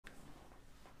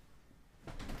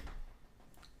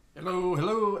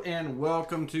Hello, and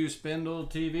welcome to Spindle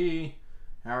TV.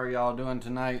 How are y'all doing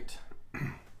tonight?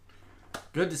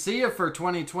 Good to see you for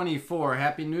 2024.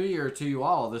 Happy New Year to you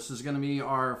all. This is going to be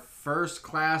our first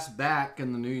class back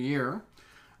in the new year.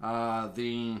 I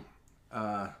didn't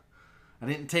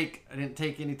take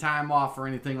any time off or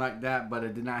anything like that, but I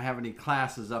did not have any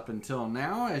classes up until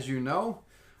now, as you know.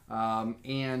 When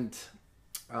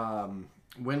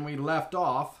we left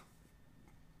off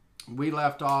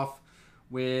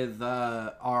with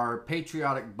our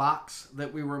Patriotic Box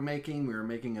that we were making. We were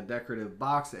making a decorative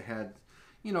box that had,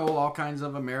 you know, all kinds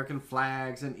of American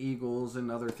flags and eagles and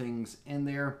other things in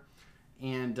there.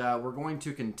 And we're going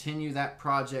to continue that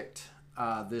project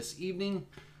this evening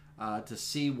to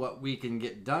see what we can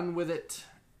get done with it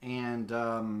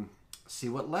and see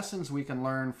what lessons we can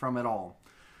learn from it all.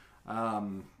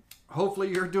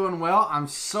 Hopefully you're doing well. I'm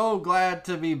so glad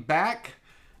to be back.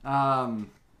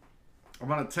 I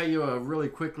want to tell you a real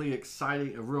quick,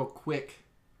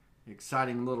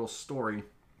 exciting little story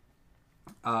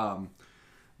before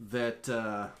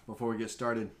we get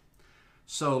started.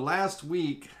 So last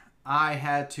week, I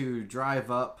had to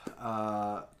drive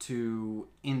up to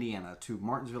Indiana, to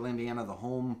Martinsville, Indiana, the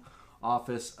home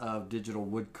office of Digital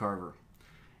Woodcarver.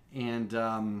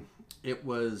 And it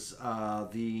was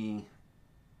the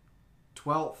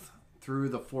 12th through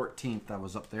the 14th I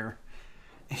was up there.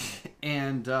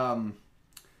 And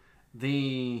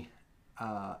the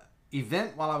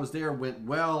event while I was there went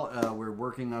well. We're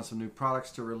working on some new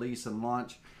products to release and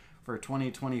launch for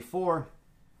 2024.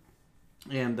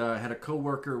 And had a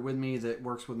coworker with me that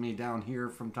works with me down here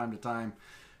from time to time.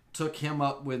 Took him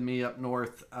up with me up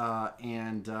north,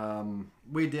 and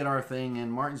we did our thing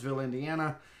in Martinsville,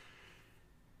 Indiana.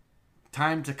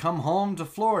 Time to come home to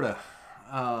Florida.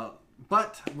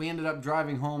 But we ended up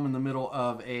driving home in the middle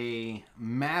of a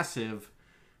massive,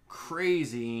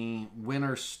 crazy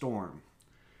winter storm.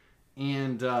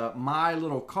 And my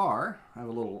little car, I have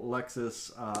a little Lexus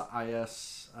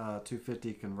IS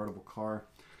 250 convertible car.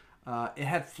 It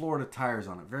had Florida tires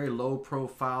on it. Very low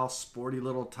profile, sporty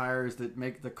little tires that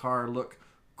make the car look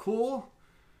cool.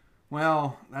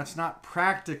 Well, that's not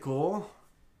practical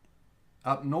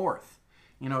up north.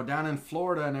 You know, down in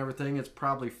Florida and everything, it's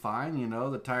probably fine. You know,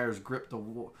 the tires grip the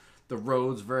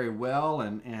roads very well,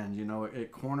 and you know,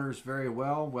 it corners very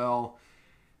well. Well,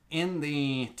 in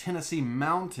the Tennessee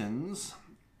mountains,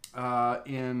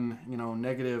 in, you know,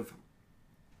 negative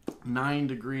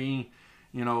 9-degree,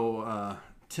 you know,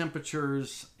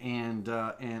 temperatures and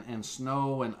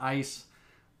snow and ice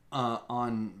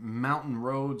on mountain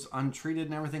roads, untreated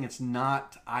and everything, it's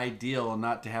not ideal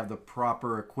not to have the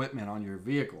proper equipment on your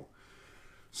vehicle.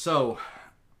 So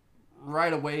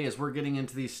right away, as we're getting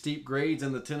into these steep grades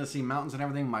in the Tennessee mountains and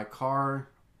everything, my car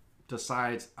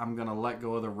decides I'm going to let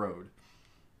go of the road.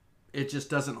 It just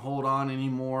doesn't hold on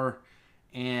anymore,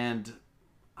 and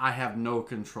I have no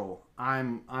control.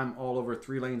 I'm all over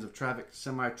 3 lanes of traffic,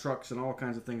 semi-trucks and all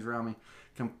kinds of things around me.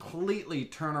 Completely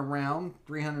turn around,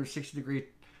 360 degree.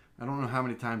 I don't know how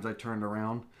many times I turned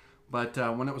around. But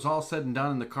when it was all said and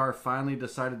done and the car finally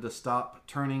decided to stop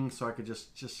turning so I could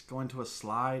just go into a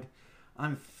slide,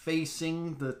 I'm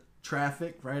facing the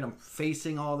traffic, right? I'm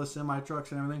facing all the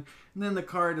semi-trucks and everything. And then the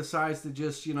car decides to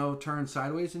just, you know, turn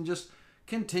sideways and just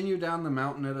continue down the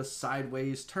mountain at a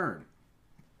sideways turn.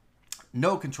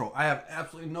 No control. I have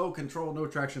absolutely no control, no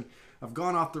traction. I've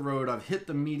gone off the road. I've hit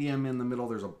the medium in the middle.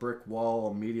 There's a brick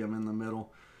wall, a medium in the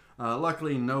middle.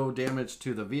 Luckily, no damage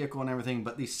to the vehicle and everything.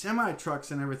 But these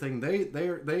semi-trucks and everything,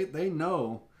 they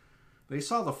know. They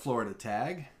saw the Florida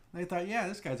tag. They thought, yeah,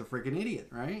 this guy's a freaking idiot,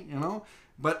 right? You know.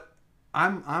 But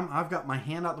I've got my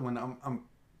hand out the window. I'm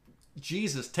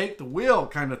Jesus, take the wheel,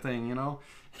 kind of thing, you know.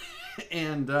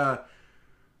 And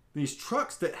these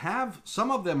trucks that have, some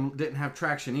of them didn't have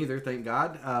traction either, thank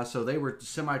God. So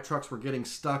semi-trucks were getting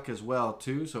stuck as well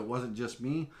too. So it wasn't just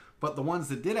me. But the ones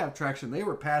that did have traction, they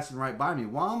were passing right by me.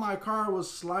 While my car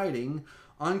was sliding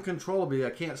uncontrollably,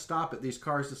 I can't stop it. These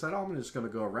cars decide, oh, I'm just going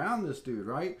to go around this dude,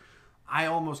 right? I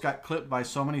almost got clipped by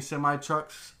so many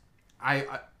semi-trucks.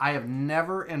 I have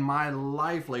never in my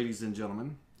life, ladies and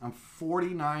gentlemen, I'm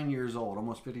 49 years old,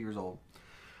 almost 50 years old.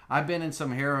 I've been in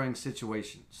some harrowing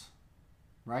situations,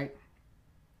 right?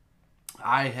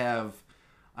 I have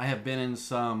been in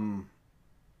some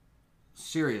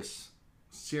serious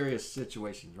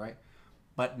situations, right?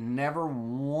 But never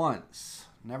once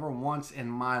in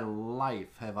my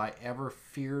life have I ever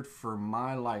feared for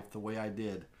my life the way I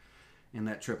did in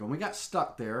that trip. And we got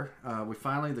stuck there.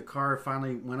 The car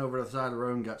finally went over to the side of the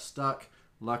road and got stuck,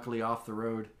 luckily off the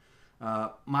road.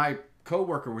 My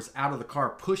coworker was out of the car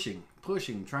pushing,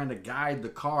 trying to guide the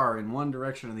car in one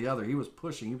direction or the other. He was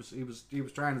pushing. He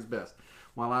was trying his best,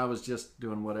 while I was just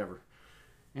doing whatever.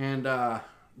 And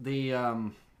we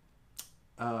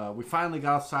finally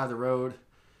got off the side of the road,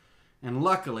 and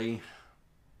luckily,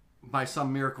 by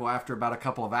some miracle, after about a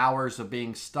couple of hours of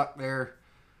being stuck there,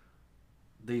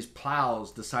 these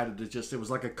plows decided to just, it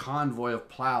was like a convoy of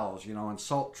plows, you know, and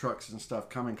salt trucks and stuff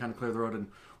coming, kind of clear the road. And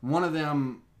one of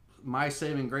them, my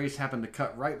saving grace, happened to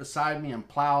cut right beside me and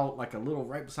plow like a little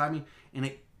right beside me. And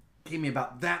it gave me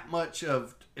about that much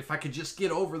of, if I could just get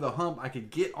over the hump, I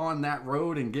could get on that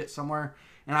road and get somewhere.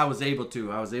 And I was able to.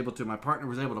 My partner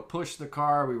was able to push the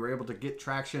car. We were able to get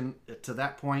traction to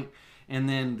that point. And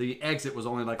then the exit was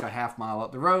only like a half mile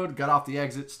up the road. Got off the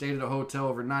exit, stayed at a hotel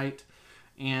overnight.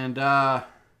 And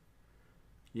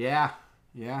yeah,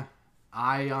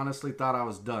 I honestly thought I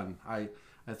was done. I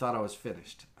thought I was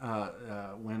finished.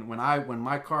 When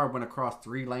my car went across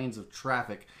 3 lanes of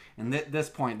traffic, and at this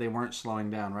point they weren't slowing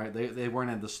down, right? They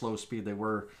weren't at the slow speed they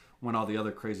were when all the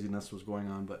other craziness was going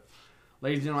on. But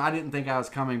ladies and gentlemen, I didn't think I was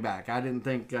coming back. I didn't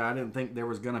think there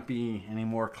was gonna be any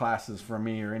more classes for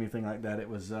me or anything like that. It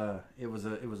was a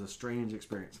strange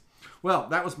experience. Well,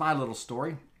 that was my little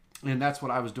story. And that's what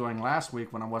I was doing last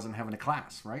week when I wasn't having a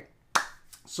class, right?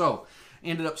 So,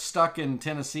 ended up stuck in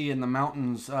Tennessee in the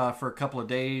mountains for a couple of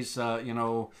days.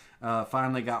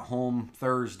 Finally got home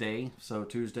Thursday. So,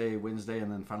 Tuesday, Wednesday,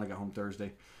 and then finally got home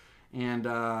Thursday. And,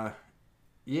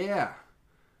 yeah.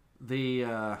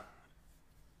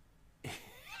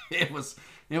 It was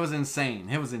insane.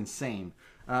 It was insane.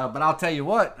 But I'll tell you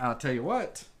what.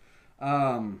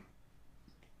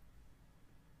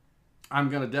 I'm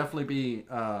going to definitely be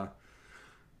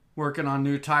working on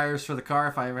new tires for the car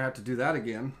if I ever have to do that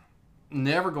again.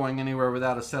 Never going anywhere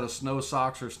without a set of snow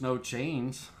socks or snow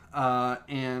chains. Yeah, I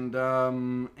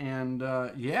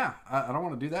don't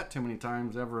want to do that too many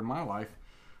times ever in my life.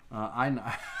 All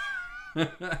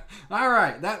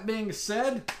right, that being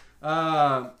said,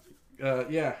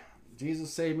 yeah,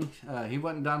 Jesus saved me. He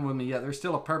wasn't done with me yet. There's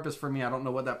still a purpose for me. I don't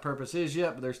know what that purpose is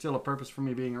yet, but there's still a purpose for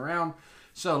me being around.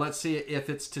 So let's see if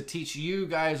it's to teach you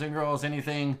guys and girls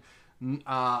anything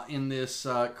in this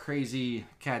crazy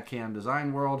CAD/CAM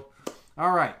design world.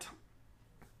 All right,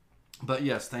 but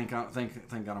yes, thank God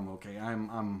I'm okay.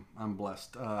 I'm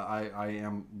blessed. I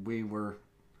am.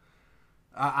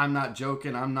 I'm not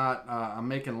joking. I'm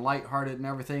making lighthearted and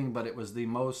everything, but it was the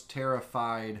most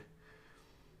terrified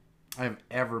I've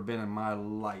ever been in my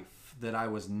life that I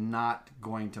was not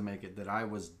going to make it. That I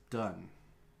was done,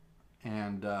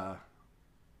 and.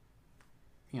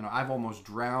 I've almost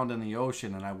drowned in the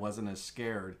ocean, and I wasn't as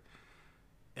scared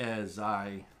as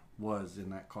I was in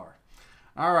that car.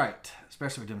 All right,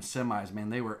 especially with them semis, man.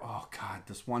 They were, oh God,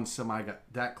 this one semi got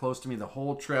that close to me. The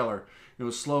whole trailer, it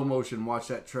was slow motion. Watch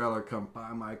that trailer come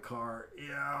by my car.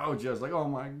 Yeah, I was just like, oh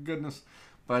my goodness.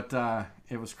 But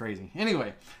it was crazy.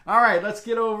 Anyway, all right, let's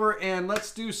get over and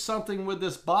let's do something with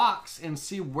this box and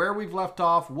see where we've left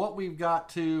off, what we've got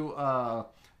to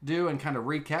do, and kind of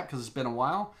recap because it's been a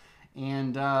while.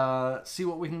 And see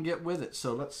what we can get with it.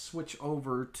 So let's switch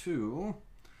over to.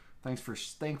 Thanks for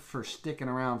sticking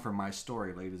around for my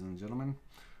story, ladies and gentlemen.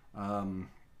 All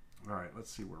right,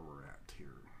 let's see where we're at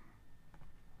here.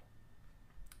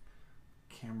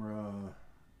 Camera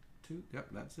 2. Yep,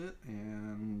 that's it.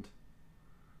 And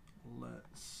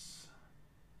let's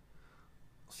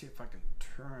see if I can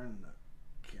turn the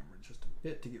camera just a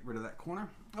bit to get rid of that corner.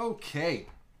 Okay.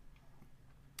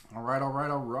 All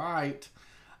right.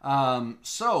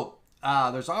 So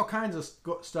there's all kinds of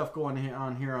stuff going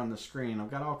on here on the screen.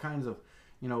 I've got all kinds of,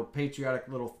 patriotic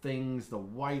little things. The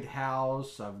White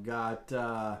House. I've got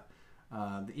the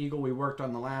eagle we worked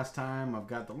on the last time. I've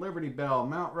got the Liberty Bell,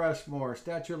 Mount Rushmore,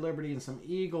 Statue of Liberty, and some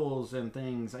eagles and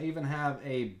things. I even have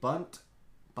a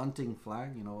bunting flag,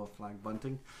 a flag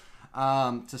bunting,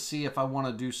 to see if I want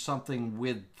to do something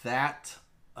with that.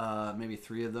 Maybe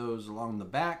 3 of those along the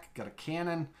back. Got a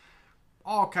cannon.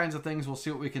 All kinds of things we'll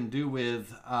see what we can do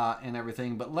with and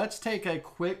everything. But let's take a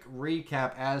quick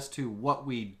recap as to what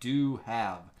we do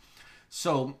have.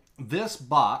 So this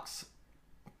box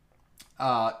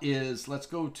let's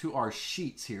go to our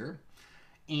sheets here.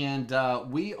 And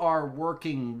we are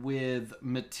working with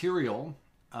material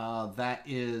that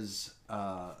is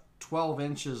 12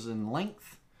 inches in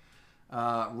length.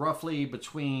 Roughly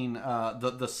between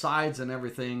the sides and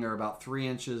everything are about 3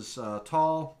 inches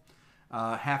tall.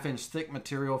 Half-inch thick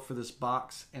material for this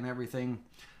box and everything.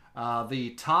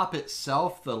 The top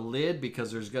itself, the lid,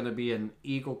 because there's going to be an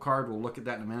eagle card. We'll look at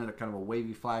that in a minute, a kind of a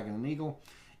wavy flag and an eagle.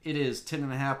 It is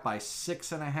 10.5 by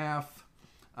 6.5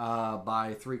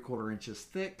 by 3/4 inches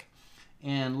thick.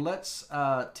 And let's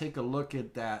take a look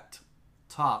at that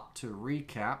top to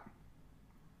recap.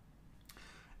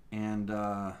 And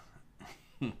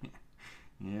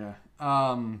yeah.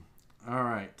 All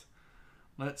right.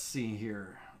 Let's see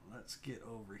here. Let's get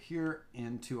over here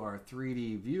into our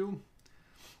 3D view.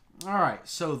 All right.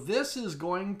 So this is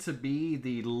going to be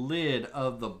the lid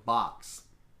of the box.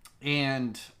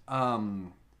 And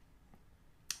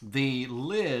the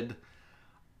lid,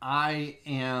 I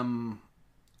am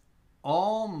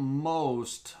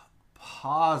almost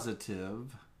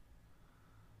positive,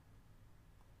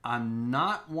 I'm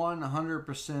not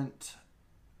 100%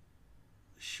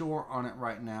 sure on it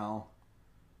right now,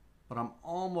 but I'm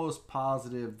almost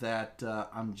positive that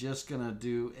I'm just going to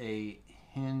do a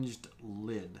hinged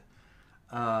lid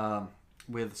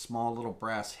with small little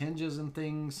brass hinges and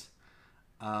things.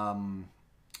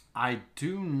 I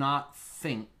do not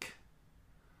think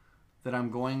that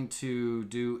I'm going to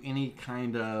do any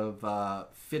kind of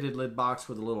fitted lid box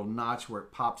with a little notch where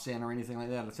it pops in or anything like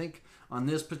that. I think on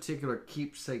this particular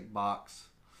keepsake box,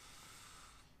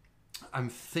 I'm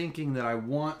thinking that I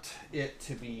want it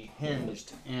to be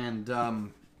hinged. And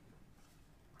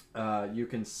you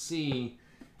can see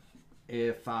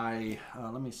if I,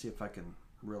 let me see if I can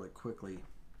really quickly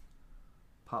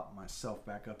pop myself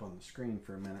back up on the screen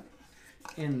for a minute.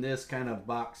 In this kind of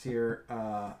box here,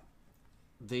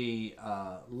 the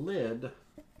lid is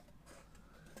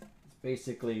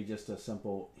basically just a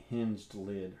simple hinged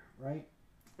lid, right?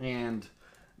 And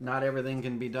not everything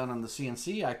can be done on the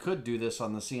CNC. I could do this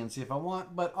on the CNC if I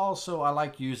want, but also I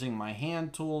like using my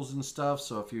hand tools and stuff,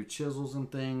 so a few chisels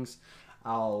and things.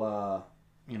 I'll,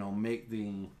 you know, make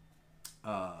the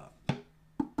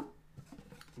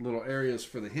little areas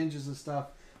for the hinges and stuff.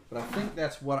 But I think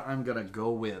that's what I'm gonna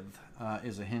go with,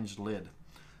 is a hinged lid.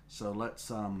 So let's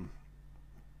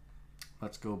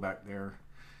go back there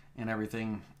and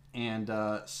everything. And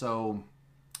so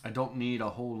I don't need a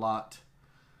whole lot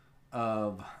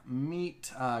of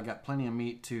meat. I got plenty of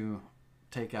meat to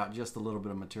take out just a little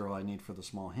bit of material I need for the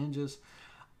small hinges.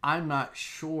 I'm not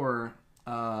sure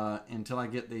until I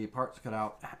get the parts cut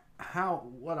out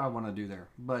what I want to do there,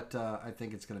 but I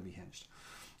think it's going to be hinged.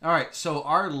 All right, so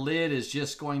our lid is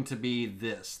just going to be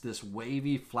this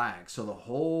wavy flag. So the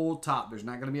whole top, there's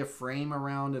not going to be a frame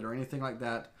around it or anything like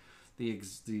that.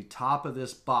 The top of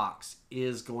this box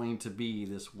is going to be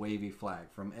this wavy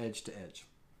flag from edge to edge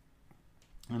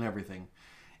and everything.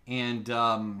 And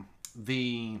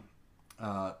the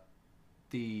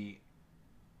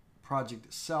project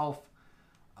itself,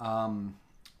 let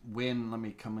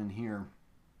me come in here.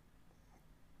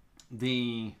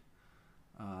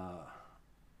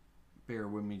 Bear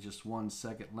with me just 1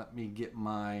 second. Let me get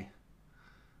my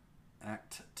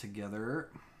act together.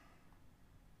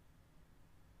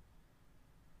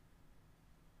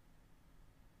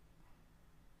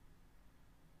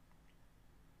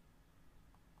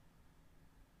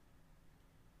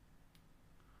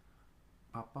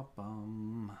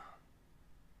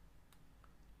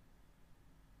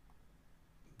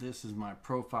 This is my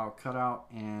profile cutout,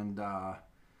 and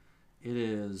it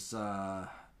is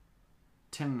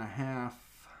 10.5.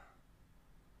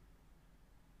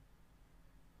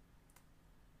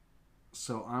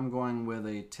 So I'm going with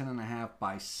a 10.5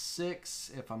 by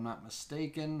 6, if I'm not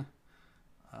mistaken.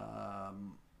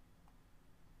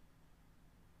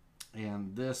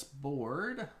 And this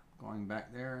board, going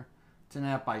back there,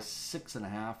 10.5 by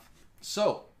 6.5.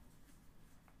 So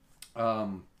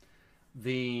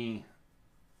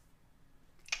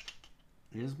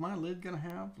is my lid gonna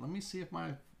have? Let me see if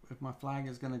my flag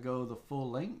is gonna go the full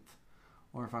length,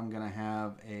 or if I'm gonna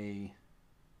have a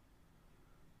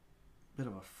bit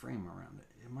of a frame around it.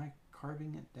 Am I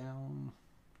carving it down?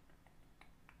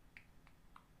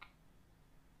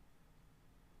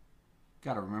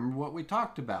 Got to remember what we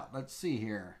talked about. Let's see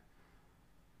here.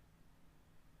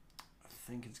 I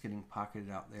think it's getting pocketed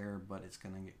out there, but it's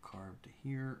going to get carved to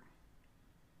here.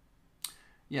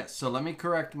 Yes, so let me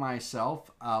correct myself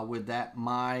with that.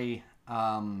 My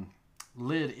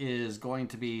lid is going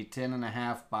to be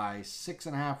 10.5 by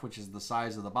 6.5, which is the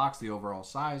size of the box, the overall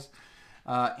size.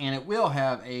 And it will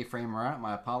have a frame around it.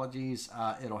 My apologies.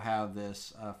 It'll have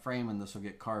this frame, and this will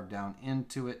get carved down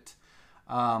into it.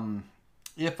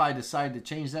 If I decide to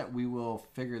change that, we will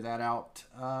figure that out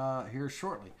here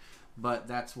shortly. But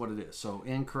that's what it is. So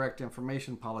incorrect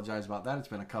information. Apologize about that. It's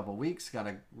been a couple weeks. Got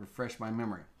to refresh my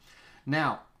memory.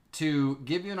 Now, to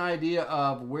give you an idea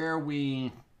of where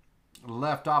we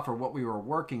left off or what we were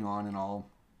working on and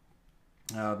all,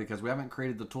 because we haven't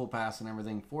created the tool pass and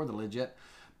everything for the lid yet,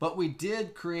 but we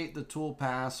did create the tool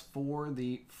pass for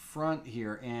the front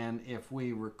here. And if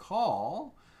we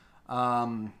recall,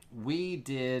 we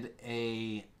did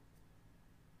a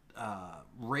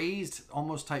raised,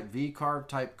 almost type V-carve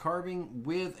type carving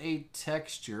with a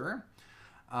texture.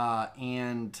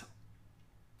 And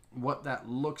what that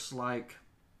looks like.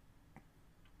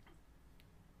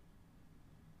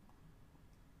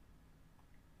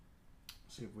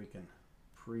 See if we can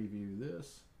preview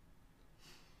this.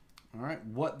 All right,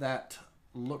 what that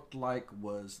looked like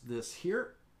was this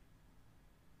here.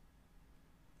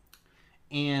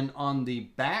 And on the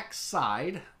back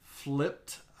side,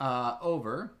 flipped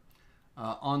over,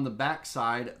 on the back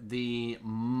side, the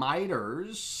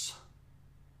miters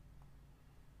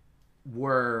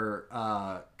were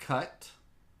cut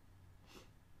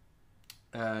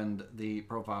and the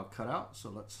profile cut out. So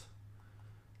let's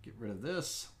get rid of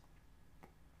this.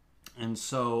 And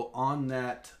so on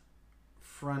that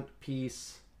front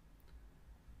piece,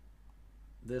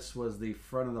 this was the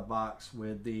front of the box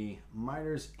with the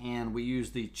miters, and we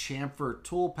used the chamfer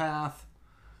toolpath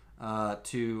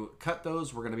to cut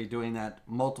those. We're going to be doing that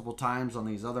multiple times on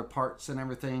these other parts and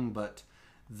everything, but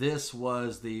this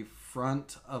was the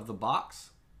front of the box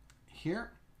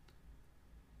here.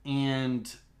 And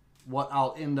what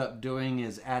I'll end up doing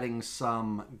is adding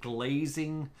some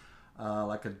glazing,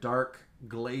 like a dark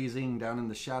glazing down in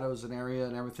the shadows and area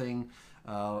and everything.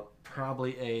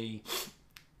 Probably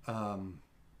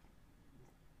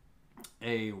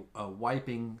a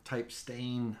wiping type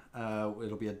stain.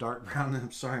 It'll be a dark brown.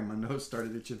 I'm sorry, my nose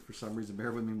started itching for some reason.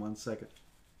 Bear with me 1 second.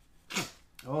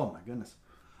 Oh my goodness.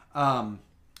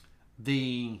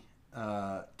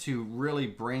 To really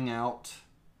bring out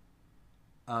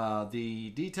the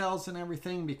details and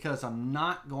everything, because I'm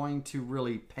not going to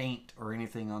really paint or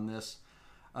anything on this,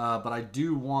 but I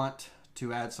do want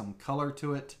to add some color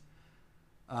to it.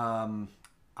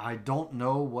 I don't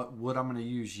know what wood I'm going to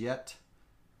use yet.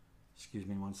 Excuse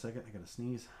me 1 second, I gotta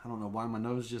sneeze. I don't know why my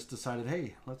nose just decided,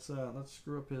 hey, let's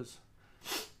screw up his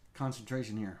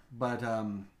concentration here. But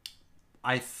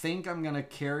I think I'm gonna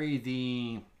carry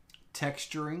the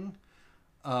texturing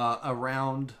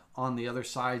around on the other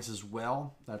sides as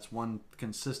well. That's one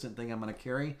consistent thing I'm gonna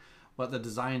carry, but the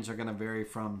designs are gonna vary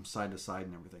from side to side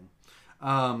and everything.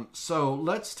 So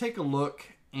let's take a look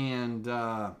and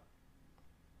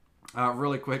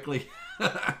really quickly.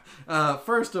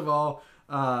 First of all,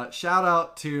 shout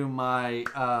out to my,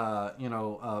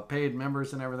 paid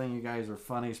members and everything. You guys are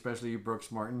funny, especially you,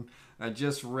 Brooks Martin. I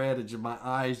just read, my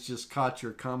eyes just caught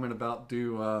your comment about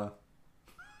do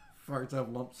farts have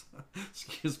lumps.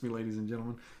 Excuse me, ladies and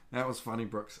gentlemen. That was funny,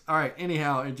 Brooks. All right,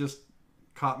 anyhow, it just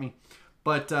caught me.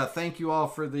 But thank you all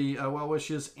for the well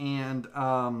wishes. And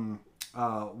woman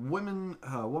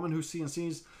who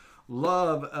CNCs,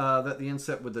 love that the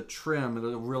inset with the trim.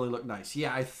 It'll really look nice.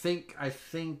 Yeah, I think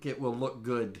it will look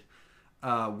good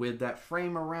with that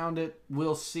frame around it.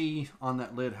 We'll see on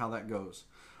that lid how that goes.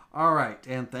 All right,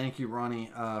 and thank you,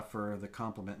 Ronnie, for the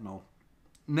compliment and all.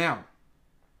 Now,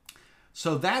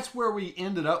 so that's where we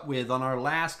ended up with on our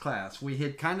last class. We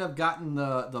had kind of gotten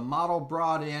the model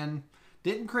brought in.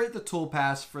 Didn't create the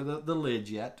toolpath for the lid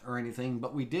yet or anything,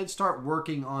 but we did start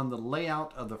working on the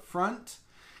layout of the front.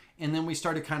 And then we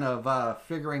started kind of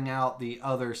figuring out the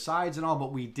other sides and all,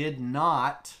 but we did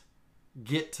not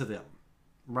get to them,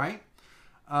 right?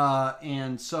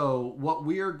 And so what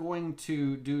we are going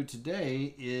to do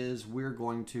today is we're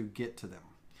going to get to them.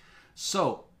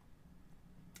 So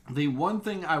the one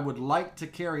thing I would like to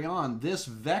carry on, this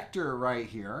vector right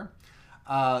here,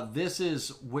 this is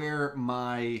where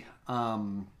my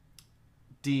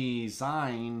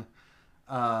design...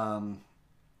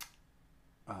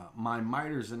 my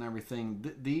miters and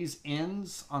everything, these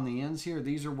ends on the ends here,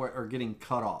 these are what are getting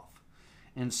cut off.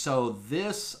 And so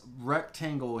this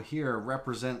rectangle here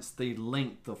represents the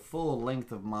length, the full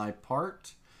length of my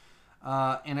part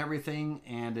and everything.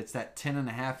 And it's that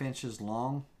 10.5 inches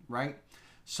long, right?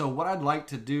 So what I'd like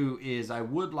to do is I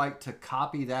would like to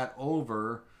copy that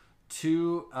over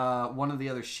to one of the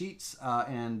other sheets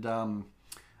and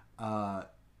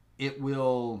it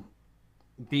will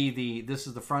be this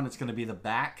is the front, it's going to be the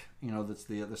back, that's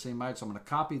the same height. So I'm going to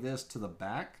copy this to the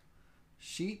back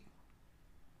sheet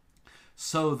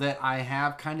so that I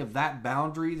have kind of that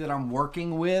boundary that I'm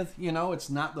working with. It's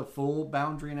not the full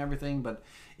boundary and everything, but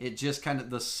it just kind of,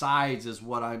 the sides is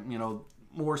what I'm,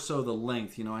 more so the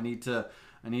length. I need to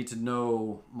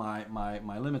know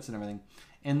my limits and everything.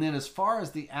 And then as far as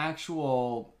the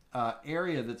actual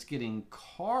area that's getting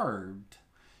carved,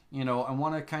 I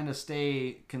want to kind of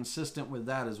stay consistent with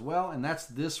that as well. And that's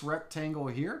this rectangle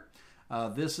here.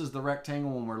 This is the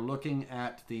rectangle when we're looking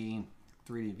at the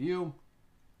 3D view.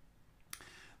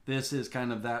 This is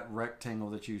kind of that rectangle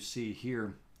that you see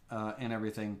here and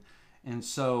everything. And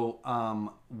so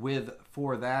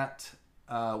for that,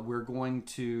 we're going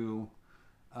to,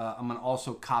 I'm going to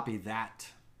also copy that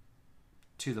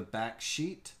to the back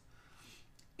sheet.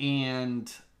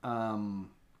 And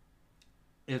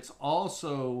it's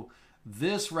also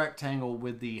this rectangle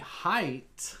with the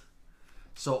height.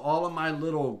 So all of my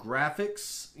little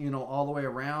graphics, you know, all the way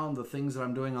around, the things that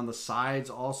I'm doing on the sides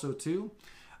also too,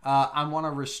 I want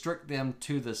to restrict them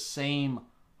to the same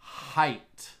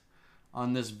height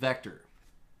on this vector.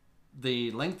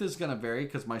 The length is going to vary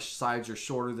because my sides are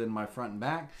shorter than my front and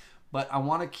back, but I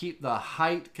want to keep the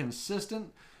height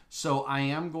consistent. So I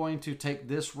am going to take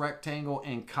this rectangle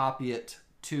and copy it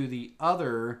to the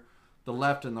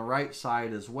left and the right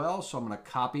side as well. So I'm going to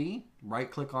copy, right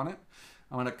click on it.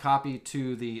 I'm going to copy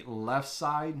to the left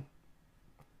side.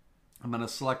 I'm going to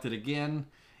select it again,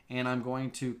 and I'm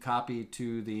going to copy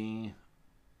to the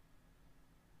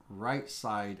right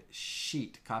side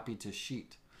sheet, copy to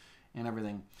sheet and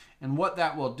everything. And what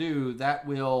that will do, that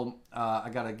will, I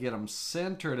got to get them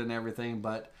centered and everything,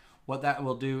 but what that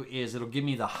will do is it'll give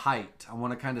me the height. I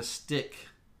want to kind of stick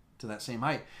to that same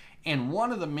height. And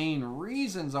one of the main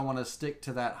reasons I want to stick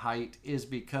to that height is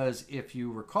because if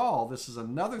you recall, this is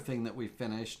another thing that we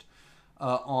finished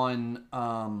on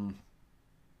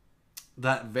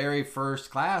that very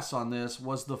first class on this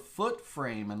was the foot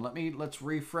frame. And let's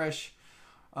refresh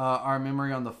our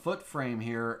memory on the foot frame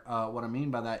here. What I mean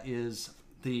by that is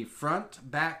the front,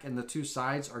 back, and the two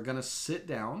sides are going to sit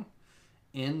down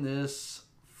in this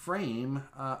frame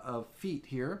of feet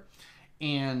here.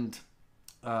 And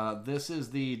this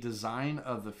is the design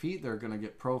of the feet. They're going to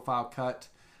get profile cut.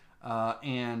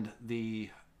 And the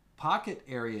pocket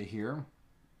area here,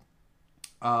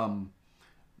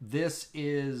 this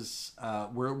is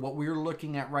what we're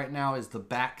looking at right now is the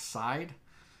back side.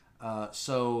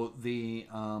 So the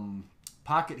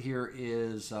pocket here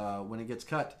is when it gets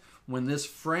cut, when this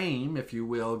frame, if you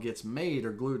will, gets made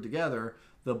or glued together,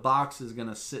 the box is going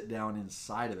to sit down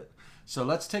inside of it. So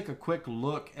let's take a quick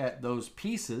look at those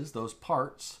pieces, those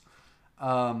parts,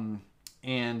 and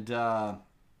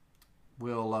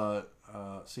we'll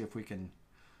see if we can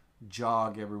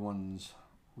jog everyone's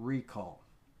recall.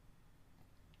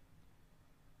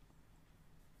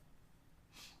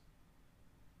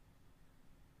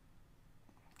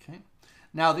 Okay.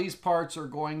 Now these parts are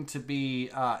going to be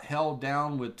held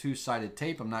down with two-sided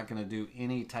tape. I'm not going to do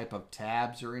any type of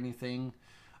tabs or anything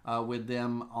with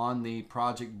them on the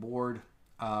project board.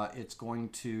 It's going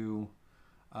to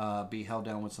be held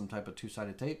down with some type of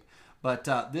two-sided tape. But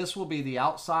this will be the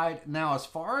outside. Now, as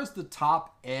far as the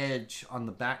top edge on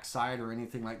the back side or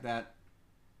anything like that,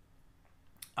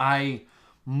 I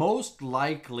most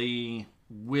likely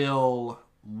will,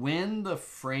 when the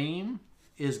frame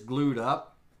is glued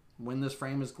up, when this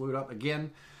frame is glued up,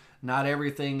 again, not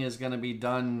everything is going to be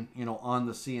done, you know, on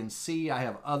the CNC. I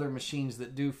have other machines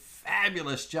that do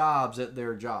fabulous jobs at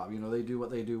their job. You know, they do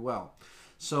what they do well.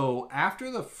 So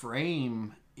after the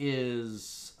frame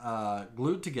is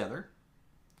glued together,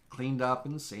 cleaned up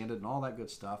and sanded and all that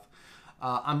good stuff,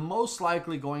 I'm most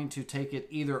likely going to take it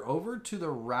either over to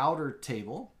the router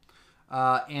table,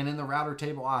 and in the router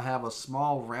table I'll have a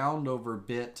small round over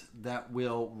bit that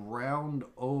will round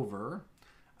over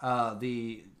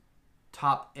the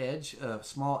top edge, a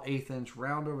small 1/8 inch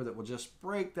round over that will just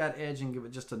break that edge and give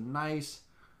it just a nice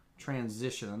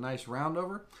transition, a nice round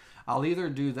over. I'll either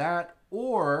do that,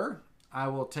 or I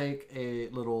will take a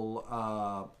little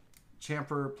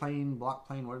chamfer plane, block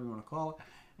plane, whatever you want to call it,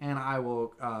 and I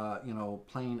will, you know,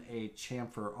 plane a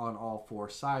chamfer on all four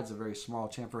sides, a very small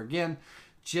chamfer again,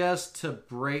 just to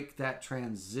break that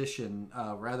transition.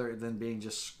 Rather than being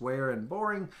just square and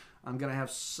boring, I'm going to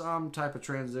have some type of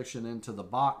transition into the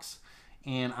box,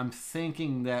 and I'm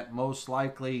thinking that most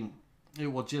likely it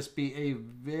will just be a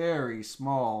very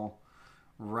small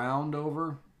round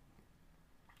over.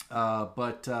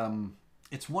 But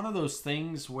it's one of those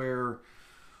things where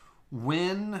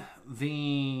when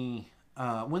the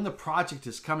project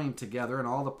is coming together and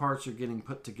all the parts are getting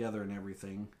put together and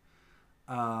everything,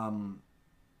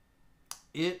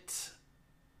 it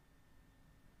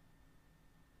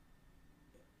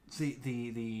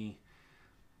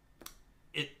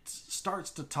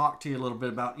starts to talk to you a little bit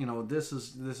about, you know, this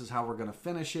is how we're going to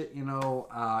finish it, you know,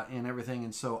 and everything.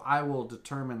 And so I will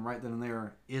determine right then and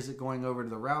there, is it going over to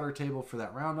the router table for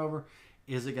that round over?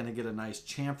 Is it going to get a nice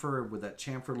chamfer? Would that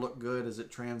chamfer look good as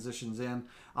it transitions in?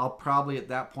 I'll probably at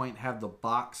that point have the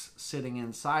box sitting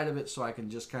inside of it so I can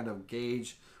just kind of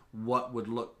gauge what would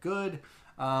look good.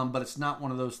 But it's not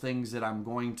one of those things that I'm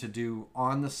going to do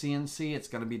on the CNC. It's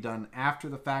going to be done after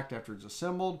the fact, after it's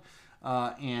assembled.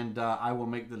 and I will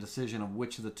make the decision of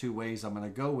which of the two ways I'm going to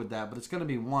go with that, but it's going to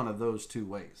be one of those two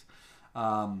ways.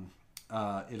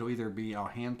 It'll either be I'll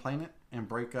hand plane it and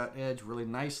break that edge really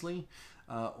nicely,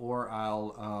 or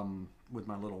I'll with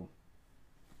my little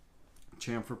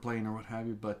chamfer plane or what have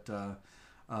you, but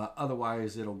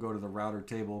otherwise it'll go to the router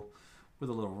table with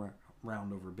a little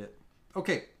round over bit.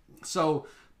 Okay, so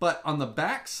but on the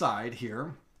back side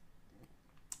here,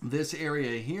 this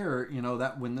area here, you know,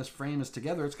 that when this frame is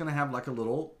together, it's going to have like a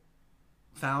little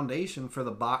foundation for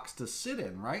the box to sit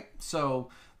in, right? So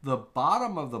the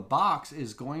bottom of the box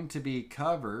is going to be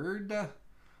covered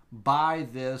by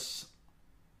this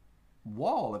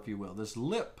wall, if you will, this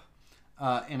lip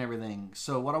and everything.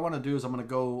 So what I want to do is I'm going to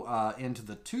go into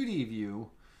the 2D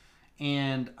view,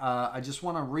 and I just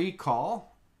want to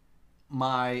recall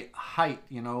my height,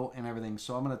 you know, and everything.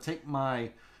 So I'm going to take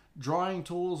my drawing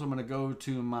tools, I'm going to go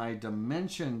to my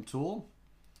dimension tool,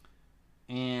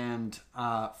 and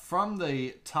from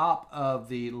the top of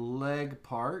the leg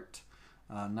part,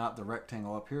 not the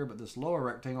rectangle up here, but this lower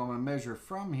rectangle, I'm going to measure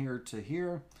from here to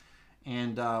here,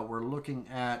 and we're looking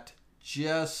at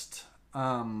just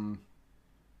a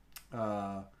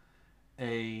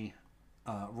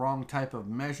wrong type of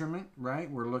measurement,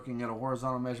 right? We're looking at a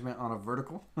horizontal measurement on a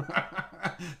vertical.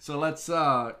 So let's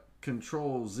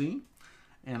Control Z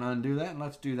and undo that, and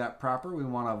let's do that proper. We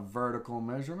want a vertical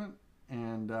measurement,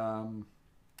 and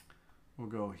we'll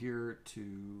go here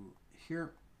to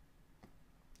here.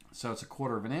 So it's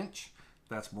 1/4 of an inch.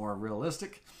 That's more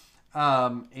realistic.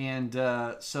 So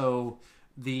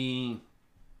the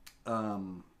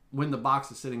when the box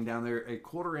is sitting down there,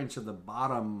 1/4 inch of the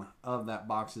bottom of that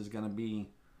box is going to be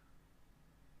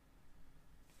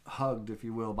hugged, if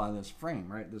you will, by this frame,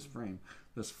 right? This frame,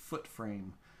 this foot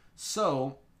frame.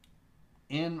 So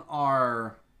in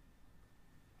our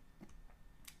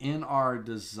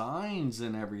designs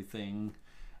and everything,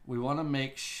 we want to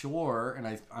make sure, and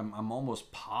I'm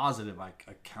almost positive I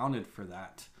accounted for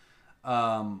that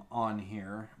on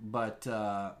here, but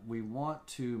we want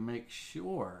to make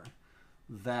sure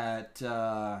that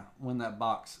when that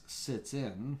box sits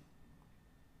in,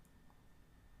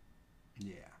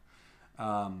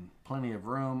 plenty of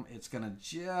room. It's going to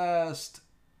just,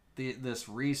 this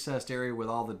recessed area with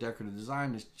all the decorative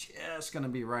design is just going to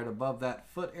be right above that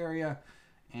foot area,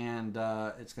 and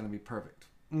it's going to be perfect.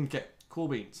 Okay, cool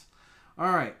beans.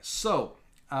 All right, so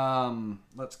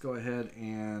let's go ahead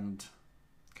and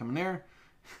come in there,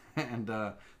 and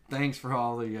thanks for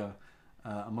all the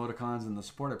emoticons and the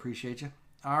support. I appreciate you.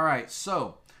 All right,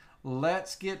 so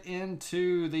let's get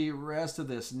into the rest of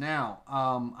this. Now,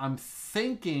 I'm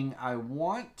thinking I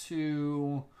want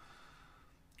to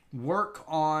work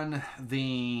on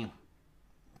the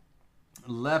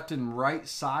left and right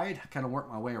side, kind of work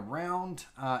my way around,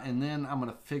 and then I'm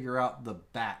going to figure out the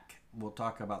back. We'll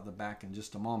talk about the back in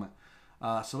just a moment.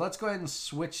 So let's go ahead and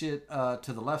switch it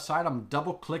to the left side. I'm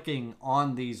double clicking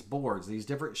on these boards, these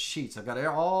different sheets. I've got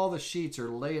all the sheets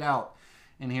are laid out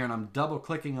in here, and I'm double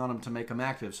clicking on them to make them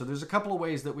active. So there's a couple of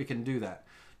ways that we can do that.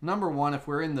 Number one, if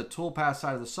we're in the toolpath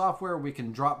side of the software, we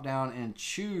can drop down and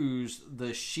choose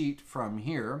the sheet from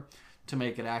here to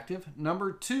make it active.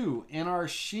 Number two, in our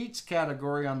sheets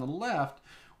category on the left,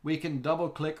 we can double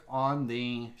click on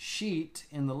the sheet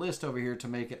in the list over here to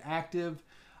make it active.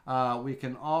 We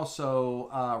can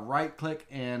also right click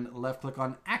and left click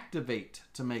on activate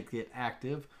to make it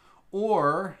active.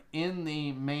 Or in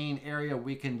the main area,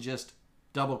 we can just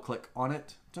double click on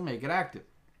it to make it active.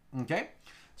 Okay,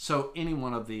 so any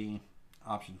one of the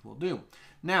options will do.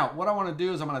 Now, what I want to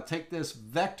do is I'm going to take this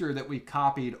vector that we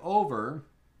copied over,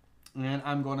 and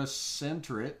I'm going to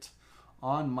center it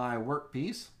on my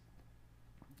workpiece.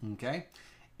 Okay,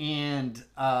 and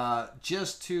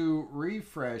just to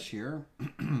refresh here,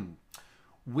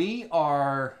 we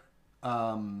are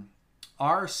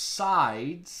our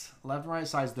sides, left and right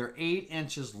sides, they're 8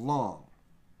 inches long.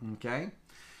 Okay,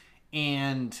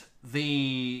 and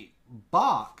the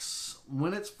box,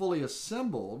 when it's fully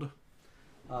assembled,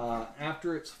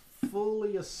 after it's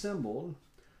fully assembled,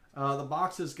 the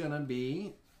box is going to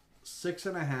be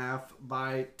 6.5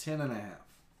 by 10.5.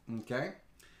 Okay,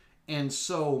 and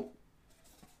so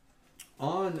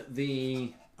on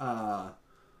the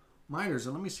miters,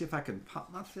 and let me see if I can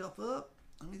pop myself up.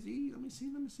 Let me see.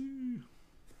 I'm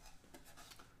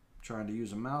trying to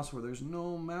use a mouse where there's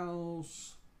no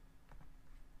mouse.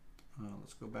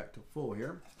 Let's go back to full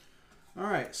here. All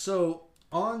right, so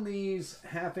on these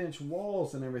 1/2 inch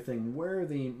walls and everything, where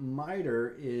the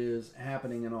miter is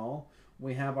happening and all,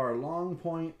 we have our long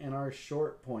point and our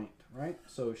short point, right?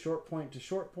 So short point to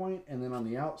short point, and then on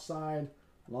the outside,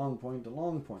 long point to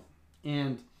long point.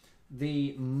 And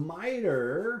the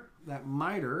miter, that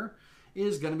miter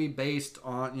is going to be based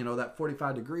on, you know, that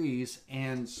 45 degrees.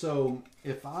 And so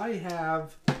if I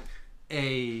have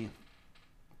a,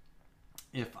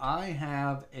 let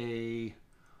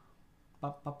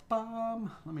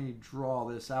me draw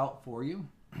this out for you.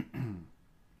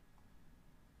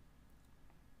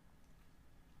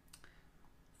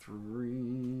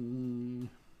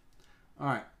 All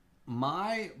right,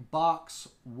 my box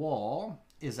wall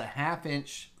is a 1/2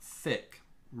 inch thick,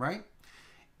 right?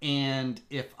 And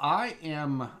if I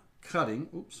am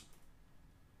cutting,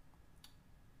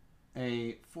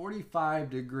 a 45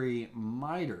 degree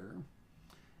miter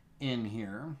in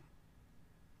here,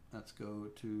 let's go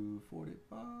to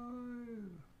 45.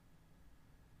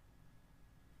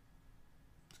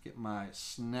 Let's get my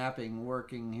snapping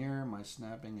working here. My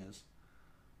snapping is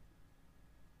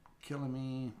killing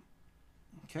me.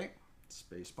 Okay,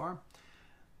 space bar.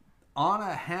 On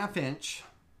a 1/2 inch,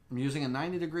 I'm using a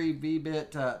 90 degree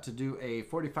V-bit to do a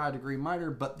 45 degree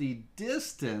miter, but the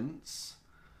distance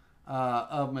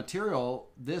of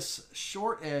material, this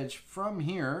short edge from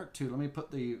here to, let me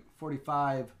put the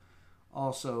 45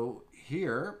 also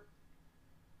here.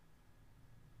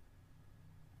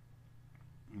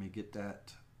 Let me get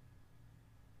that.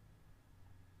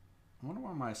 I wonder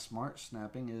why my smart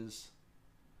snapping is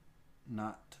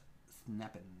not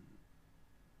snapping.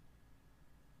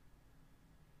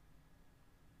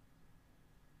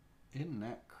 Isn't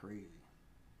that crazy?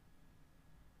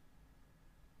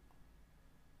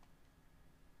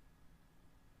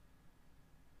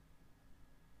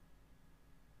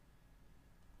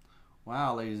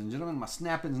 Wow, ladies and gentlemen, my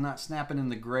snapping's not snapping in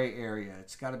the gray area.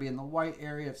 It's got to be in the white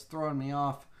area. It's throwing me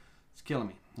off. It's killing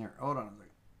me. Here, hold on a second.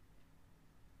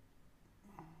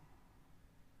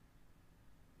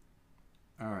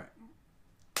 All right.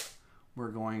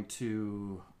 We're going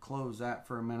to close that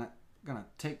for a minute. I'm going to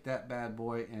take that bad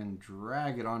boy and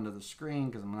drag it onto the screen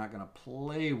because I'm not going to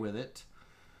play with it.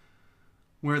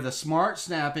 Where the smart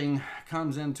snapping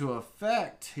comes into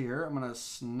effect here, I'm going to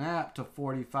snap to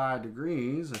 45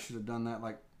 degrees. I should have done that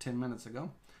like 10 minutes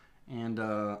ago. And,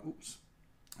 oops,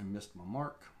 I missed my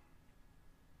mark.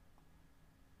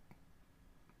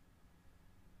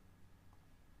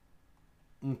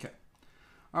 Okay.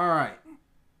 All right.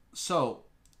 So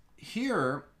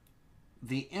here,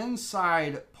 the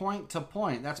inside point to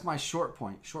point, that's my short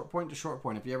point to short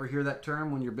point. If you ever hear that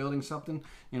term when you're building something,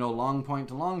 you know, long point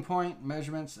to long point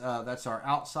measurements, that's our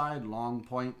outside long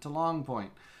point to long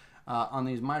point on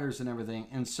these miters and everything.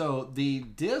 And so the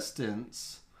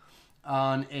distance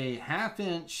on a 1/2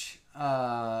 inch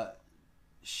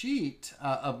sheet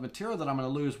of material that I'm going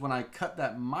to lose when I cut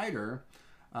that miter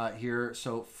here,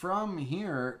 so from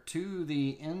here to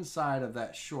the inside of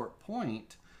that short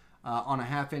point, on a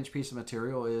 1/2 inch piece of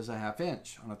material is a 1/2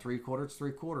 inch. On a 3/4, it's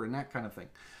 3/4, and that kind of thing.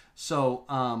 So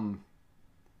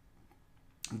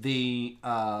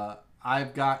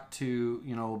I've got to,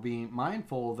 you know, be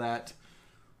mindful that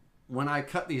when I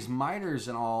cut these miters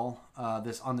and all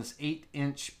on this 8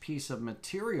 inch piece of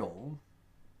material,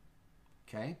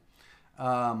 okay,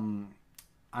 I'm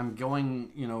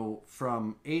going, you know,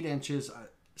 from 8 inches.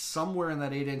 Somewhere in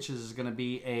that 8 inches is going to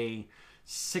be a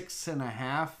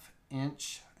 6.5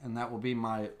 inch. And that will be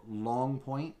my long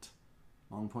point.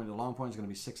 Long point to long point is going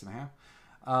to be 6.5.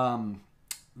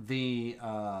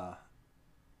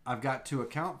 I've got to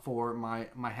account for my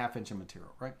 1/2 inch of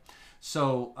material, right?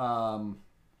 So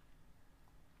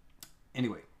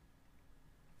anyway,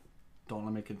 don't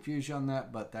let me confuse you on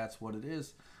that, but that's what it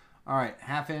is. All right,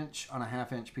 1/2 inch on a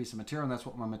 1/2 inch piece of material, and that's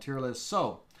what my material is.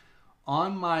 So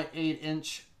on my 8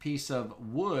 inch piece of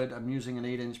wood, I'm using an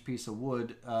 8 inch piece of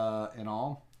wood and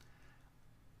all.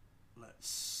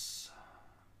 Let's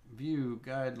view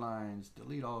guidelines,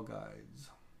 delete all guides.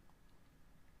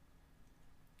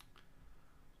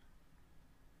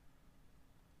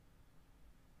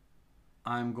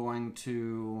 I'm going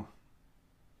to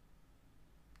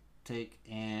take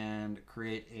and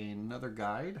create another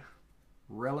guide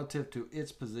relative to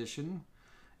its position,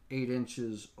 8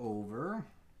 inches over.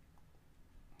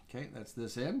 Okay, that's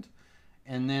this end.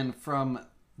 And then from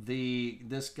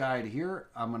this guide here,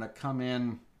 I'm going to come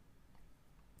in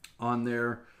on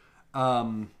there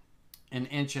 1.5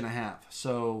 inches.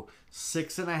 So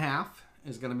 6.5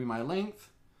 is going to be my length,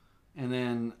 and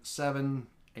then 7,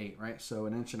 8, right? So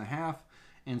 1.5 inches.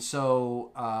 And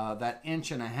so that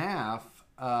 1.5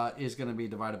 inches is going to be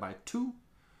divided by 2,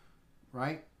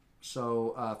 right?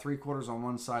 So 3/4 on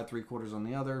one side, 3/4 on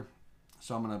the other.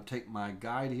 So I'm going to take my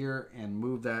guide here and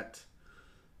move that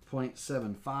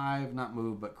 0.75, not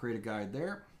move, but create a guide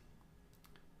there.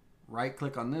 Right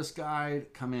click on this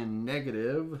guide, come in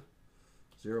negative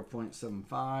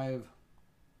 0.75.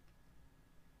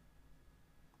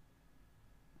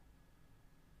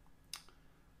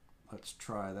 Let's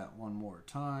try that one more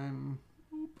time.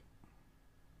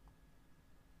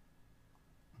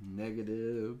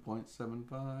 Negative 0.75.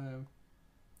 There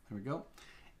we go.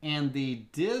 And the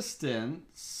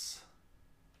distance,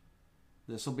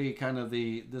 this will be kind of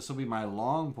this will be my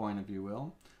long point, if you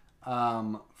will.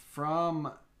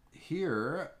 From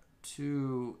here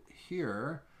to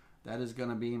here, that is going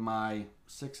to be my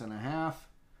 6.5.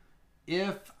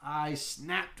 If I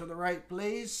snap to the right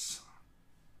place,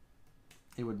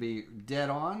 it would be dead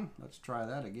on. Let's try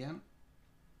that again.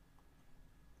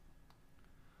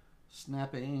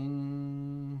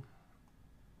 Snapping.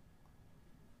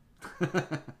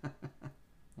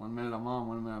 1 minute I'm on,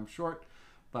 1 minute I'm short,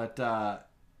 but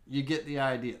you get the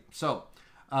idea. So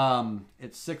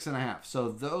it's 6.5. So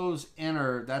those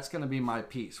inner, that's going to be my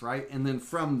piece, right? And then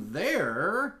from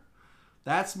there,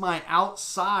 that's my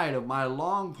outside of my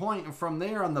long point. And from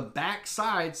there on the back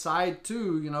side, side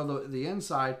 2, you know, the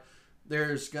inside,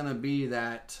 there's going to be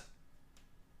that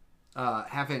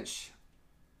 1/2 inch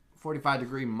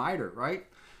 45-degree miter, right?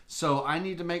 So I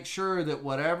need to make sure that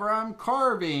whatever I'm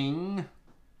carving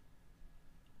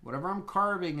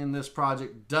in this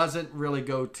project doesn't really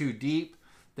go too deep,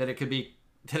 that it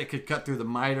could cut through the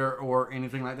miter or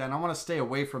anything like that. And I want to stay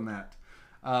away from that,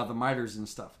 the miters and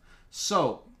stuff.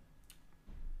 So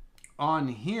on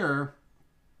here,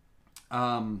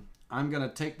 I'm going to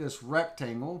take this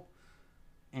rectangle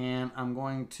and I'm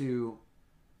going to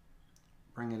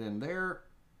bring it in there,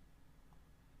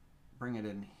 bring it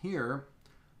in here.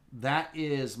 That's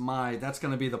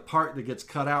going to be the part that gets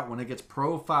cut out when it gets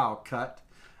profile cut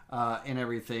and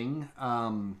everything.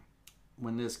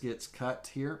 When this gets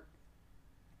cut here,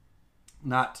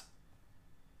 not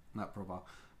profile,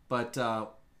 but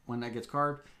when that gets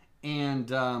carved,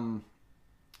 and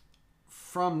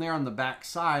from there on the back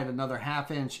side, another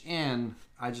 1/2 inch in,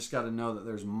 I just got to know that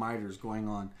there's miters going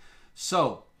on.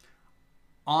 So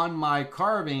on my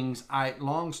carvings,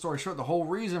 long story short, the whole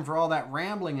reason for all that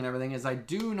rambling and everything is I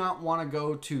do not want to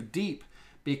go too deep,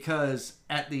 because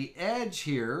at the edge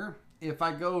here, if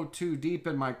I go too deep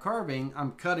in my carving,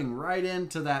 I'm cutting right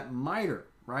into that miter,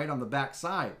 right on the back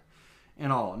side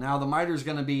and all. Now the miter is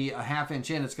going to be a 1/2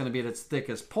 inch in. It's going to be at its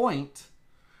thickest point,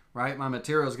 right? My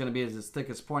material is going to be at its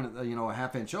thickest point, you know, a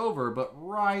 1/2 inch over, but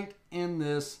right in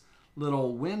this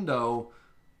little window,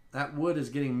 that wood is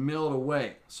getting milled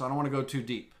away. So I don't want to go too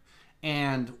deep.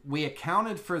 And we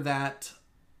accounted for that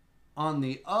on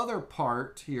the other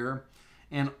part here.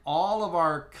 And all of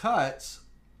our cuts,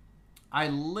 I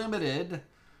limited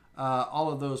all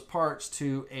of those parts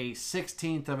to a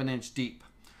 1/16 of an inch deep.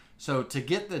 So to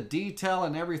get the detail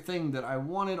and everything that I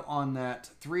wanted on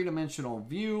that three-dimensional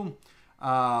view,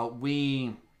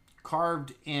 we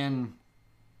carved in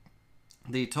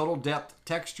the total depth,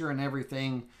 texture, and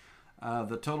everything.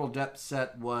 The total depth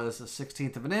set was a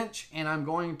 1/16 of an inch, and I'm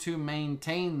going to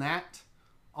maintain that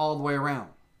all the way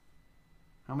around.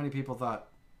 How many people thought,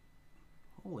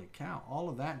 holy cow, all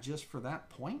of that just for that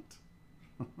point?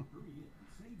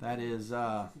 That is,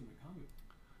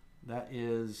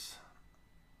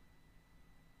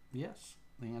 yes.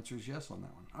 The answer is yes on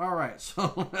that one. All right, so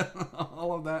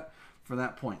all of that for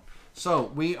that point. So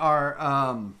we are,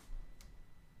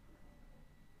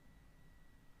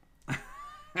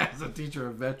 as a teacher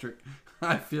of Vectric,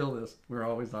 I feel this. We're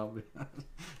always obvious.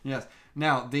 Yes.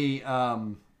 Now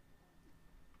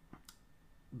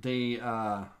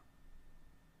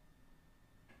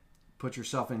put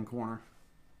yourself in corner.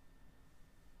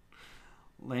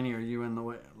 Laney, are you in the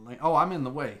way? Oh, I'm in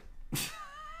the way.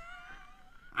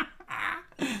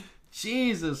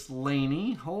 Jesus,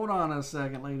 Laney. Hold on a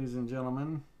second, ladies and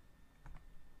gentlemen.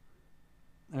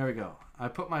 There we go. I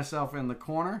put myself in the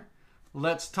corner.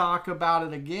 Let's talk about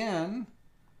it again.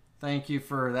 Thank you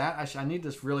for that. I need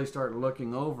to really start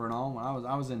looking over and all.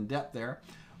 I was in depth there.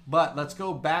 But let's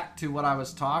go back to what I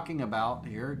was talking about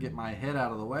here. Get my head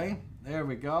out of the way. There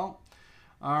we go.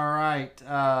 All right.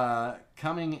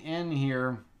 Coming in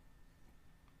here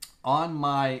on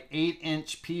my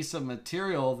 8-inch piece of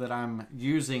material that I'm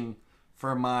using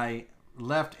for my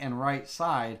left and right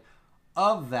side,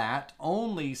 of that,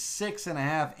 only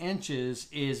 6.5 inches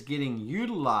is getting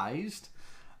utilized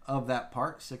of that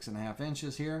part, 6.5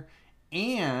 inches here.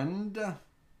 And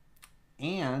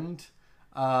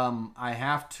I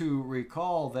have to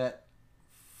recall that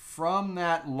from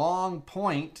that long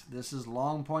point, this is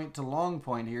long point to long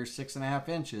point here, 6.5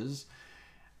 inches.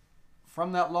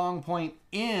 From that long point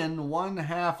in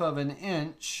 1/2 of an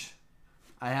inch,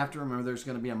 I have to remember there's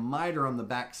going to be a miter on the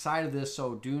back side of this,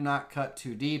 so do not cut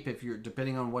too deep if you're,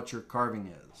 depending on what your carving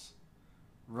is.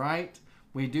 right?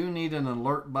 We do need an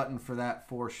alert button for that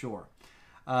for sure.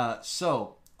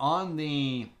 So on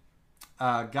the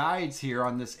guides here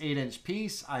on this 8-inch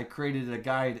piece, I created a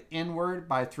guide inward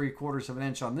by 3/4 of an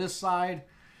inch on this side,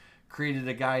 created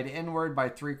a guide inward by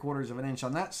 3/4 of an inch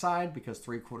on that side, because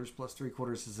 3/4 plus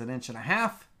 3/4 is 1.5 inches,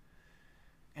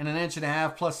 and 1.5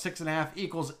 inches plus 6.5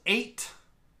 equals 8,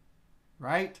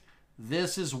 right?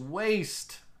 This is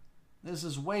waste. This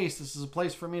is waste. This is a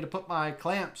place for me to put my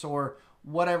clamps or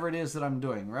whatever it is that I'm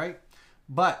doing, right?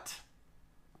 But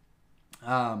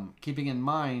keeping in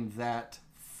mind that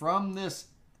from this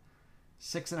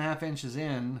 6.5 inches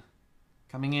in,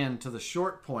 coming in to the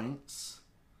short points,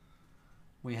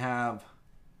 we have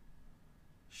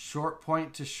short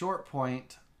point to short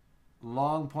point,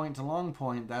 long point to long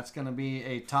point. That's going to be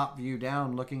a top view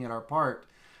down looking at our part.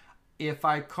 If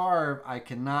I carve, I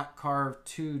cannot carve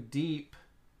too deep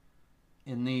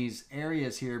in these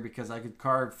areas here, because I could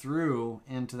carve through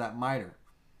into that miter.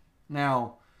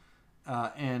 Now, you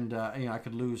know, I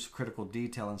could lose critical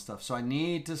detail and stuff. So I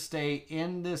need to stay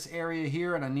in this area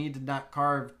here, and I need to not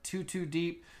carve too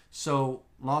deep. So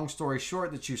long story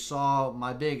short, that you saw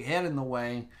my big head in the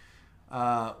way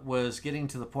was getting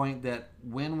to the point that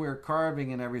when we're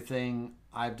carving and everything,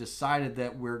 I've decided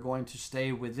that we're going to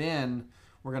stay within,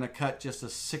 we're going to cut just a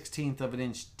 1/16 of an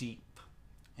inch deep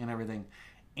and everything.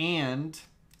 And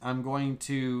I'm going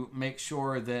to make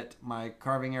sure that my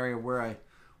carving area where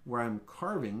I'm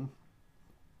carving,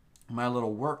 my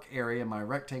little work area, my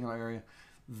rectangle area,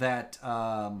 that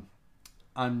I'm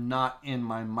not in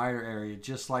my miter area.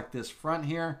 Just like this front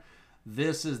here,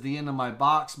 this is the end of my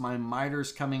box. My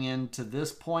miter's coming into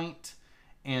this point,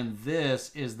 and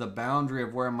this is the boundary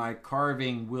of where my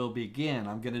carving will begin.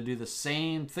 I'm going to do the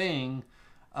same thing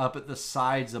up at the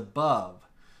sides above.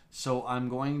 So I'm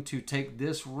going to take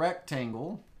this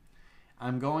rectangle,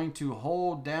 I'm going to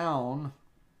hold down,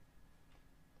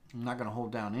 I'm not going to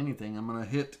hold down anything, I'm going to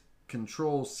hit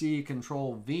Control C,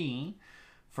 Control V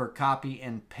for copy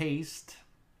and paste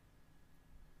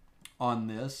on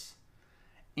this.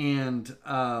 And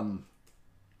I'm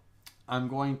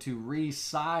going to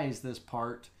resize this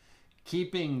part,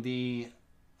 keeping the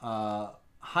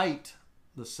height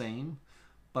the same,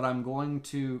 but I'm going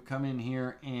to come in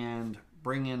here and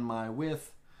bring in my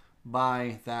width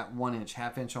by that 1 inch,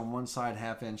 1/2 inch on one side,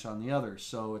 1/2 inch on the other.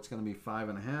 So it's going to be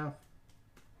 5.5,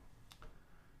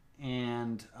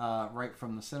 and right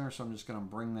from the center. So I'm just going to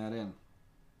bring that in.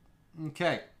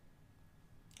 Okay.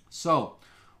 So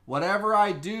whatever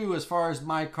I do as far as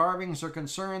my carvings are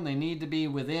concerned, they need to be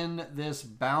within this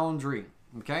boundary.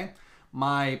 Okay.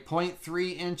 My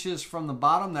 0.3 inches from the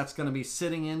bottom, that's going to be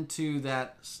sitting into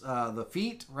that the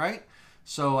feet, right?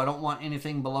 So I don't want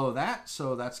anything below that.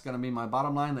 So that's going to be my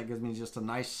bottom line. That gives me just a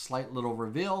nice slight little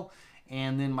reveal.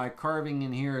 And then my carving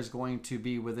in here is going to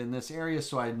be within this area.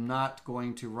 So I'm not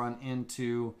going to run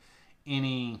into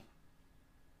any,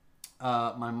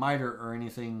 my miter or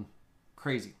anything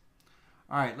crazy.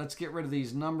 All right, let's get rid of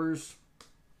these numbers.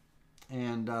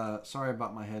 And sorry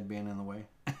about my head being in the way.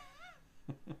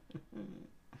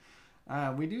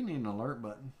 We do need an alert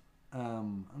button.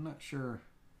 I'm not sure.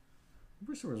 I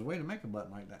wish there was a way to make a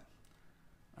button like that.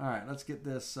 All right, let's get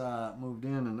this moved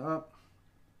in and up.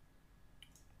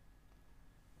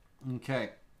 Okay,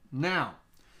 now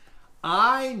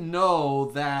I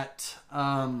know that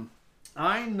I'm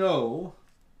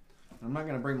not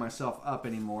going to bring myself up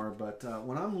anymore, but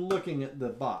when I'm looking at the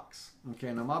box,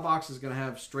 okay, now my box is going to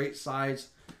have straight sides,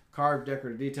 carved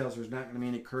decorative details. There's not going to be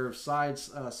any curved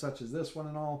sides such as this one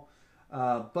and all.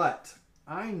 But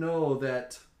I know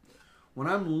that when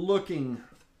I'm looking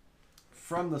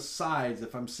from the sides,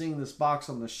 if I'm seeing this box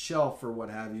on the shelf or what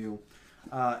have you,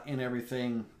 and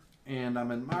everything, and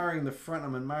I'm admiring the front,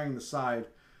 I'm admiring the side,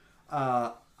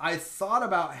 I thought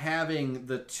about having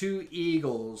the two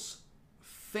eagles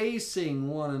facing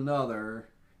one another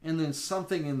and then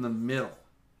something in the middle,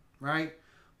 right?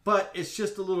 But it's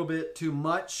just a little bit too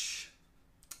much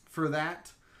for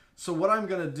that. So what I'm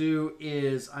going to do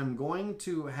is I'm going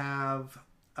to have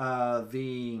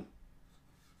the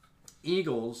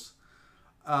eagles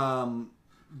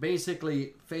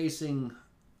basically facing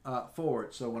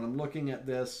forward. So when I'm looking at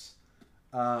this,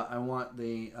 I want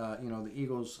the the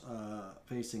eagles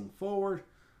facing forward,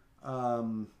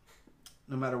 no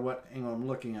matter what angle I'm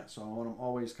looking at. So I want them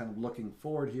always kind of looking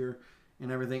forward here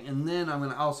and everything. And then I'm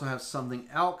going to also have something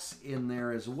else in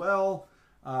there as well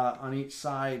on each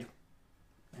side,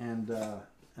 and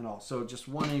all. So just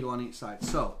one eagle on each side.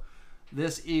 So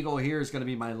this eagle here is going to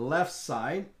be my left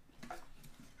side.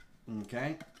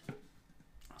 Okay.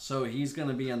 So he's going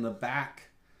to be on the back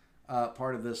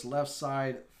part of this left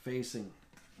side facing.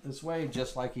 this way,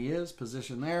 just like he is,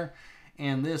 positioned there.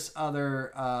 And this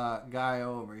other guy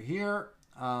over here,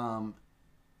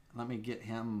 let me get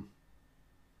him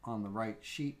on the right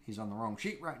sheet. He's on the wrong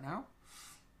sheet right now.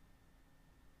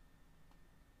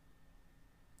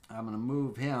 I'm going to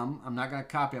move him. I'm not going to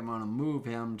copy him. I'm going to move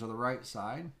him to the right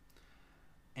side.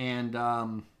 And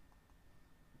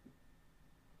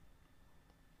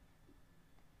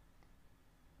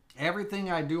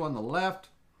everything I do on the left,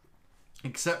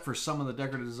 except for some of the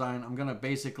decorative design, I'm going to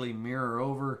basically mirror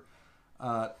over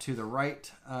to the right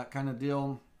kind of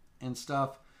deal and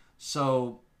stuff.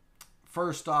 So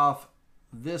first off,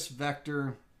 this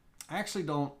vector, I actually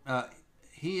don't,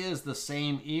 he is the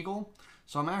same eagle.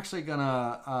 So I'm actually going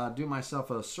to do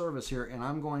myself a service here, and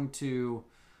I'm going to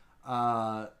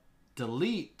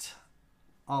delete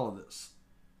all of this.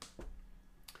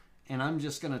 And I'm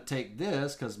just going to take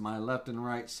this, because my left and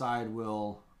right side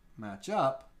will match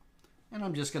up, and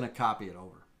I'm just going to copy it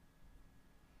over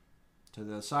to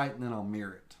the side, and then I'll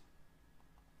mirror it.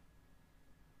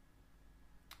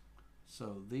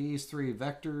 So these three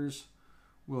vectors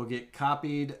will get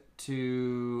copied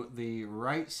to the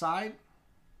right side.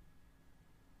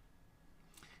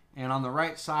 And on the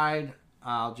right side,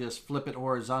 I'll just flip it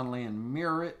horizontally and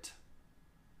mirror it.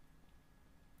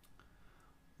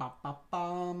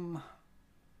 Ba-ba-bum.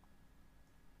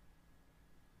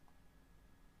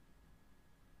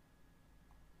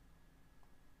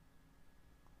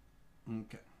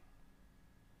 Okay.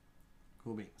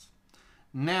 Cool beans.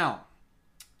 Now,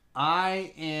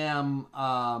 I am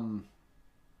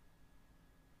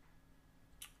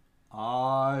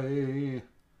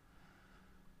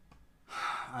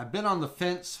I've been on the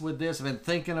fence with this. I've been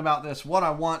thinking about this, what I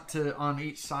want to on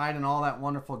each side and all that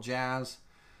wonderful jazz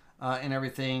and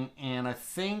everything. And I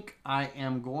think I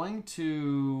am going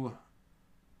to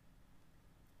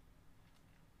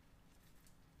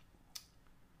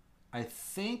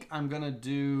I'm going to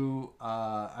do,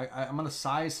 I'm going to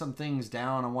size some things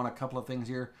down. I want a couple of things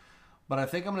here. But I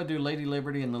think I'm going to do Lady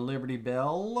Liberty and the Liberty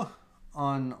Bell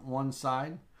on one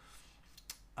side.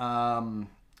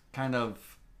 Kind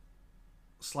of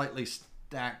slightly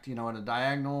stacked, you know, at a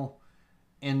diagonal.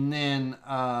 And then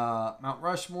Mount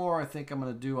Rushmore, I think I'm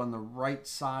going to do on the right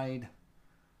side.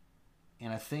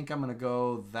 And I think I'm going to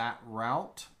go that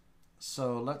route.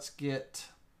 So let's get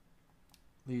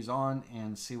these on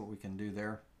and see what we can do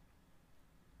there.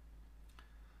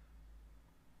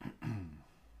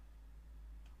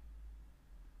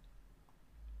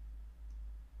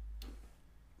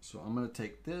 So I'm going to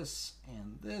take this,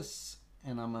 and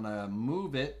I'm going to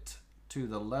move it to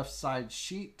the left side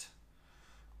sheet.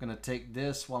 I'm going to take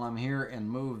this while I'm here and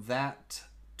move that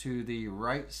to the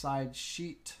right side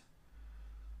sheet.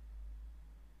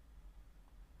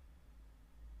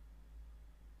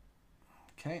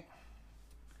 Okay.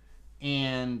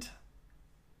 And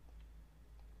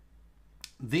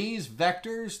these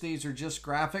vectors, these are just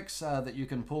graphics that you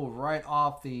can pull right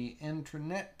off the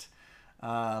intranet.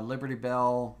 Liberty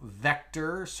Bell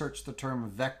Vector, search the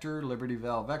term vector, Liberty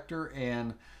Bell Vector,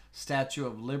 and Statue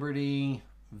of Liberty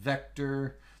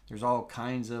Vector. There's all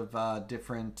kinds of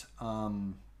different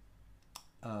graphics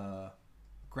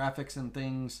and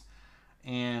things,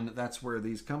 and that's where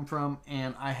these come from.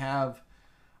 And I've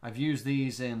used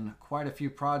these in quite a few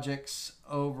projects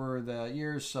over the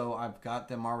years, so I've got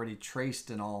them already traced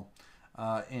and all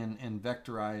and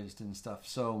vectorized and stuff,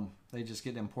 so they just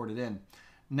get imported in.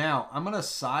 Now, I'm going to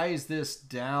size this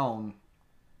down,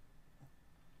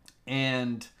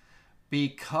 and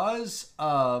because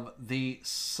of the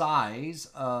size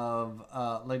of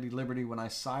Lady Liberty, when I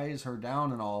size her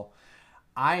down and all,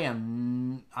 I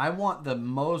want the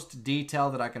most detail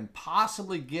that I can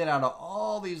possibly get out of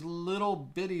all these little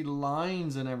bitty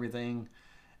lines and everything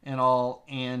and all.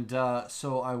 And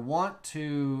so I want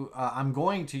to, I'm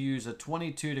going to use a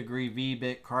 22-degree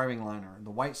V-bit carving liner.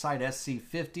 The Whiteside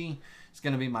SC50 is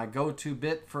going to be my go-to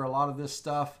bit for a lot of this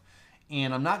stuff.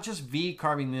 And I'm not just V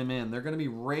carving them in. They're going to be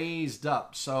raised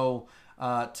up. So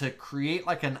to create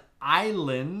like an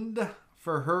island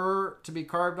for her to be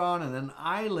carved on, and an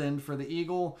island for the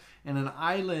eagle, and an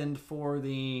island for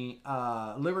the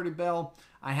Liberty Bell,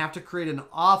 I have to create an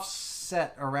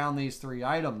offset around these three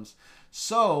items.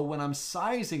 So when I'm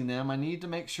sizing them, I need to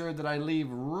make sure that I leave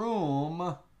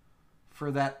room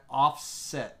for that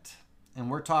offset. And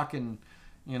we're talking,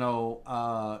 you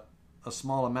know, a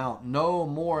small amount, no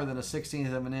more than a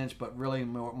 1/16 of an inch, but really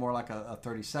more like a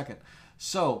 32nd.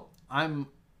 So I'm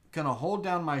going to hold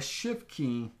down my shift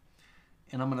key,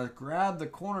 and I'm going to grab the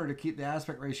corner to keep the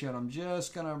aspect ratio, and I'm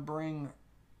just going to bring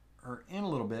her in a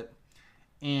little bit.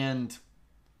 And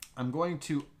I'm going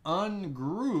to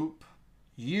ungroup.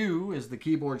 U is the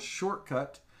keyboard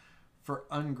shortcut for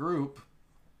ungroup,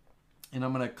 and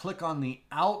I'm going to click on the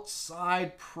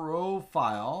outside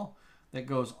profile that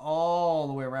goes all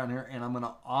the way around here, and I'm going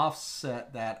to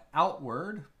offset that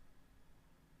outward.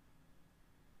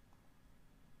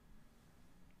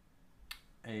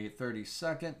 A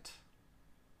 32nd.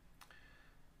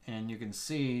 And you can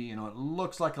see, you know, it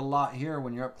looks like a lot here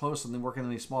when you're up close and then working on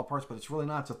these small parts, but it's really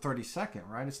not. It's a 32nd,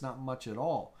 right? It's not much at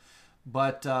all.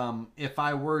 But if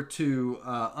I were to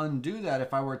undo that,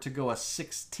 if I were to go a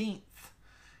 16th,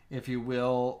 if you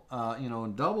will, you know,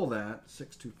 and double that,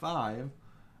 625,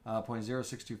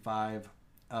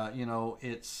 0.0625, you know,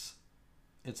 it's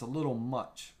a little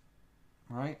much,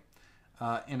 right?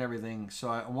 And everything. So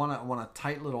I want a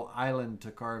tight little island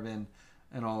to carve in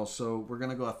and all. So we're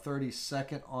going to go a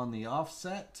 32nd on the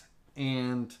offset.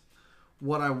 And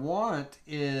what I want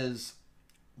is,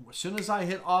 as soon as I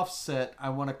hit offset, I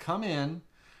want to come in,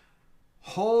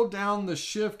 hold down the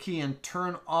shift key and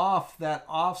turn off that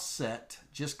offset.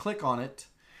 Just click on it.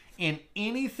 And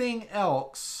anything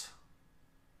else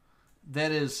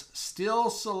that is still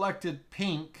selected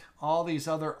pink, all these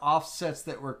other offsets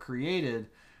that were created,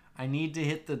 I need to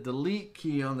hit the delete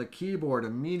key on the keyboard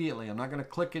immediately. I'm not going to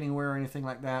click anywhere or anything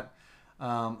like that.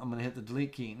 I'm going to hit the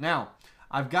delete key. Now,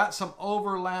 I've got some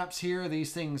overlaps here,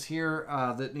 these things here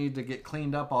that need to get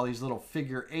cleaned up, all these little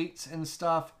figure eights and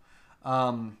stuff.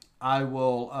 I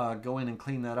will go in and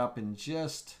clean that up in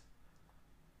just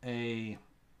a...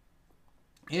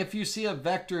 If you see a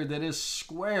vector that is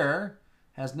square,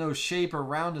 has no shape or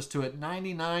roundness to it,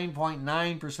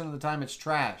 99.9% of the time it's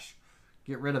trash.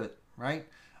 Get rid of it, right?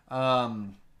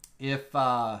 If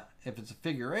it's a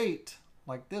figure eight,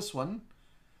 like this one,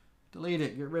 delete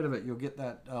it, get rid of it. You'll get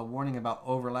that warning about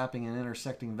overlapping and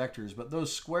intersecting vectors. But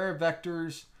those square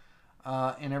vectors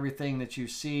and everything that you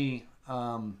see,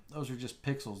 those are just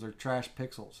pixels. They're trash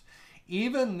pixels.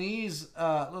 Even these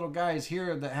little guys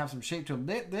here that have some shape to them,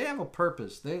 they have a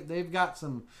purpose. They've got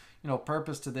some, you know,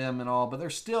 purpose to them and all, but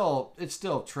it's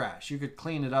still trash. You could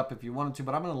clean it up if you wanted to,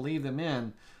 but I'm going to leave them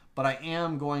in. But I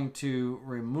am going to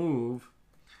remove,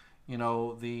 you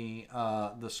know, the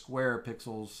square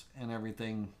pixels and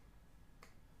everything.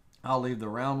 I'll leave the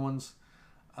round ones,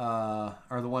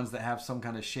 or the ones that have some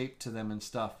kind of shape to them and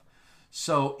stuff.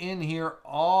 So in here,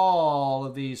 all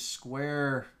of these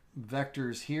square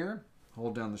vectors here,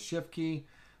 hold down the shift key,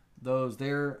 those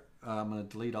there, I'm going to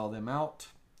delete all them out.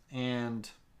 And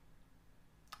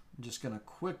I'm just going to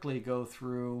quickly go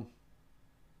through.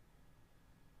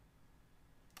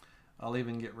 I'll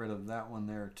even get rid of that one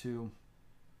there too.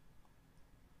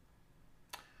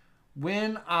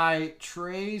 When I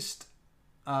traced,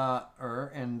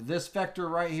 and this vector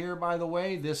right here, by the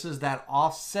way, this is that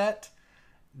offset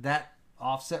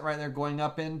right there going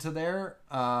up into there.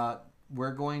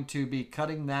 We're going to be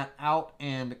cutting that out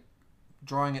and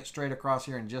drawing it straight across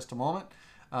here in just a moment.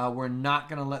 We're not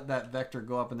going to let that vector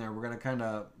go up in there. We're going to kind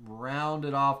of round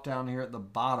it off down here at the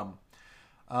bottom.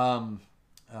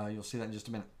 You'll see that in just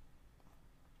a minute.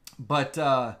 But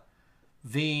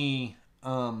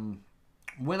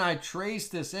when I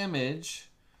traced this image,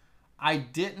 I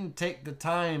didn't take the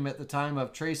time at the time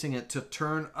of tracing it to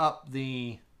turn up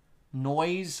the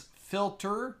noise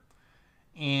filter,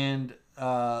 and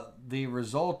the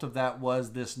result of that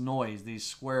was this noise, these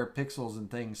square pixels and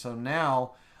things. So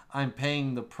now I'm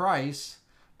paying the price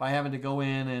by having to go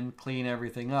in and clean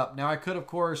everything up. Now I could, of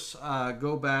course,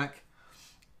 go back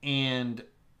and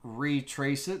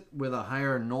retrace it with a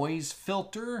higher noise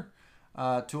filter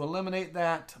to eliminate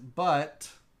that, but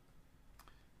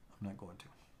I'm not going to.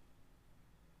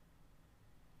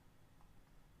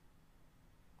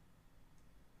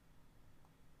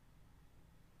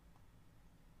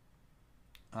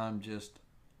 I'm just...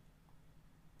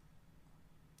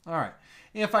 All right.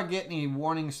 If I get any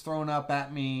warnings thrown up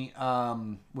at me,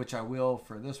 which I will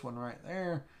for this one right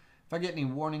there, if I get any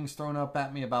warnings thrown up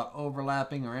at me about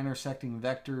overlapping or intersecting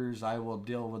vectors, I will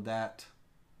deal with that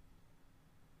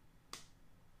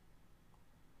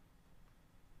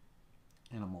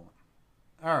in a moment.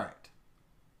 All right.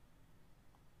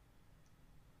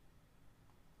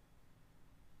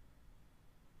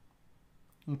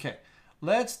 Okay.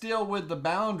 Let's deal with the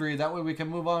boundary. That way we can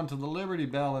move on to the Liberty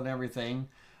Bell and everything.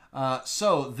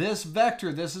 So this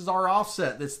vector, this is our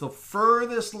offset. It's the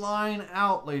furthest line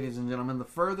out, ladies and gentlemen, the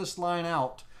furthest line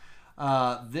out.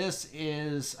 This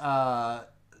is the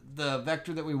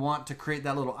vector that we want to create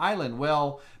that little island.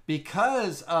 Well,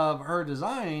 because of her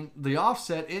design, the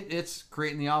offset, it's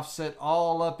creating the offset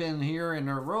all up in here in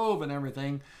her robe and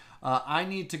everything. I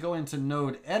need to go into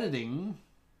node editing,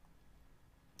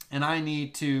 and I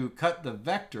need to cut the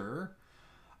vector.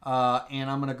 And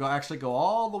I'm going to actually go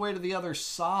all the way to the other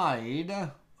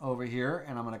side over here,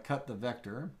 and I'm going to cut the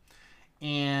vector.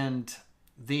 And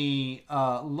the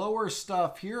lower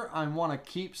stuff here, I want to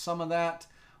keep some of that,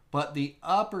 but the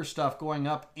upper stuff going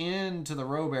up into the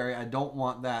robe area, I don't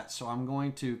want that. So I'm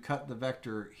going to cut the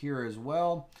vector here as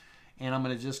well. And I'm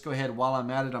going to just go ahead, while I'm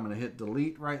at it, I'm going to hit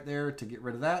delete right there to get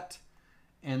rid of that.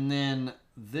 And then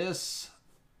this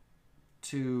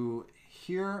to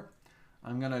here,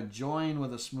 I'm going to join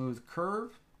with a smooth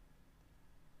curve.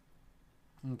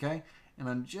 Okay, and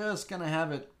I'm just going to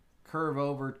have it curve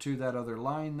over to that other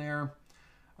line there.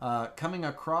 Coming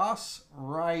across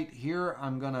right here,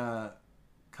 I'm going to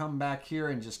come back here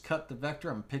and just cut the vector.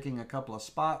 I'm picking a couple of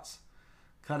spots.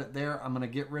 Cut it there. I'm going to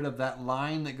get rid of that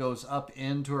line that goes up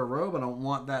into a robe. I don't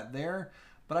want that there,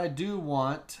 but I do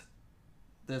want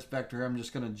this vector here. I'm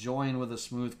just going to join with a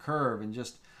smooth curve and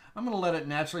just, I'm going to let it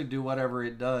naturally do whatever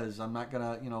it does. I'm not going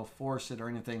to, you know, force it or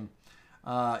anything.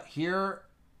 Here,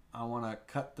 I want to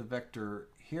cut the vector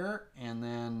here, and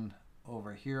then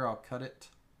over here I'll cut it.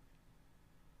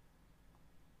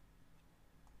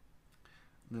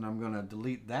 Then I'm going to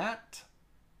delete that,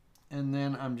 and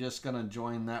then I'm just going to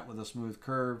join that with a smooth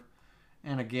curve,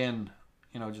 and again,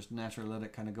 you know, just naturally let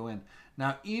it kind of go in.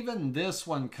 Now even this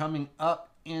one coming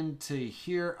up into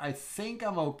here, I think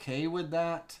I'm okay with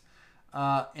that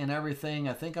and everything.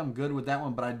 I think I'm good with that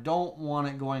one, but I don't want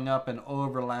it going up and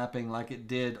overlapping like it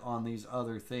did on these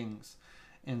other things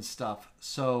and stuff.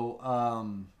 So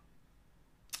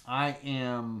I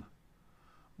am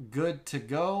good to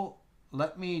go.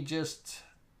 Let me just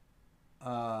do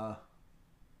a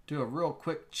real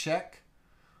quick check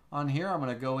on here. I'm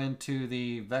going to go into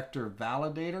the vector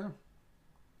validator,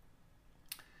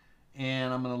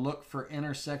 and I'm going to look for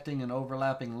intersecting and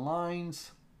overlapping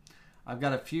lines. I've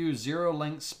got a few zero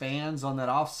length spans on that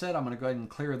offset. I'm going to go ahead and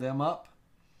clear them up.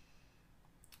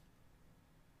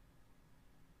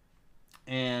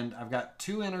 And I've got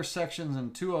 2 intersections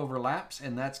and 2 overlaps,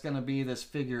 and that's going to be this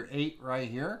figure 8 right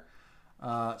here.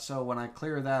 So when I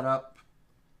clear that up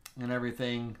and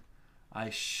everything, I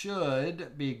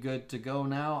should be good to go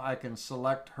now. I can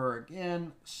select her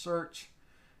again, search,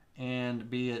 and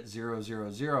be at 0,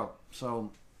 0, 0.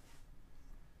 So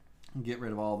get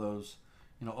rid of all those,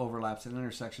 you know, overlaps and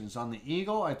intersections. On the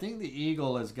eagle, I think the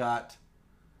eagle has got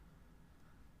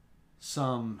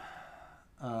some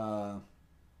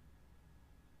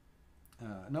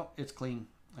no, it's clean.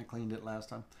 I cleaned it last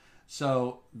time.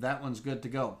 So that one's good to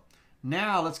go.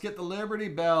 Now let's get the Liberty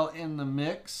Bell in the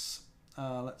mix.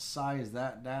 Let's size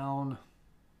that down.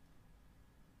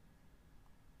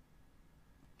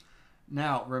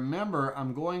 Now remember,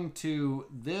 I'm going to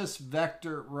this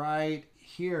vector right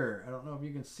here. I don't know if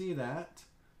you can see that.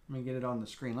 Let me get it on the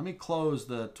screen. Let me close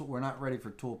the tool. We're not ready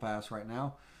for tool pass right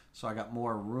now, so I got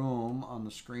more room on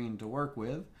the screen to work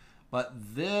with. But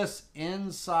this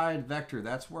inside vector,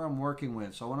 that's where I'm working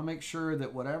with. So I want to make sure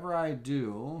that whatever I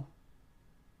do,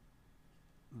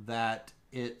 that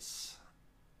it's,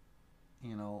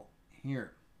 you know,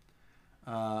 here.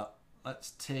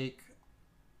 Let's take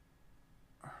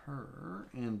her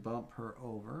and bump her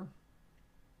over.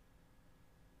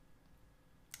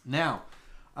 Now,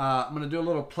 I'm going to do a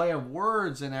little play of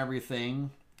words and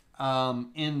everything.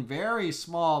 In very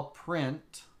small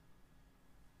print,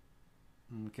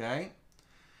 okay,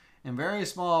 in very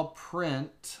small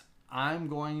print, I'm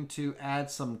going to add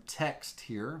some text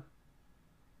here,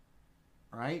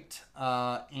 right?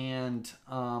 And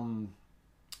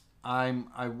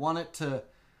I want it to,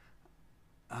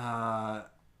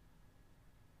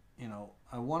 you know,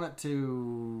 I want it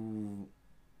to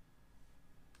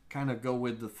kind of go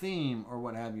with the theme or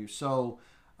what have you. So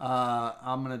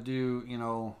I'm going to do, you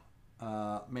know,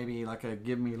 maybe like a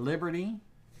give me liberty,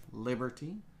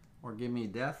 or give me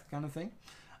death kind of thing.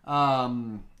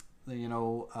 You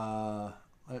know,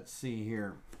 let's see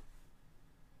here.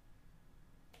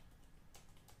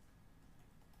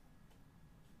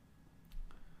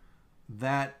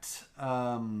 That,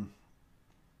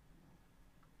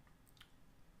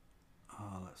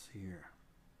 let's see here.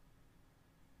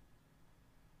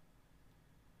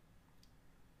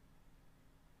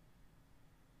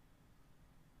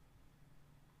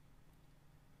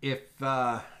 If,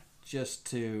 just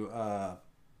to,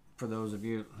 for those of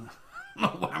you,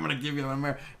 I'm going to give you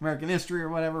American history or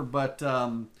whatever, but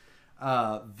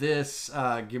this,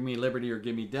 give me liberty or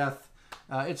give me death,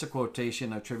 it's a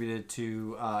quotation attributed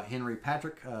to Henry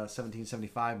Patrick,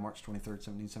 1775, March 23rd,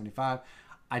 1775.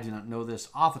 I do not know this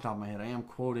off the top of my head. I am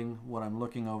quoting what I'm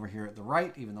looking over here at the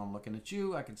right, even though I'm looking at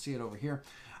you. I can see it over here.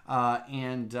 He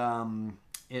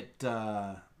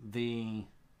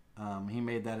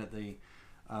made that at the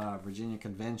Virginia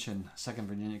Convention, Second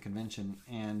Virginia Convention,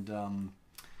 and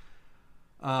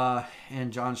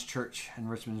and John's Church in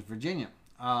Richmond, Virginia.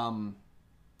 And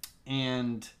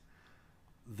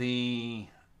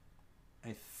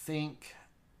I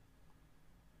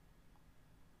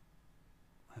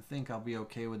think I'll be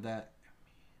okay with that.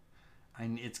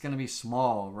 It's going to be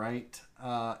small, right?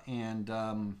 And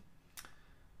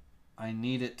I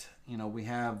need it. You know, we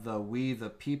have the We the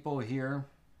People here.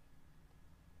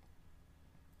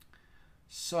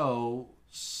 So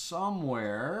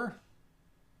somewhere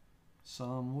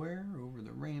over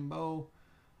the rainbow,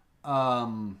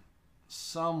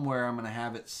 somewhere I'm going to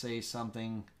have it say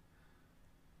something,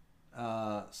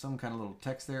 some kind of little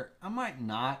text there. I might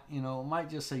not, you know, it might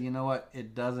just say, you know what,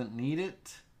 it doesn't need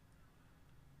it.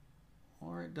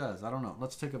 Or it does. I don't know.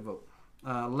 Let's take a vote.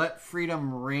 Let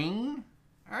freedom ring.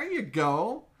 There you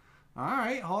go. All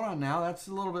right. Hold on now. That's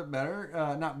a little bit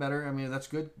better. Not better. I mean, that's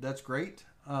good. That's great.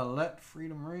 Let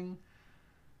freedom ring.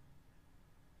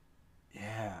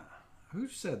 Yeah. Who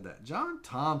said that? John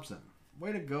Thompson.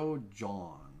 Way to go,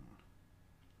 John.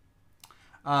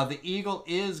 The Eagle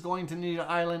is going to need an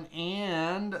island,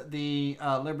 and the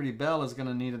Liberty Bell is going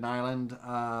to need an island,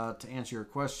 to answer your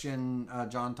question,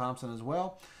 John Thompson, as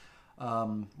well.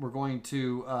 We're going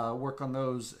to work on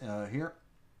those here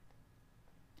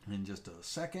in just a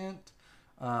second.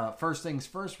 First things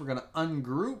first, we're going to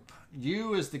ungroup.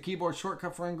 U is the keyboard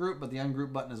shortcut for ungroup, but the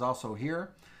ungroup button is also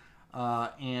here.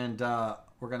 And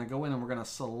we're going to go in and we're going to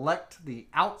select the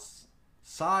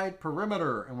outside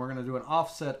perimeter, and we're going to do an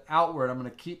offset outward. I'm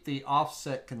going to keep the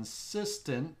offset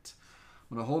consistent.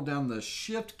 I'm going to hold down the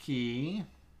Shift key,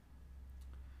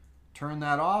 turn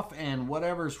that off, and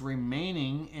whatever's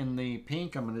remaining in the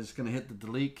pink, I'm just going to hit the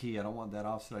delete key. I don't want that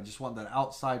offset. I just want that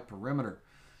outside perimeter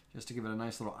just to give it a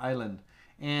nice little island.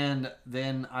 And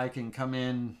then I can come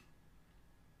in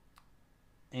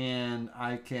and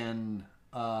I can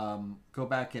go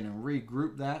back in and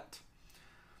regroup that.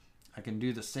 I can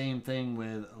do the same thing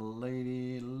with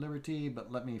Lady Liberty, but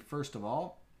let me, first of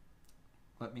all,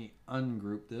 let me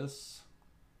ungroup this.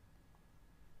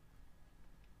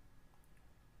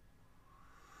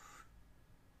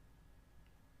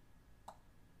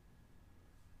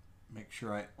 Make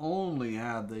sure I only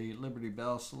have the Liberty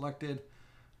Bell selected.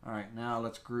 All right, now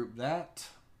let's group that.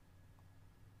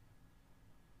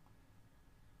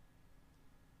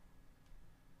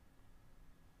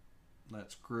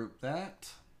 Let's group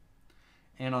that.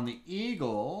 And on the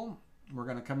Eagle, we're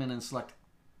going to come in and select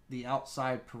the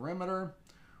outside perimeter.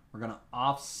 We're going to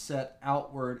offset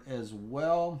outward as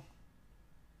well.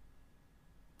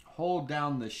 Hold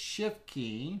down the Shift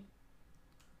key.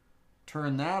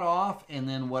 Turn that off, and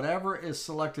then whatever is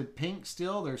selected pink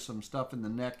still, there's some stuff in the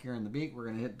neck here in the beak, we're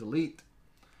going to hit delete.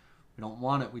 We don't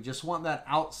want it. We just want that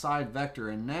outside vector.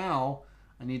 And now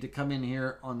I need to come in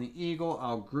here on the Eagle.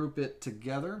 I'll group it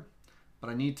together, but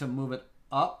I need to move it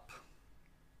up.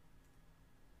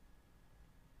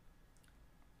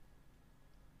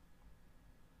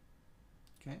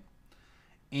 Okay.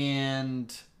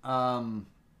 And I'm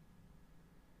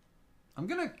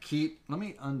going to keep, let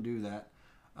me undo that.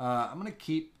 I'm going to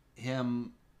keep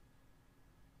him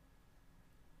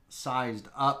sized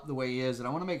up the way he is, and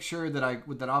I want to make sure that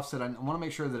with that offset, I want to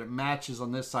make sure that it matches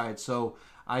on this side. So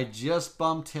I just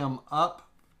bumped him up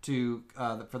to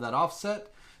for that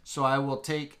offset. So I will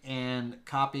take and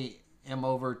copy him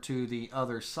over to the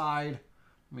other side.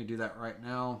 Let me do that right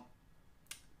now.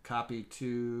 Copy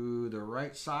to the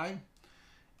right side,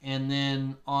 and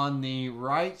then on the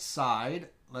right side,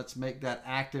 let's make that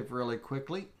active really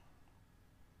quickly.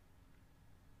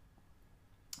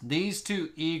 These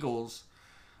two Eagles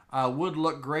would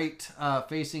look great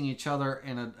facing each other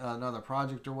in another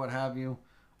project or what have you,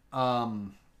 for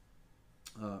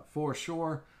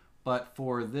sure. But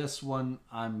for this one,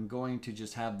 I'm going to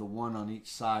just have the one on each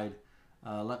side.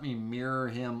 Let me mirror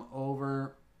him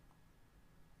over.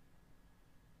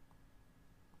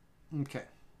 Okay.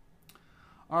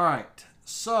 All right.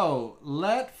 So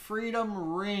let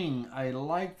freedom ring. I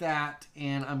like that.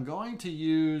 And I'm going to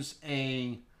use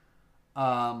a...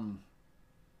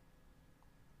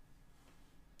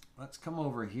 let's come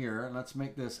over here and let's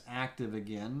make this active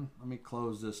again. Let me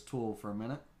close this tool for a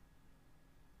minute.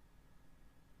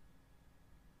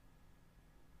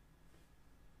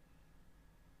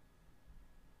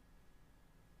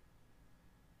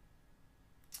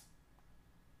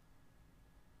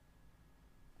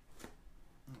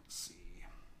 Let's see.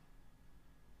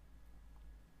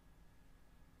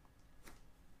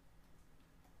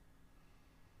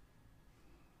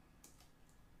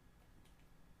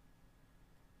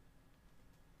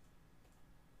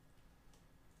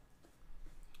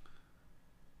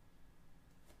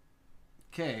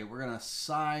 Okay, we're going to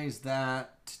size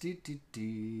that.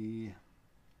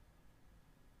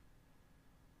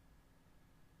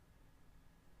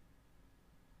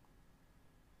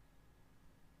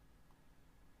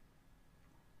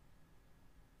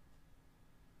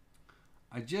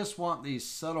 I just want these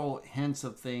subtle hints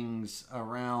of things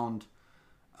around.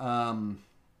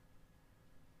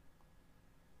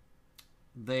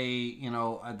 They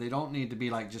don't need to be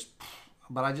like just,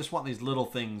 but I just want these little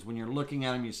things. When you're looking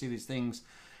at them, you see these things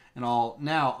and all.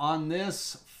 Now, on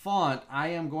this font, I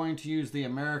am going to use the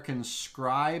American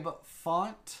Scribe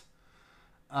font,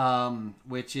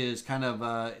 which is kind of,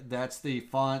 that's the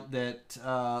font that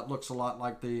looks a lot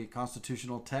like the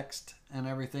constitutional text and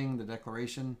everything, the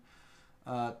Declaration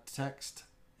text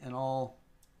and all.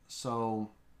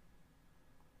 So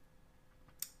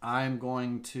I'm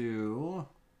going to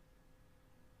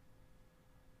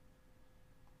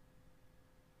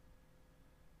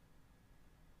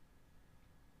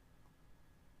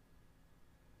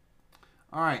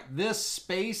all right, this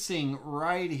spacing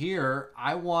right here,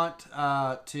 I want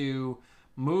to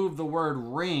move the word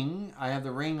ring. I have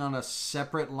the ring on a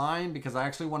separate line because I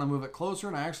actually want to move it closer,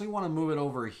 and I actually want to move it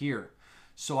over here.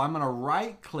 So I'm going to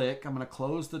right click. I'm going to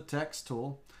close the text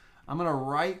tool. I'm going to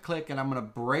right click and I'm going to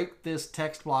break this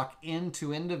text block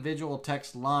into individual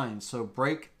text lines. So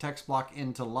break text block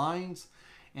into lines.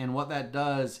 And what that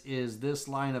does is this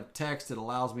line of text, it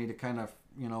allows me to kind of,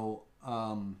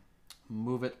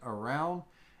 move it around.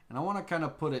 And I want to kind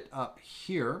of put it up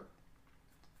here.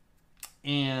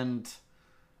 And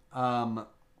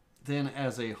then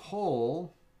as a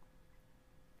whole,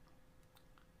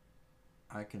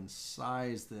 I can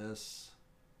size this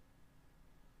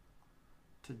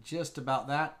to just about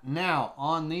that. Now,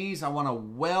 on these, I want to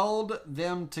weld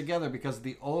them together because of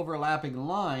the overlapping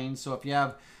lines. So if you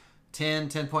have 10,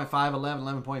 10.5,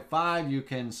 11, 11.5, you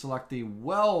can select the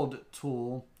weld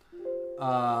tool.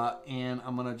 And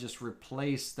I'm going to just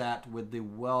replace that with the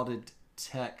welded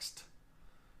text.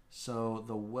 So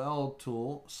the weld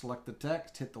tool, select the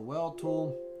text, hit the weld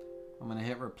tool. I'm going to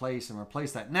hit replace and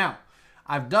replace that. Now,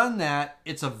 I've done that.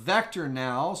 It's a vector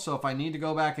now. So if I need to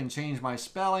go back and change my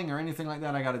spelling or anything like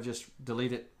that, I got to just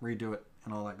delete it, redo it,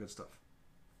 and all that good stuff.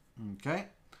 Okay.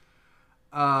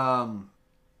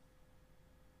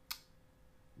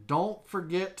 Don't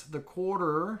forget the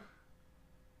quarter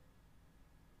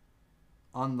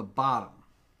on the bottom.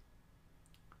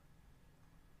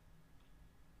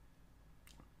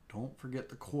 Don't forget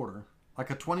the quarter.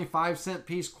 Like a 25-cent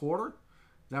piece quarter? Is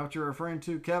that what you're referring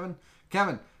to, Kevin?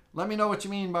 Kevin, let me know what you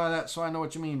mean by that so I know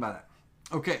what you mean by that.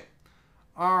 Okay.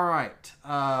 All right.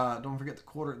 Don't forget the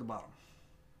quarter at the bottom.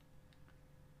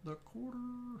 The quarter.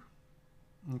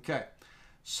 Okay.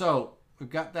 So we've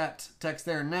got that text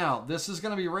there. Now, this is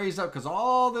going to be raised up because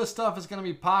all this stuff is going to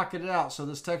be pocketed out. So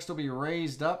this text will be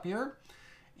raised up here.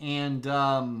 And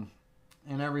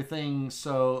everything.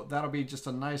 So that'll be just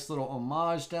a nice little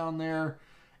homage down there.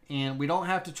 And we don't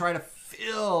have to try to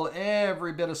fill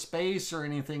every bit of space or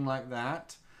anything like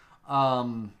that.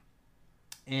 And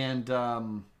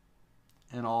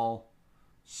all.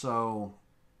 So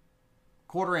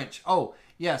 1/4 inch. Oh,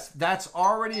 yes, that's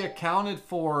already accounted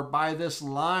for by this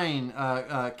line,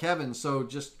 Kevin. So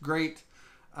just great.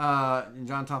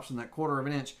 John Thompson, that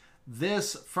 1/4 inch.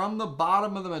 This, from the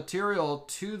bottom of the material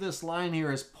to this line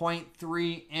here, is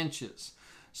 0.3 inches.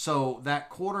 So that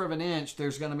 1/4 inch,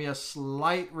 there's going to be a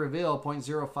slight reveal,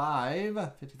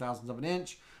 0.05, 50,000ths of an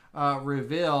inch,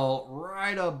 reveal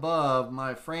right above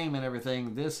my frame and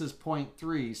everything. This is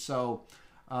 0.3. So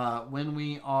when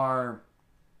we are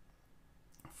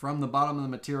from the bottom of the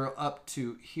material up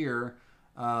to here,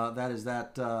 that is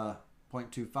that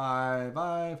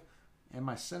 0.255. Am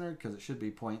I centered? Because it should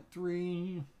be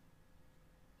 0.3.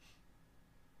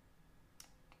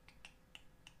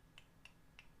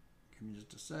 Give me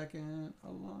just a second.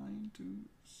 Align to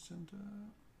center.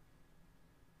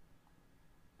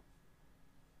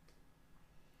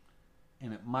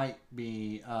 And it might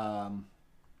be that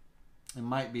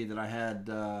I had.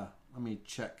 Let me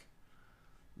check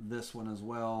this one as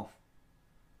well.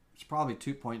 It's probably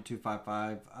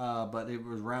 2.255, but it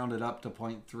was rounded up to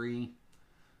 0.3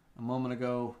 a moment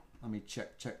ago. Let me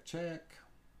check.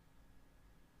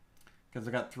 Because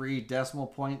I got 3 decimal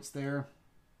points there.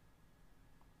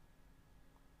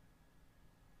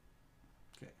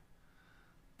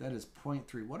 That is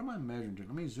 0.3. What am I measuring to?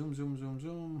 Let me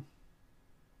zoom.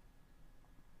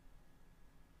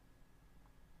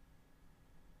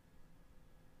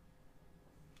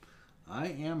 I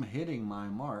am hitting my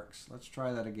marks. Let's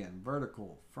try that again.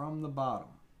 Vertical from the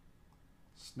bottom.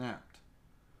 Snapped.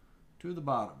 To the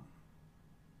bottom.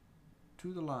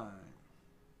 To the line.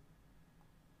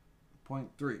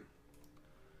 0.3.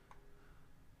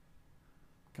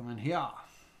 Come in here.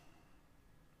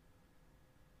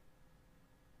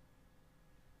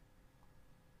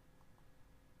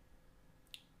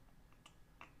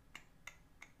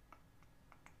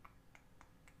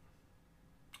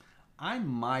 I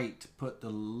might put the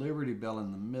Liberty Bell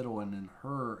in the middle and then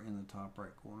her in the top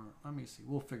right corner. Let me see.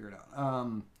 We'll figure it out.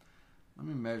 Let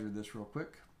me measure this real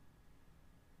quick.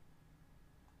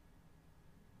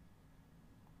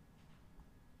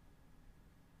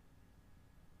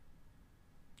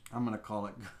 I'm going to call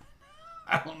it.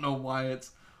 I don't know why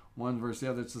it's one versus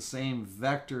the other. It's the same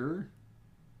vector.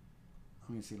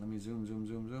 Let me see. Let me zoom, zoom,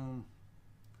 zoom, zoom.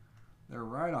 They're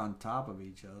right on top of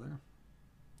each other.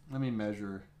 Let me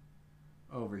measure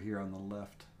over here on the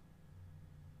left.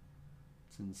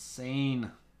 It's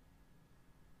insane.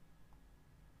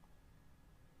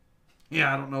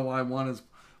 Yeah, I don't know why one is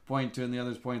 0.2 and the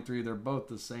other is 0.3. They're both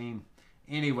the same.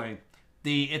 Anyway,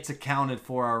 it's accounted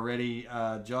for already,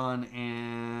 John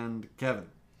and Kevin.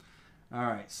 All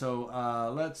right, so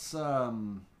let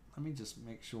me just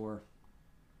make sure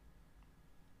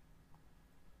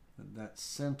that that's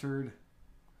centered.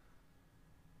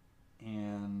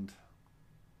 And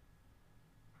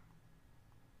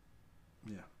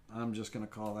yeah, I'm just going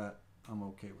to call that I'm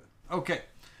okay with. Okay.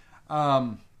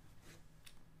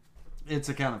 It's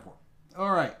accounted for.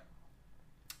 All right.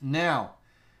 Now,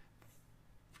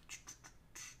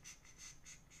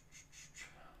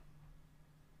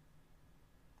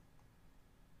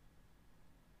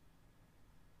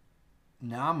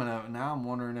 I'm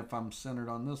wondering if I'm centered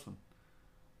on this one.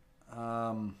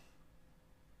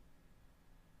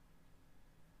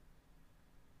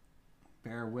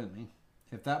 Bear with me.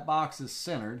 If that box is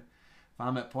centered, if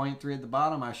I'm at 0.3 at the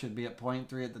bottom, I should be at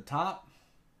 0.3 at the top.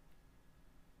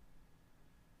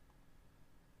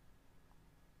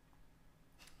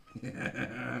 All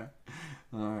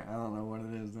right, I don't know what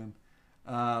it is then.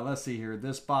 Let's see here.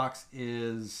 This box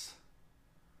is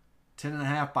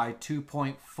 10.5 by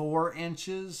 2.4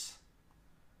 inches.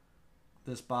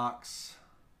 This box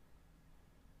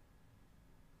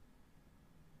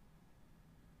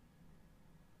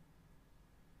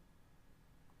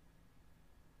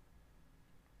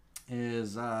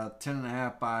is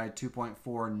 10.5 by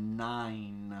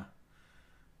 2.49.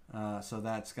 So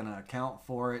that's going to account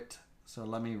for it. So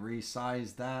let me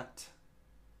resize that.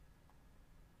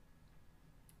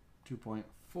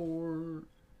 2.40.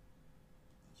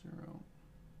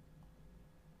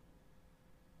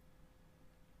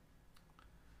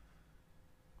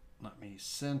 Let me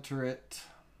center it.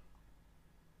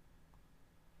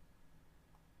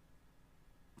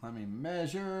 Let me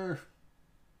measure.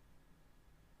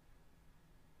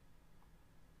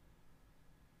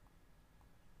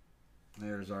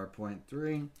 There's our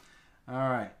 0.3. All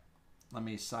right. Let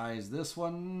me size this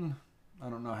one. I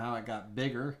don't know how it got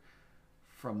bigger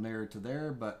from there to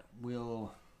there, but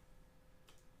we'll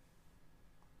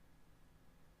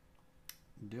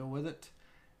deal with it.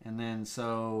 And then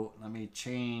so let me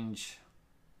change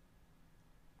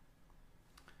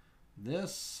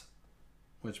this,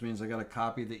 which means I got to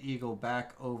copy the eagle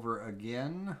back over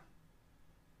again.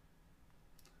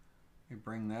 We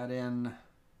bring that in.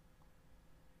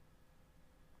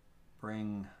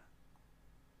 Bring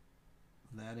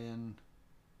that in.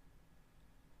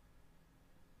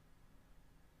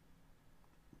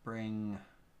 Bring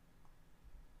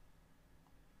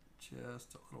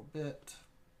just a little bit.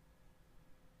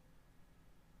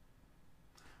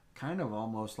 Kind of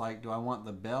almost like, do I want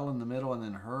the bell in the middle and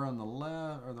then her on the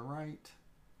left or the right?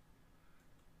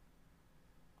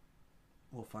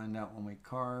 We'll find out when we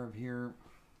carve here.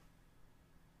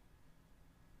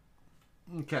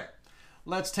 Okay.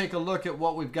 Let's take a look at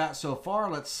what we've got so far.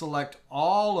 Let's select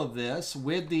all of this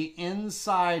with the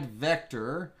inside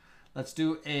vector. Let's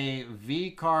do a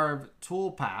V-carve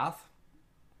toolpath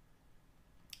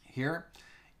here.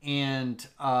 And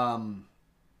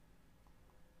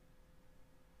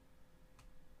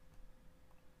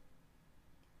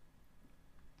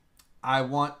I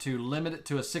want to limit it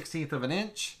to a 1/16 of an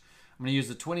inch. I'm going to use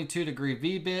a 22-degree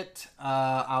V-bit.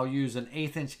 I'll use an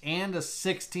 1/8 inch and a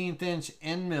 1/16 inch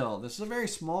end mill. This is a very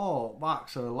small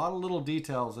box, so a lot of little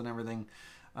details and everything.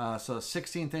 So a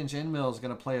 1/16 inch end mill is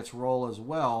going to play its role as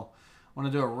well. I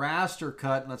want to do a raster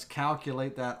cut, and let's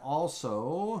calculate that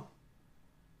also.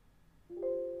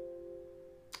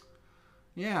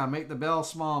 Yeah, make the bell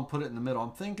small and put it in the middle.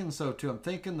 I'm thinking so too. I'm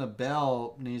thinking the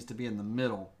bell needs to be in the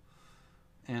middle.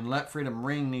 And Let Freedom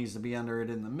Ring needs to be under it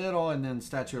in the middle, and then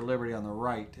Statue of Liberty on the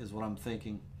right is what I'm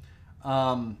thinking.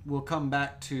 We'll come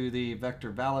back to the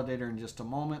vector validator in just a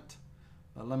moment.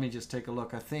 But let me just take a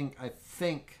look. I think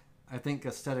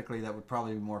aesthetically that would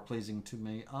probably be more pleasing to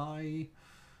me.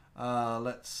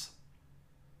 Let's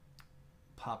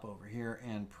pop over here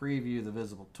and preview the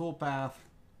visible toolpath.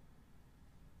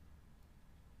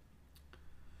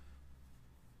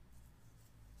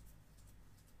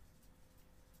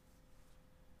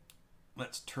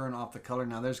 Let's turn off the color.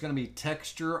 Now there's going to be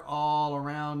texture all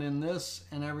around in this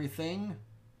and everything.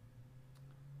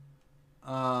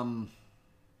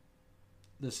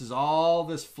 This is all,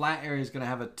 this flat area is going to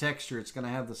have a texture. It's going to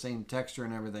have the same texture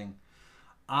and everything.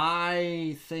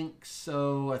 I think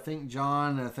so. I think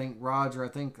John, I think Roger, I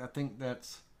think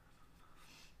that's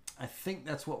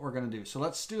what we're going to do. So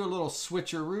let's do a little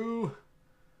switcheroo.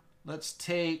 Let's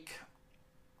take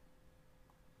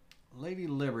Lady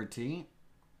Liberty.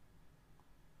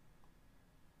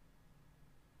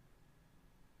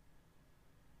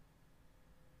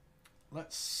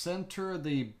 Let's center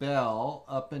the bell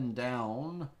up and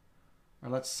down, or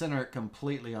let's center it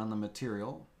completely on the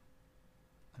material.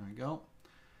 There we go.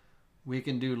 We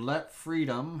can do let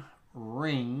freedom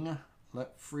ring.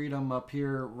 Let freedom up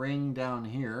here, ring down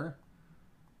here.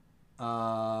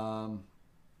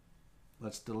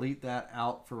 Let's delete that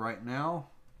out for right now.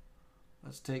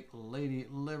 Let's take Lady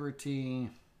Liberty.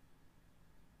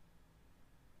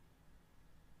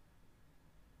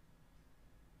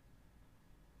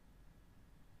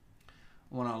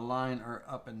 I want to align her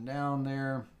up and down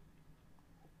there.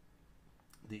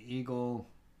 The eagle.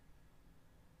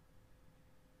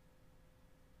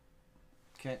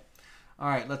 Okay. All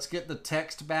right, let's get the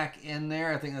text back in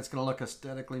there. I think that's going to look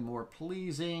aesthetically more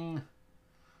pleasing.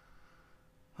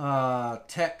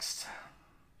 Text.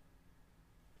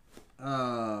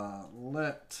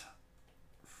 Let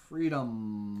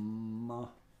freedom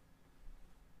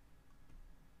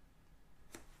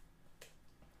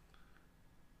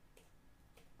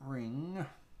ring.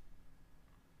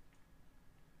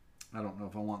 I don't know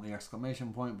if I want the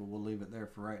exclamation point, but we'll leave it there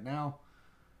for right now.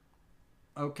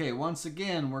 Okay, once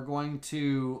again, we're going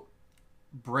to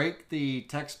break the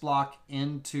text block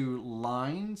into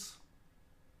lines.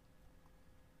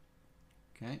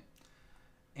 Okay.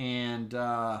 And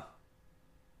we'll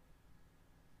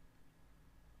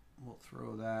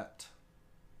throw that.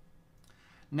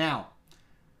 Now,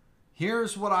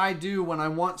 here's what I do when I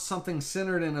want something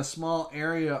centered in a small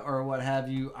area or what have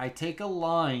you. I take a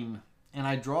line and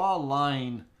I draw a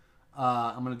line.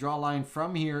 I'm going to draw a line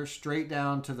from here straight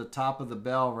down to the top of the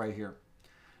bell right here.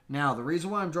 Now, the reason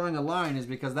why I'm drawing a line is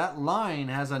because that line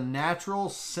has a natural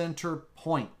center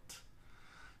point.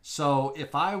 So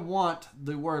if I want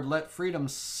the word let freedom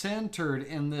centered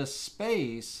in this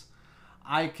space,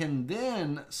 I can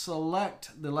then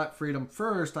select the let freedom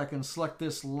first. I can select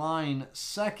this line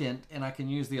second, and I can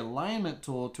use the alignment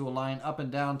tool to align up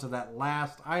and down to that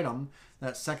last item,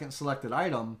 that second selected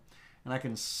item, and I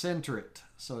can center it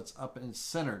so it's up and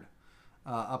centered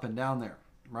up and down there,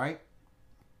 right?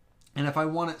 And if I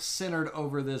want it centered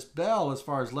over this bell as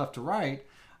far as left to right,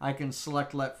 I can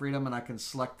select let freedom and I can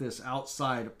select this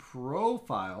outside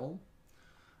profile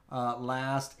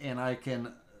last, and I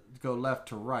can go left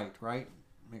to right, right?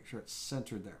 Make sure it's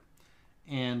centered there.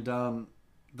 And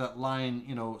that line,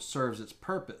 you know, serves its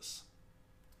purpose,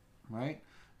 right?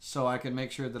 So I can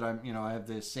make sure that I'm, you know, I have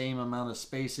the same amount of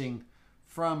spacing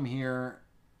from here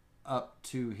up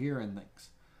to here and things.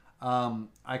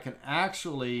 I can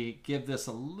actually give this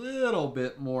a little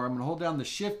bit more. I'm going to hold down the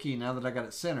shift key now that I got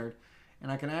it centered,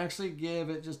 and I can actually give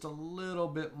it just a little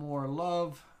bit more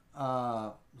love.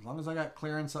 As long as I got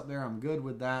clearance up there, I'm good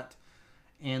with that.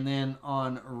 And then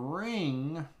on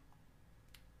ring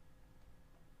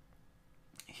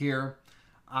here,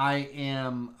 I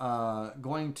am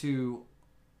going to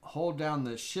hold down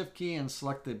the shift key and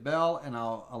select the bell, and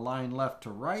I'll align left to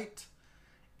right.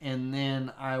 And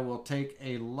then I will take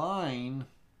a line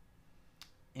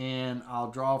and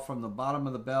I'll draw from the bottom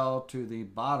of the bell to the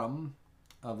bottom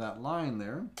of that line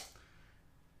there.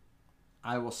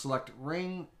 I will select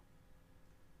ring.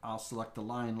 I'll select the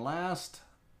line last,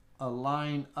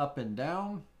 align up and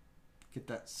down, get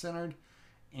that centered,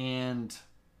 and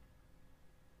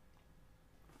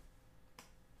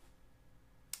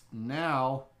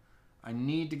now I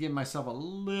need to give myself a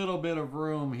little bit of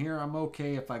room here. I'm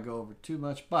okay if I go over too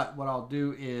much, but what I'll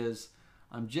do is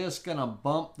I'm just going to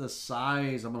bump the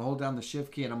size. I'm going to hold down the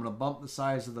shift key and I'm going to bump the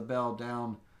size of the bell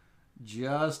down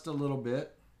just a little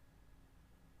bit.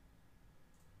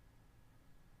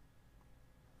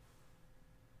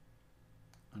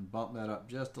 And bump that up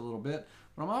just a little bit.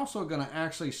 But I'm also going to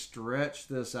actually stretch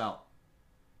this out.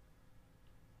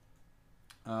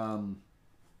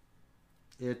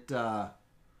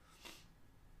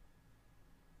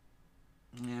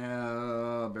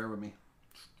 Yeah, bear with me.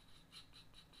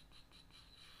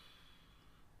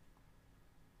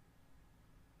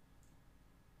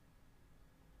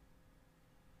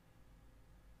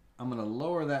 I'm going to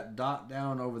lower that dot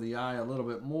down over the eye a little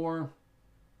bit more.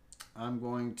 I'm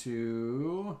going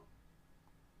to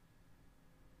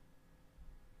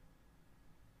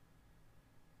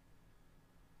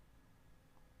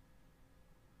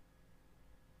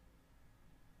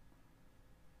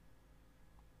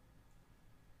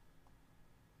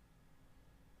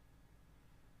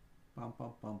Bum,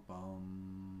 bum, bum,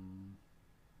 bum.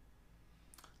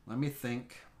 Let me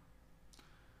think.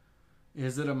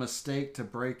 Is it a mistake to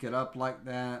break it up like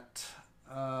that?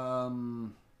 Let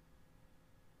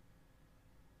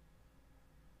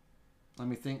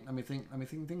me think.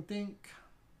 Think.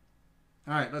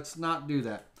 All right, let's not do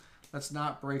that. Let's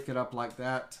not break it up like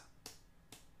that.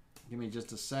 Give me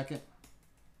just a second.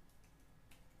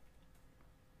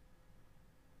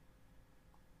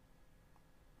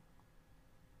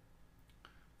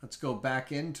 Let's go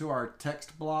back into our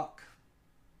text block.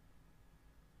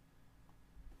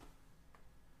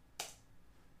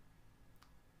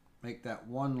 Make that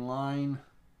one line.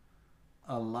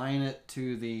 Align it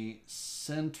to the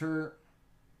center.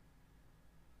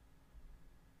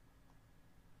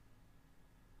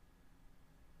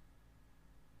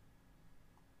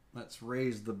 Let's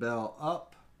raise the bell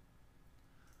up.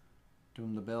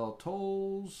 Doing the bell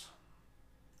tolls.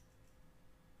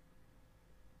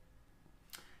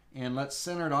 And let's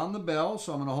center it on the bell.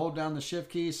 So I'm going to hold down the shift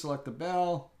key, select the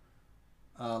bell,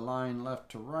 line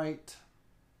left to right.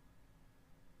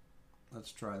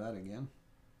 Let's try that again.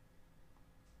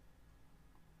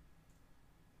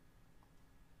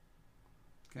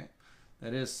 Okay,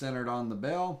 that is centered on the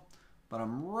bell, but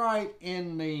I'm right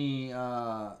in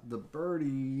the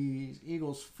birdie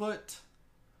eagle's foot.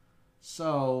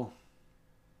 So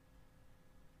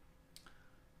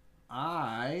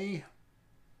I'm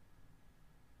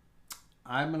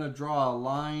going to draw a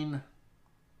line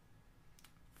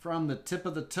from the tip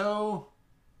of the toe.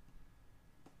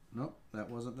 Nope, that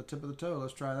wasn't the tip of the toe.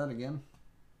 Let's try that again.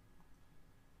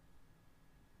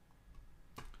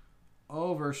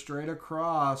 Over, straight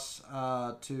across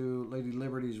to Lady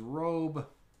Liberty's robe.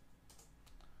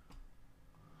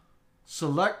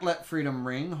 Select Let Freedom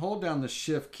Ring. Hold down the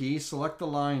shift key. Select the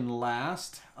line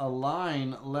last.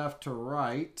 Align left to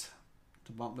right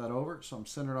to bump that over. So I'm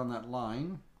centered on that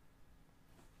line.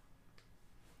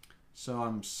 So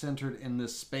I'm centered in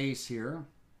this space here.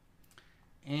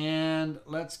 And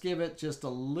let's give it just a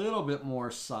little bit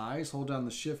more size. Hold down the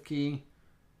shift key.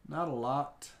 Not a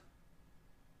lot.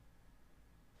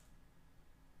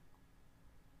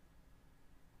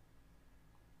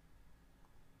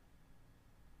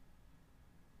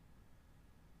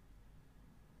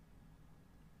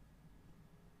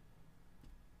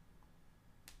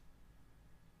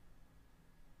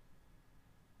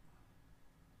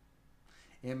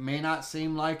 It may not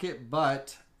seem like it,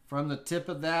 but from the tip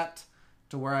of that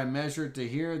to where I measured to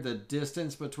here, the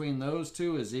distance between those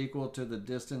two is equal to the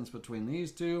distance between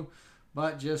these two.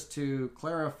 But just to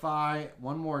clarify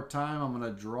one more time, I'm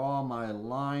going to draw my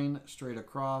line straight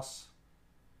across.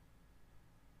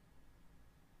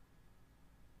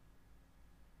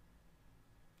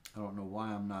 I don't know why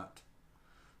I'm not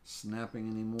snapping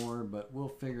anymore, but we'll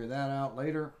figure that out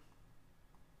later.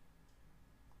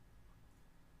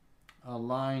 A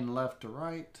line left to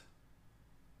right.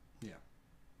 Yeah.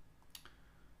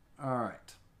 All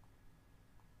right.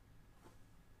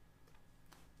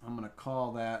 I'm going to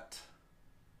call that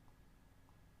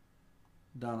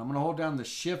done. I'm going to hold down the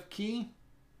shift key,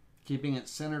 keeping it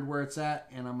centered where it's at,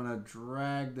 and I'm going to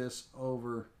drag this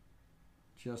over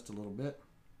just a little bit.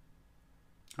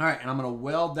 All right, and I'm going to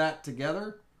weld that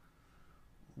together.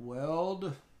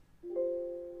 Weld.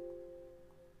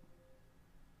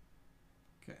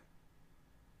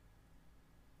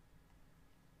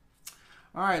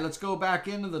 All right, let's go back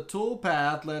into the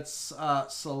toolpath. Let's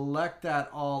select that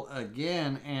all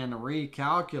again and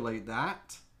recalculate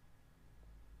that.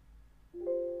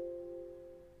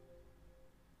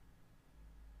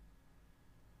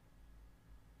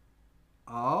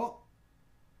 Oh,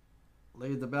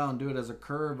 leave the bell and do it as a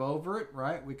curve over it,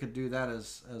 right? We could do that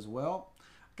as well.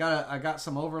 I got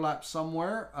some overlap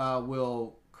somewhere.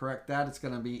 We'll correct that. It's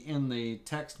going to be in the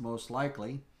text most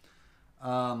likely.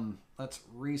 Let's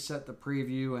reset the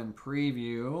preview and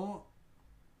preview.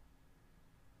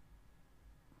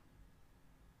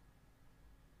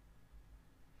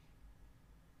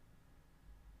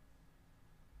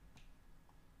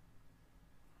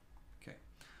 Okay.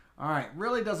 All right.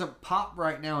 Really doesn't pop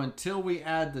right now until we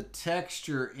add the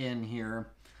texture in here.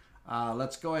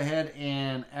 Let's go ahead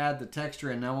and add the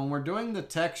texture in. Now, when we're doing the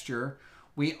texture,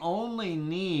 we only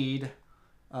need,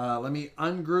 let me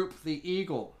ungroup the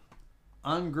eagle.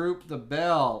 Ungroup the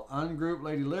bell, ungroup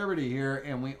Lady Liberty here,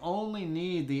 and we only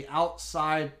need the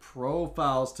outside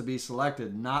profiles to be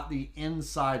selected, not the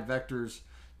inside vectors,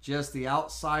 just the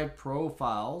outside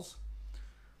profiles,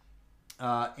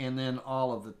 and then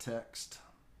all of the text.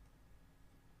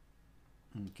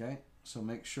 Okay, so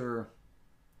make sure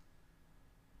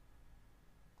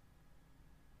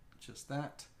just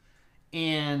that.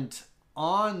 And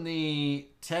on the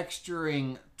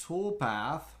texturing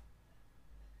toolpath,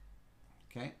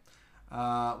 okay,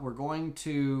 we're going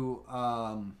to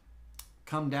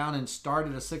come down and start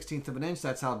at a 1/16 of an inch.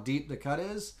 That's how deep the cut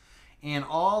is. And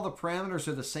all the parameters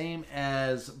are the same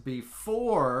as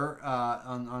before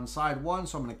on side 1,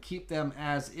 so I'm going to keep them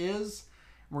as is.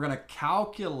 We're going to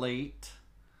calculate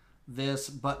this,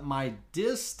 but my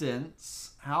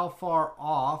distance, how far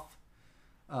off,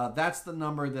 that's the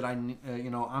number that I'm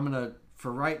going to,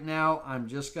 for right now, I'm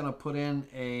just going to put in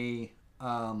a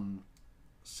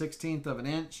 1/16 of an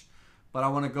inch, but I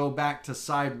want to go back to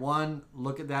side 1,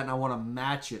 look at that, and I want to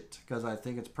match it because I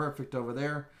think it's perfect over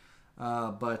there.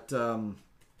 But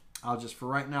I'll just, for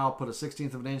right now, I'll put a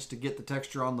 1/16 of an inch to get the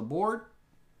texture on the board.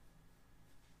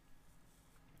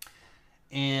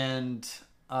 And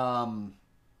let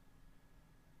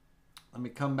me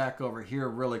come back over here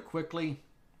really quickly.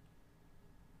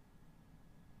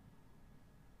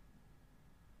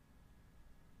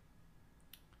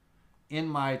 In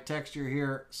my texture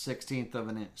here, 1/16 of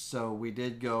an inch. So we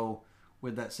did go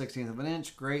with that 1/16 of an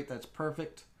inch. Great, that's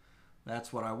perfect.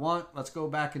 That's what I want. Let's go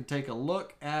back and take a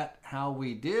look at how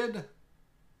we did.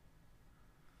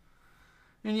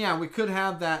 And yeah, we could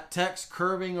have that text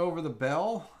curving over the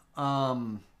bell,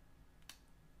 over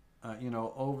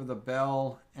the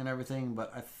bell and everything,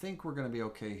 but I think we're going to be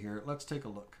okay here. Let's take a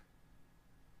look.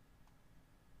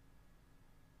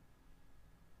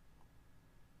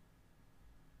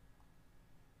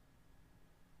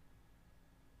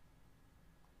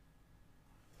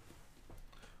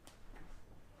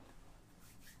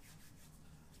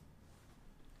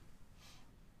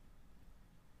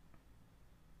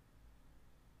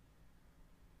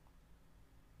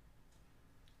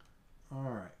 All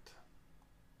right.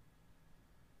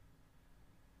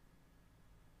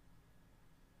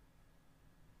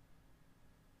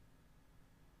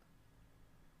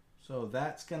 So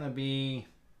that's going to be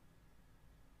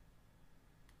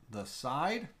the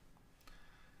side.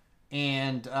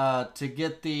 And to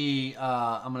get the,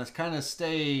 I'm going to kind of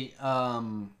stay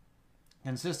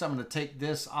consistent. I'm going to take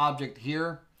this object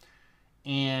here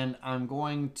and I'm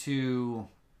going to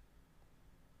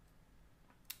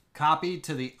copy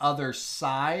to the other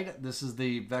side. This is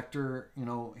the vector,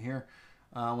 here.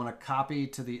 I want to copy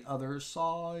to the other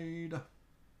side.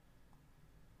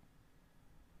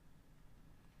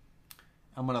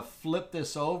 I'm going to flip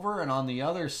this over, and on the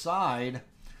other side,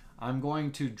 I'm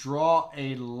going to draw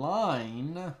a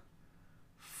line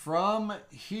from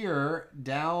here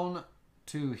down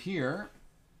to here,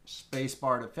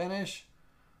 spacebar to finish.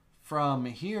 From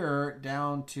here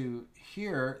down to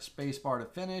here, spacebar to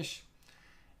finish.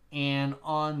 And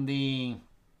on the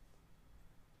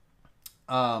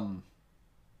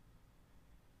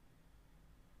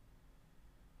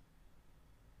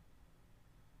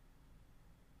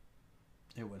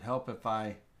it would help if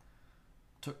I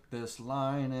took this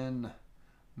line and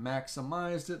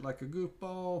maximized it like a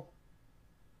goofball.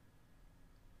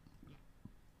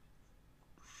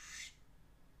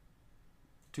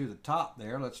 To the top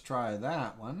there. Let's try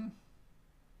that one.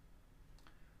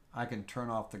 I can turn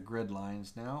off the grid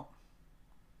lines now.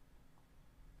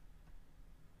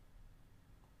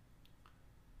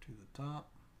 To the top.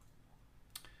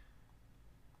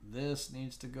 This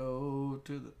needs to go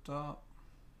to the top.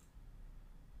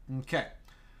 Okay.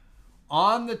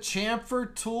 On the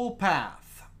chamfer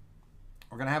toolpath,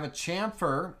 we're going to have a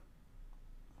chamfer,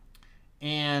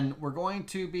 and we're going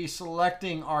to be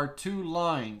selecting our two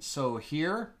lines. So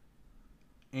here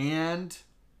and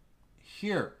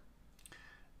here.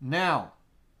 Now,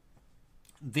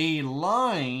 the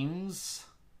lines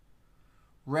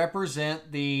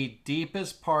represent the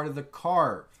deepest part of the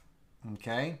carve.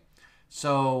 Okay,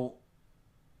 so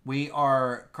we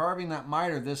are carving that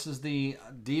miter. This is the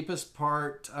deepest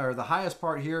part, or the highest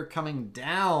part here, coming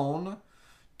down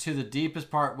to the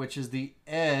deepest part, which is the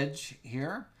edge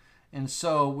here. And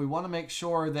so we want to make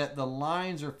sure that the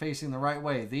lines are facing the right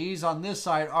way. These on this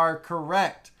side are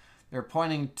correct. They're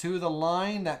pointing to the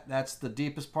line. That's the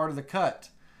deepest part of the cut.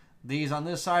 These on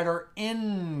this side are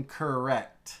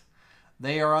incorrect.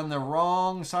 They are on the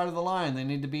wrong side of the line. They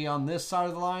need to be on this side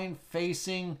of the line,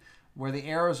 facing where the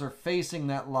arrows are facing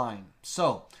that line.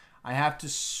 So I have to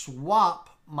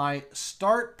swap my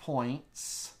start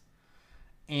points.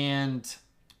 And so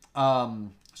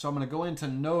I'm going to go into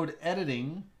node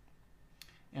editing.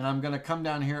 And I'm going to come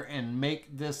down here and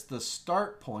make this the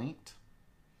start point.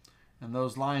 And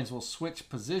those lines will switch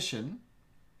position.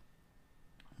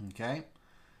 Okay.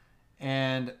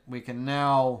 And we can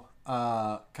now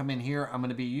come in here. I'm going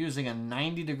to be using a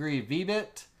 90-degree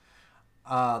V-bit.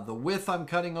 The width I'm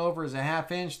cutting over is a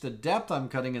 1/2 inch. The depth I'm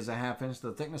cutting is a 1/2 inch.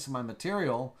 The thickness of my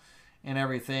material and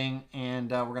everything,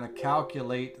 and we're going to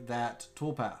calculate that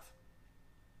toolpath.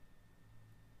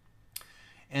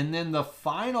 And then the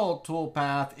final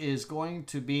toolpath is going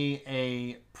to be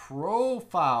a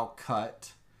profile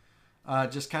cut,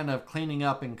 just kind of cleaning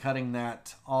up and cutting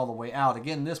that all the way out.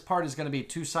 Again, this part is going to be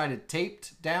two-sided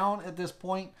taped down at this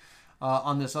point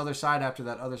on this other side after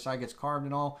that other side gets carved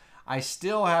and all. I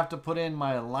still have to put in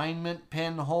my alignment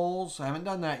pin holes. I haven't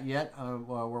done that yet.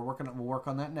 We'll work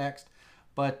on that next.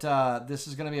 But this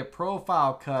is going to be a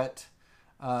profile cut,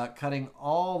 cutting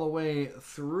all the way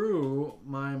through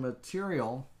my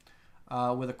material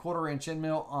with a 1/4 inch end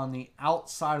mill on the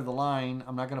outside of the line.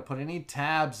 I'm not going to put any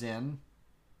tabs in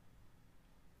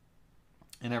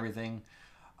and everything.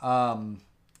 So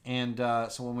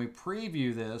when we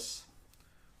preview this,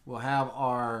 we'll have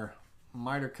our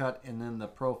miter cut and then the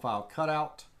profile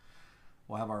cutout.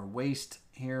 We'll have our waist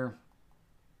here.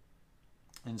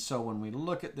 And so when we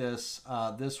look at this,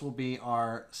 this will be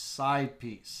our side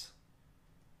piece.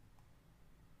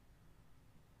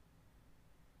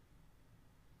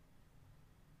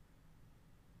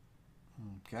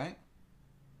 Okay.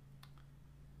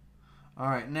 All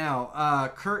right.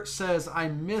 Now, Kurt says, I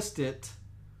missed it.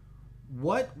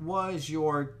 What was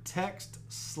your text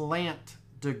slant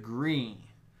degree?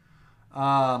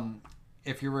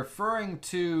 If you're referring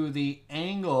to the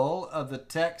angle of the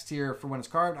text here for when it's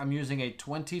carved, I'm using a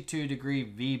 22-degree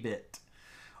V-bit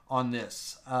on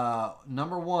this.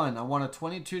 Number one, I want a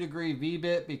 22-degree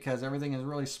V-bit because everything is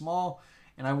really small,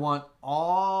 and I want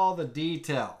all the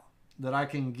detail that I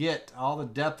can get, all the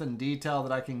depth and detail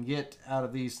that I can get out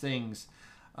of these things,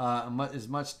 as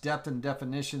much depth and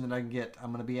definition that I can get.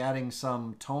 I'm going to be adding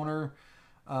some toner,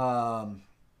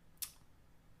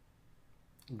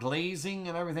 glazing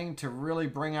and everything to really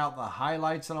bring out the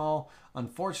highlights and all.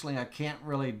 Unfortunately, I can't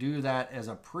really do that as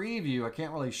a preview. I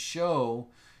can't really show,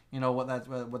 you know, what that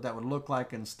would look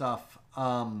like and stuff,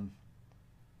 and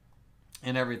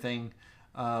everything.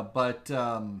 You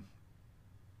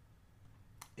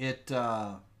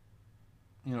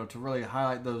know, to really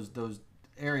highlight those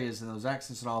areas and those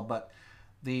accents and all. But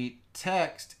the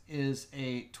text is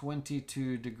a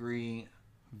 22-degree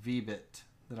V-bit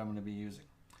that I'm going to be using.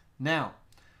 Now,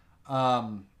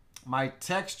 my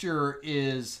texture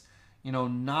is, you know,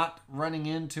 not running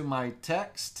into my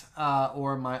text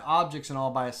or my objects and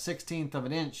all by a 1/16 of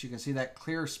an inch. You can see that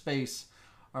clear space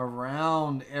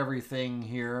around everything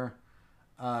here,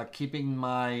 keeping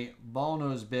my ball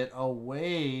nose bit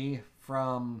away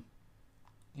from,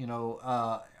 you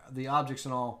know, the objects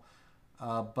and all,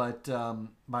 but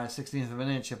by a 1/16 of an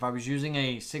inch. If I was using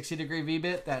a 60-degree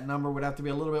V-bit, that number would have to be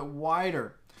a little bit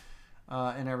wider.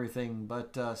 And everything,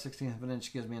 but 1/16 of an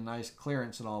inch gives me a nice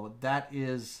clearance and all. But that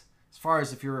is, as far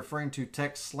as if you're referring to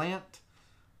text slant,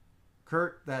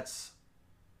 Kurt, that's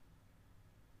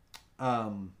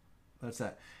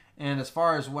that. And as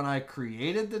far as when I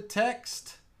created the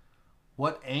text,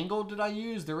 what angle did I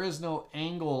use? There is no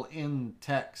angle in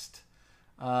text.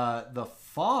 The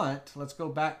font, let's go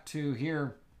back to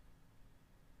here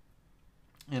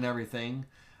and everything.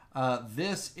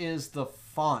 This is the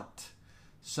font.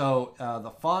 So the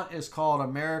font is called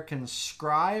American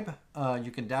Scribe.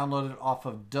 You can download it off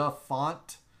of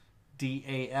DaFont,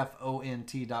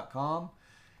 DAFONT.com.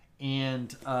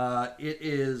 And it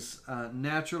is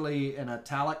naturally an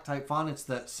italic type font. It's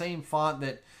the same font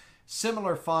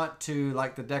similar font to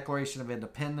like the Declaration of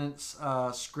Independence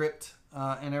script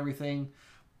and everything.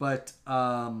 But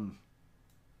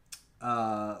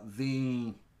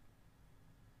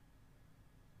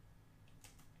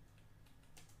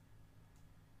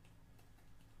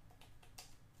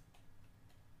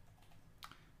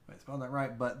spell that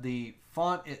right, but the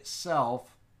font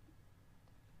itself,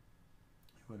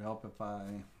 it would help if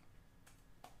I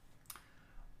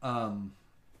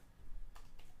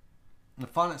the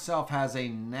font itself has a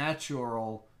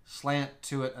natural slant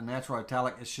to it, a natural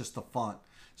italic. It's just the font,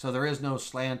 so there is no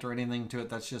slant or anything to it.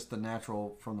 That's just the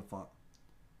natural from the font.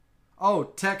 Oh,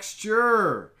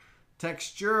 texture.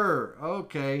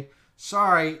 Okay,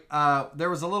 sorry, there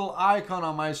was a little icon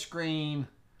on my screen.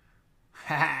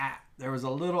 There was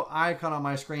a little icon on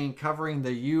my screen covering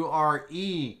the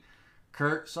URE.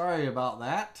 Kurt, sorry about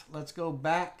that. Let's go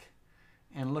back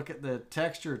and look at the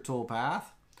texture toolpath.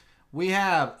 We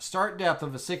have start depth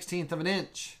of a 1/16 of an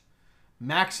inch,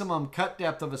 maximum cut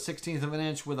depth of a 1/16 of an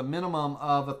inch with a minimum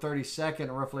of a 32nd,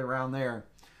 roughly around there.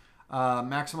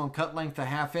 Maximum cut length a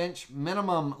 1/2 inch,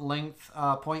 minimum length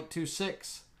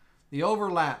 0.26. The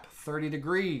overlap 30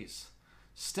 degrees.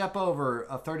 Step over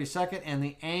a 32nd, and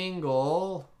the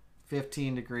angle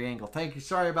 15-degree angle. Thank you.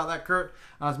 Sorry about that, Kurt.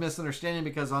 I was misunderstanding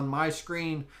because on my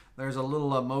screen there's a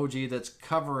little emoji that's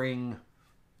covering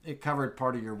it covered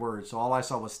part of your word. So all I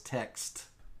saw was text.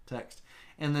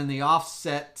 And then the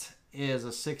offset is a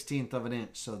 1/16 of an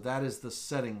inch. So that is the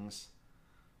settings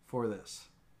for this.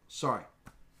 Sorry.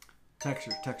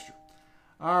 Texture.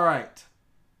 All right.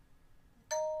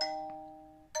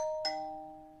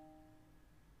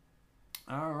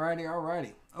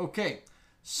 Alrighty. Okay.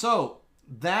 So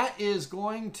that is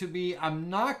going to be, I'm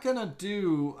not going to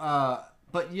do,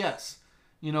 but yes,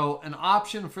 you know, an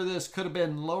option for this could have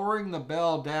been lowering the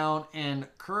bell down and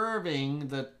curving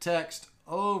the text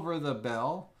over the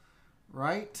bell,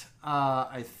 right?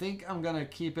 I think I'm going to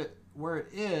keep it where it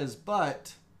is,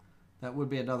 but that would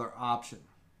be another option,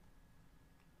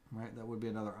 right? That would be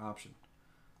another option.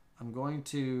 I'm going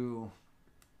to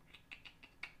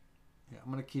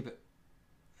keep it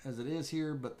as it is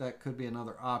here, but that could be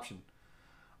another option.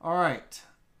 All right.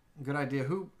 Good idea.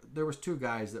 There was two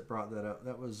guys that brought that up.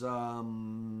 That was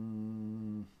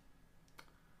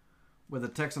with a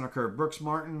text on a curve. Brooks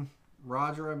Martin,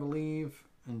 Roger, I believe,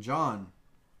 and John.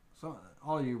 So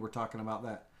all of you were talking about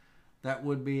that. That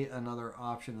would be another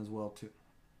option as well too.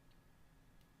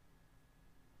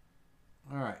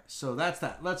 All right. So that's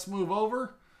that. Let's move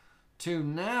over to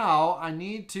now. I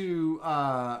need to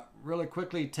really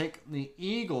quickly take the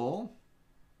eagle.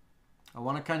 I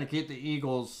want to kind of keep the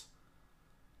eagles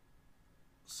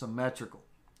symmetrical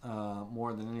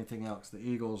more than anything else. The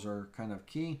eagles are kind of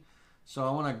key. So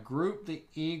I want to group the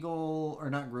eagle, or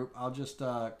not group, I'll just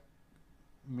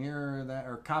mirror that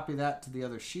or copy that to the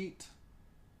other sheet,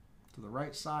 to the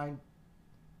right side.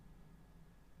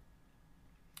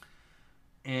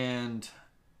 And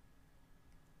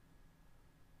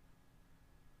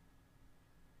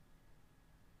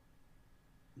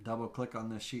double click on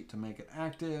this sheet to make it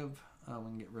active. We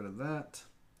can get rid of that.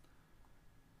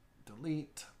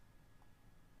 Delete.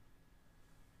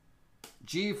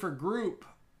 G for group.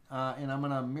 And I'm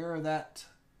going to mirror that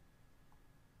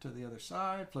to the other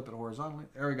side. Flip it horizontally.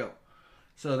 There we go.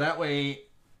 So that way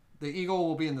the eagle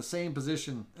will be in the same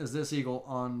position as this eagle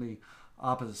on the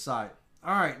opposite side.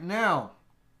 All right. Now,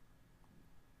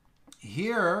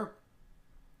 here,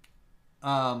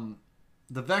 the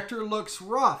vector looks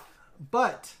rough,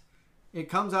 but it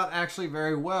comes out actually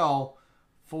very well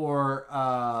for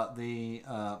the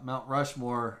Mount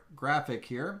Rushmore graphic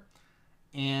here.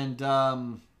 And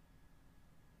I'm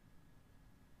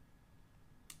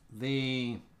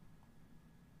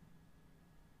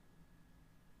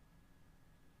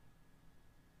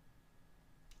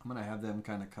going to have them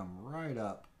kind of come right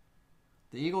up.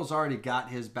 The eagle's already got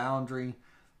his boundary.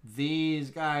 These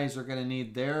guys are going to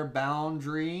need their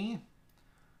boundary.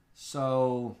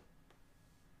 So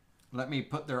let me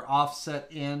put their offset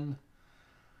in.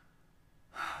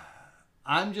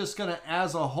 I'm just going to,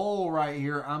 as a whole right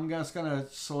here, I'm just going to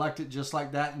select it just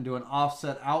like that and do an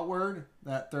offset outward,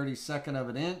 that 32nd of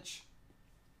an inch.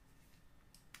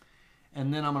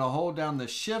 And then I'm going to hold down the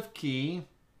shift key.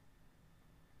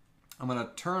 I'm going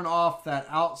to turn off that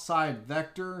outside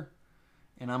vector,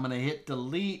 and I'm going to hit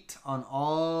delete on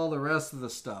all the rest of the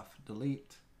stuff.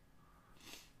 Delete.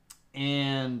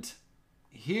 And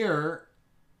here,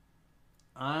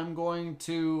 I'm going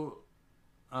to,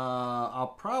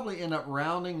 I'll probably end up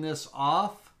rounding this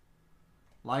off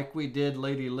like we did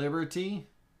Lady Liberty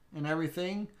and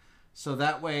everything. So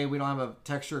that way we don't have a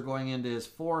texture going into his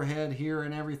forehead here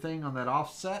and everything on that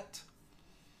offset.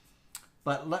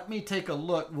 But let me take a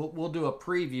look. We'll do a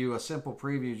preview, a simple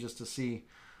preview, just to see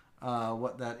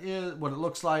what that is, what it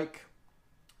looks like,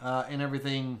 and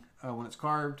everything when it's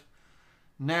carved.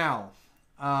 Now,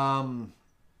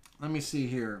 let me see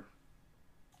here.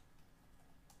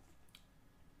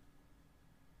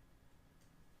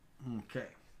 Okay.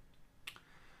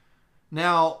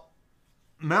 Now,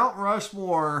 Mount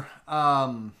Rushmore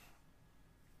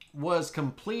was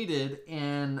completed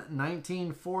in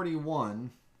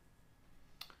 1941.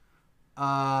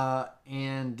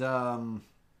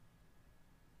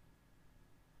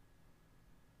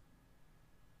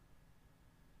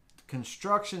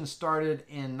 Construction started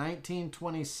in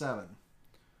 1927.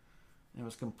 It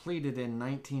was completed in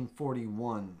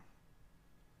 1941.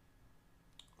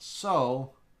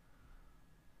 So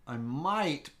I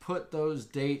might put those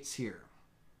dates here.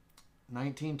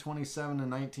 1927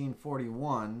 and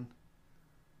 1941.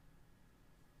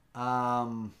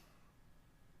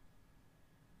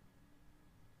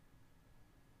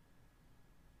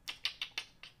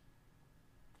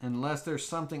 Unless there's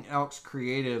something else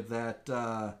creative that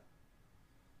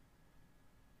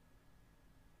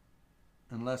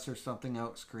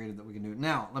we can do.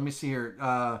 Now, let me see here.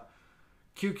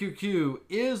 QQQ,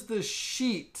 is the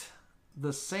sheet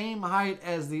the same height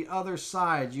as the other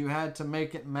side? You had to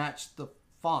make it match the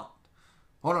font.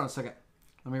 Hold on a second.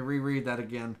 Let me reread that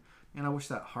again. And I wish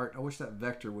that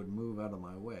vector would move out of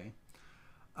my way.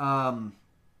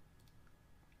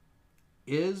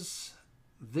 Is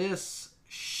this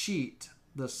sheet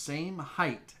the same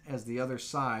height as the other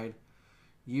side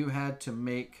you had to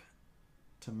make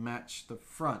to match the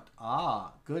front?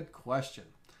 Ah, good question.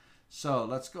 So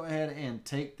let's go ahead and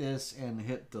take this and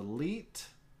hit delete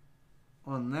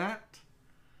on that.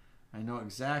 I know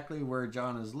exactly where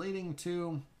John is leading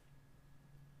to.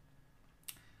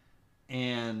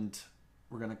 And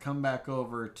we're going to come back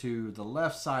over to the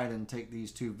left side and take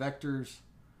these two vectors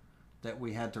that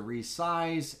we had to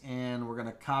resize, and we're going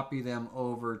to copy them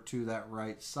over to that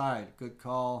right side. Good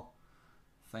call.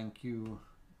 Thank you,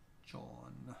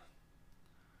 John.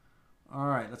 All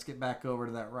right, let's get back over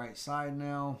to that right side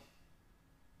now.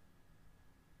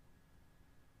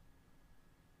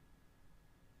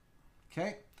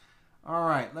 Okay. All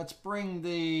right, let's bring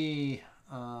the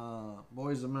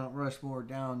Boys of Mount Rushmore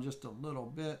down just a little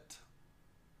bit.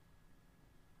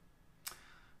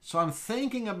 So I'm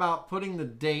thinking about putting the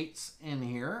dates in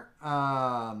here.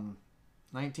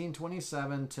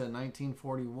 1927 to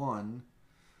 1941.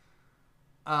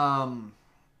 I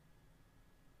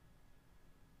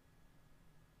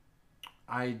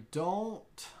don't...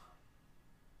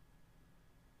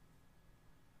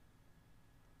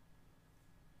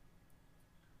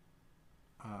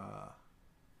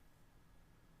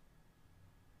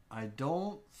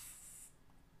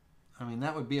 I mean,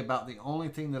 that would be about the only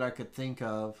thing that I could think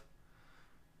of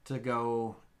to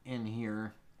go in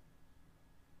here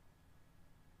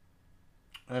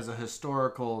as a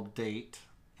historical date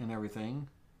and everything.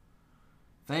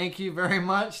 Thank you very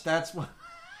much. That's what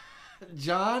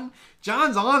John's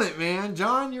on it, man.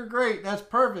 John, you're great. That's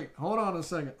perfect. Hold on a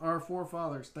second. Our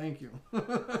forefathers. Thank you.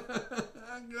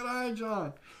 Good eye,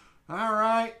 John. All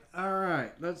right.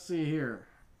 Let's see here.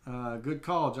 Good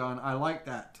call, John. I like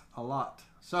that a lot.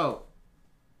 So,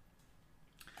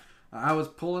 I was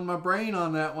pulling my brain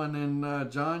on that one,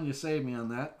 and John, you saved me on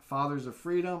that. Fathers of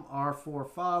Freedom, our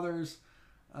forefathers.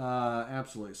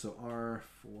 Absolutely. So, our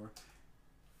forefathers.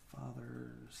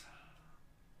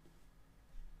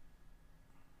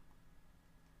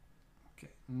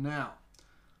 Okay, now,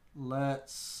 I'm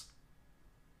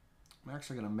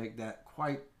actually going to make that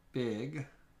quite big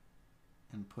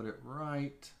and put it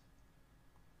right.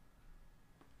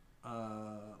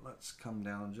 Let's come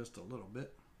down just a little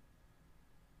bit.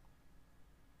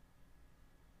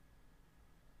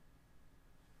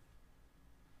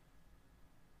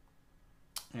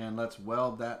 And let's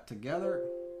weld that together.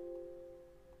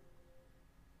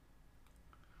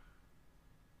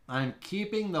 I'm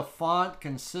keeping the font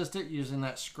consistent using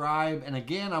that scribe. And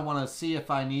again, I want to see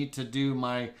if I need to do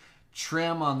my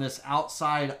trim on this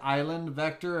outside island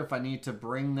vector, if I need to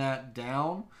bring that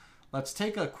down. Let's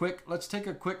take a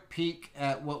quick peek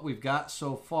at what we've got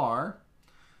so far.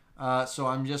 So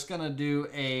I'm just going to do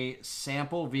a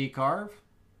sample V-carve.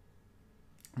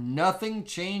 Nothing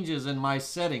changes in my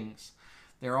settings.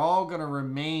 They're all going to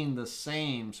remain the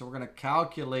same. So we're going to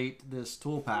calculate this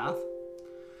toolpath.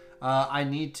 I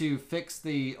need to fix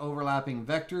the overlapping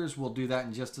vectors. We'll do that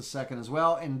in just a second as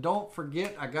well. And don't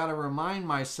forget, I got to remind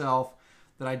myself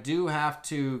that I do have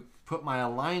to put my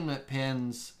alignment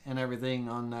pins and everything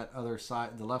on that other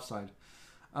side, the left side.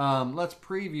 Let's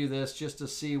preview this just to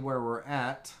see where we're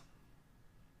at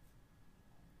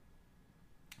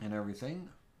and everything.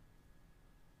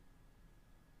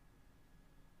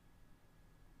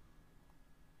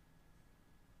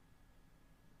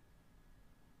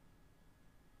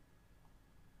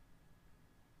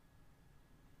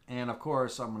 And of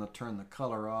course, I'm going to turn the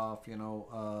color off, you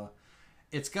know.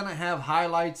 It's going to have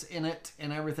highlights in it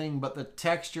and everything, but the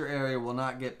texture area will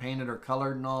not get painted or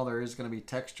colored and all. There is going to be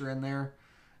texture in there.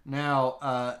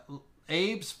 Now,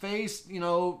 Abe's face, you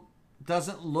know,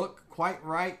 doesn't look quite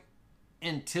right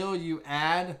until you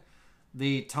add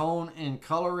the tone and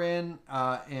color in.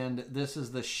 And this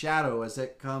is the shadow as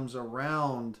it comes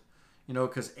around, you know,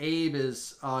 because Abe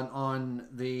is on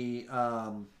the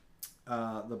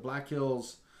Black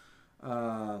Hills.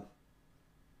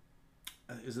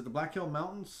 Is it the Black Hill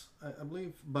Mountains, I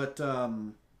believe? But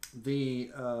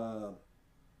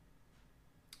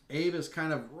Abe is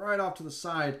kind of right off to the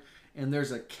side, and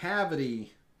there's a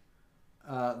cavity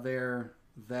there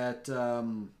that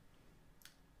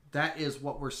that is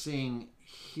what we're seeing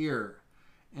here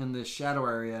in this shadow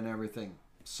area and everything.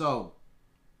 So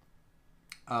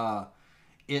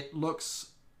it looks,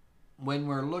 when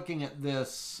we're looking at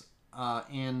this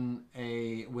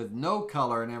with no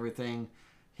color and everything,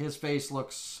 his face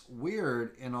looks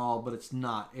weird and all, but it's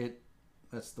not.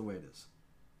 That's the way it is.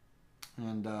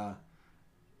 And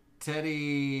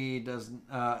Teddy doesn't.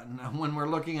 When we're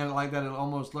looking at it like that, it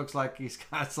almost looks like he's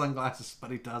got sunglasses,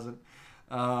 but he doesn't.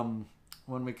 When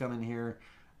we come in here,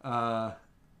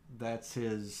 that's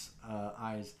his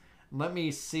eyes. Let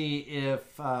me see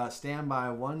if. Stand by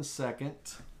 1 second.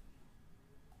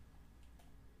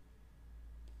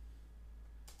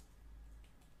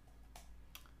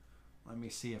 Let me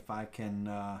see if I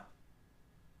can.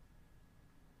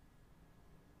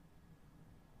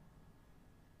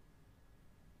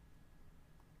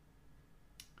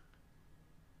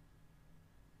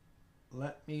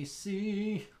 Let me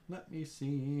see. Let me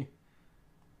see.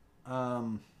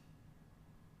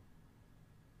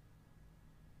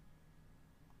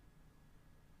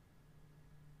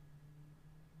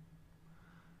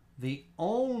 The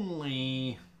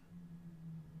only...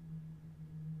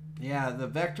 Yeah, the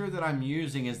vector that I'm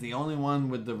using is the only one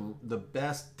with the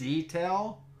best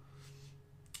detail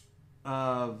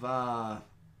of...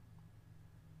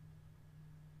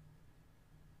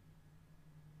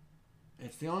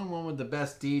 It's the only one with the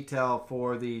best detail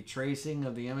for the tracing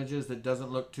of the images that doesn't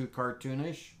look too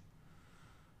cartoonish.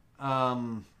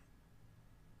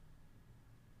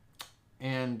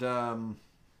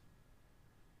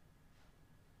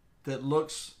 That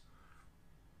looks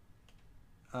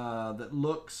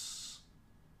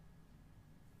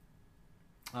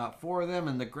for them,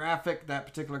 and the graphic, that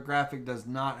particular graphic does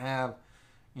not have,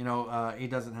 he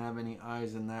doesn't have any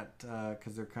eyes in that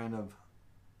because they're kind of.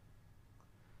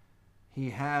 He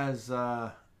has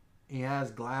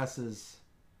glasses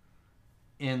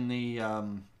in the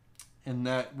in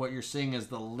that what you're seeing is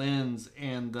the lens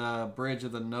and the bridge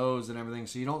of the nose and everything,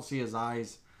 so you don't see his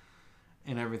eyes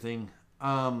and everything.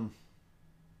 And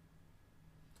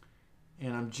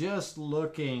I'm just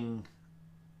looking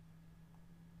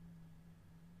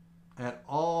at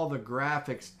all the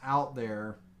graphics out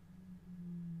there,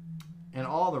 and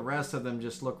all the rest of them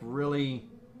just look really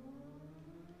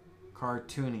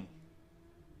cartoony.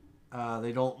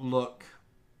 They don't look.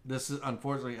 This is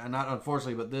unfortunately, not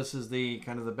unfortunately, but this is the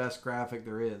kind of the best graphic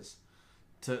there is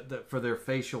for their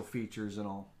facial features and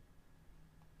all.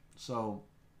 So,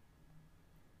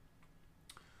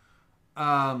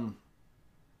 widen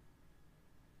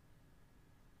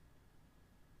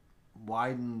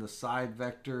the side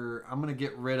vector. I'm going to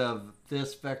get rid of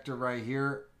this vector right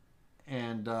here,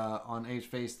 and on A's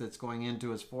face that's going into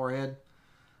his forehead.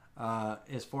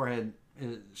 His forehead.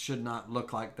 It should not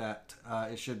look like that.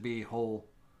 It should be whole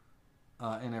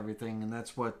and everything, and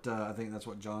that's what I think that's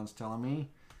what John's telling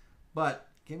me. But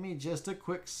give me just a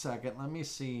quick second. Let me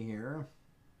see here.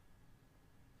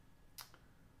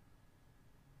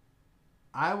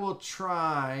 I will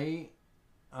try.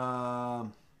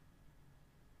 Let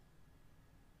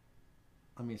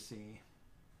me see.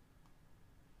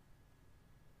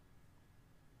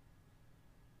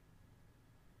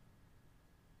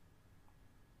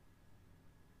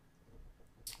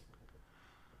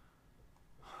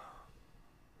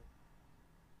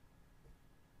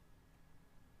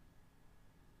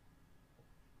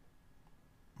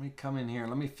 Let me come in here.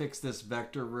 Let me fix this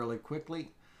vector really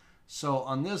quickly. So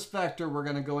on this vector, we're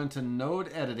going to go into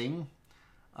node editing.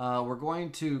 We're going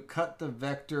to cut the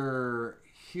vector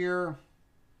here.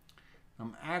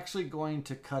 I'm actually going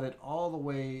to cut it all the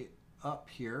way up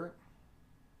here.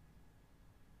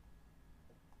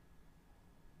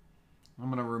 I'm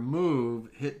going to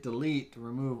hit delete to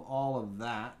remove all of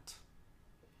that.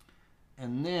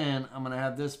 And then I'm going to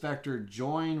have this vector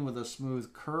join with a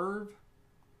smooth curve.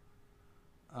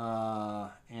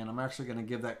 And I'm actually going to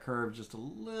give that curve just a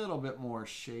little bit more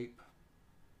shape.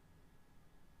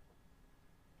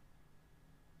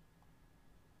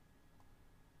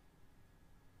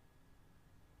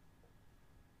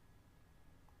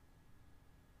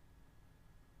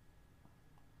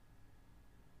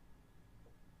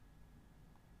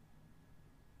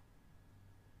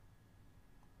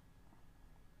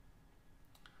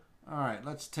 All right,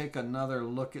 let's take another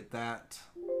look at that.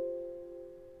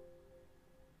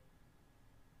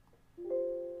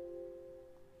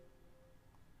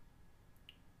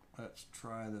 Let's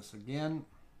try this again.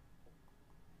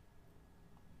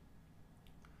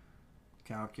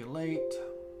 Calculate.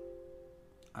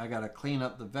 I got to clean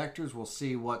up the vectors. We'll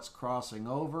see what's crossing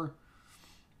over.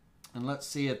 And let's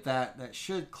see if that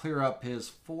should clear up his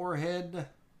forehead.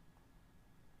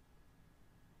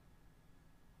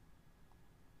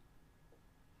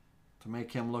 To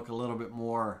make him look a little bit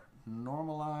more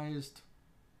normalized.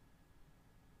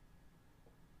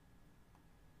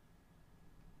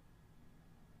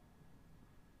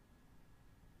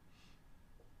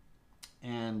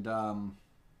 And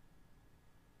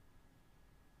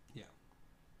yeah,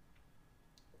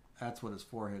 that's what his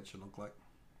forehead should look like.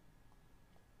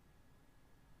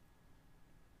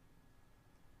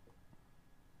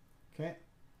 Okay.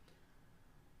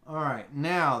 All right.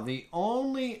 Now, the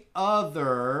only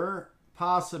other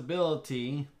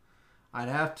possibility, I'd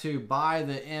have to buy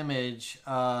the image.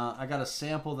 I got a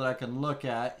sample that I can look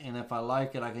at, and if I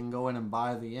like it, I can go in and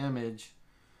buy the image.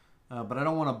 But I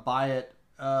don't want to buy it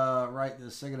right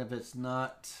this second if it's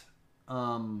not...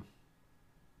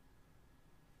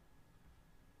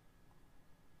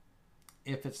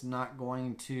 if it's not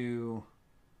going to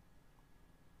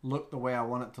look the way I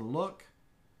want it to look.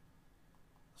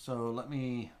 So let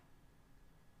me...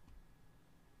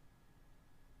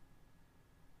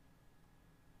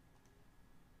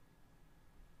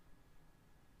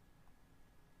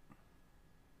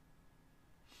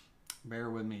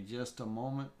 bear with me just a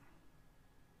moment.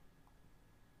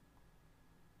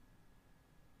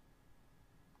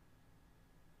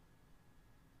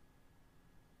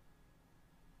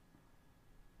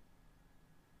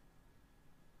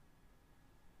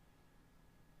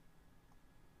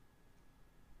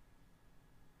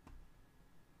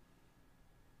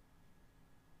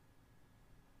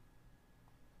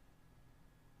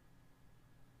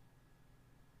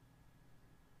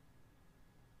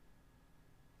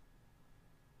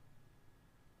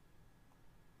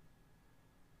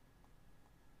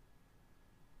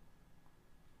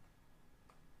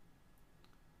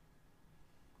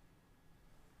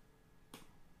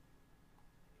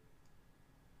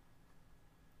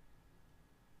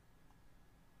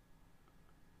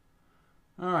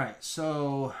 All right,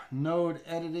 so node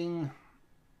editing.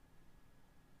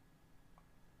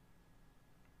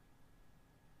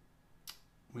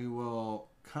 We will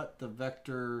cut the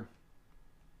vector.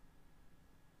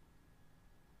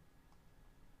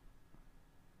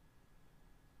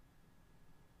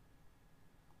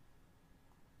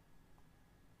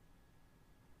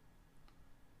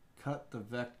 Cut the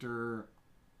vector.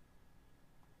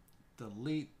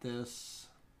 Delete this.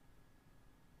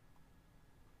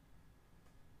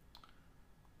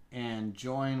 And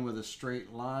join with a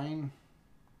straight line.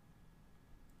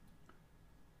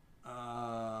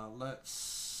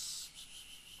 Let's...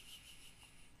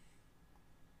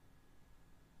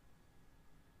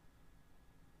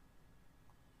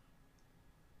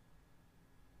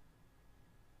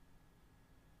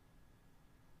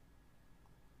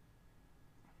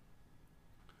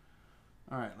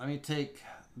 All right, let me take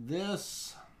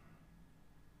this.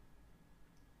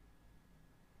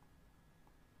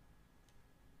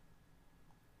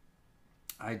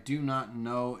 I do not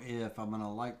know if I'm going to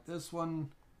like this one,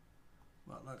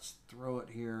 but let's throw it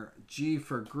here. G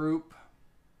for group.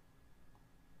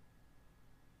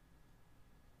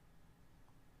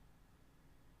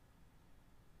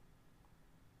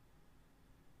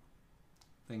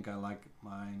 I think I like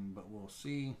mine, but we'll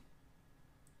see.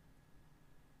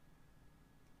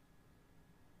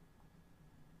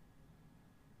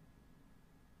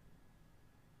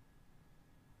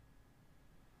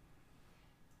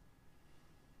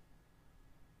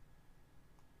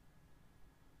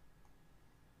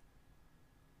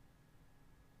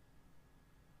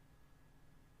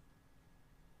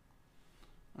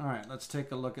 All right, let's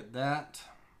take a look at that.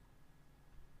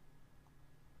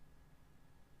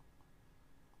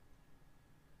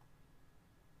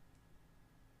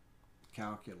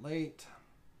 Calculate.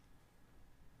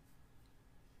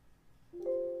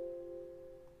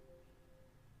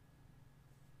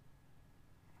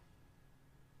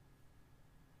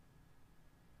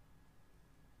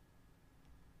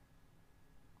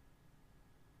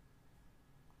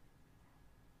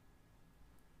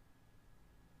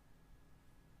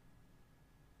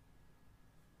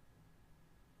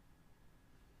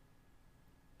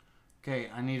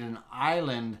 Okay, I need an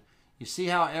island. You see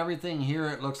how everything here,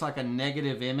 it looks like a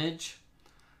negative image?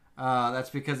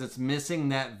 That's because it's missing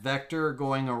that vector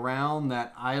going around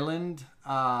that island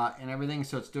and everything,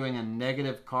 so it's doing a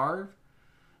negative carve.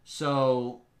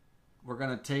 So we're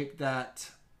going to take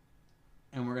that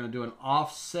and we're going to do an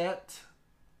offset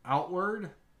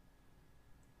outward.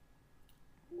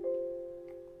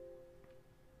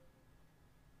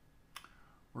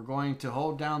 We're going to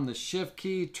hold down the shift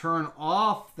key, turn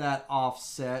off that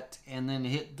offset, and then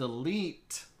hit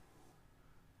delete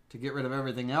to get rid of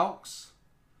everything else.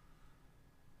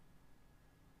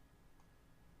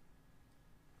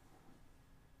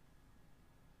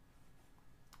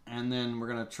 And then we're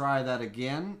going to try that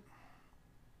again.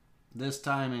 This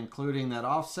time including that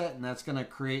offset, and that's going to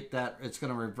create that, it's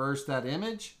going to reverse that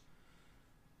image,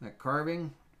 that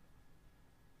carving.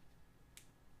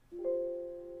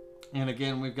 And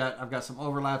again, I've got some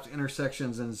overlaps,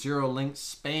 intersections, and zero link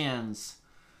spans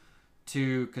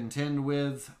to contend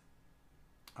with.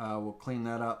 We'll clean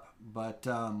that up. But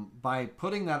by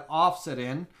putting that offset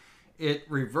in, it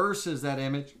reverses that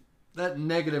image that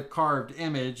negative carved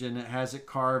image, and it has it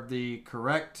carved the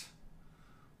correct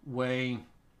way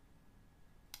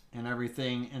and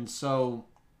everything. And so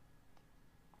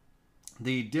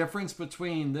the difference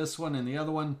between this one and the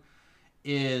other one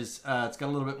is it's got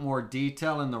a little bit more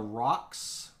detail in the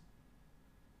rocks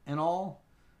and all.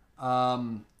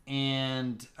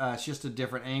 And it's just a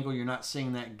different angle. You're not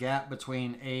seeing that gap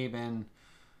between Abe and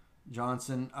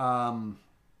Johnson.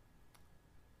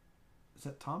 Is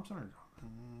that Thompson or Johnson?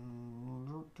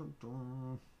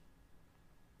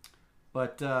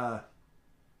 But let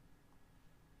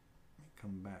me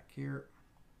come back here.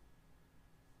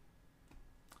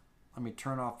 Let me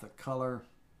turn off the color.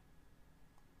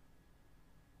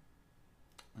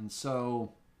 And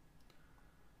so,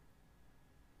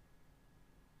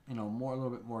 you know, a little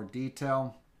bit more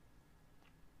detail.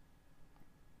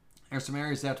 There's some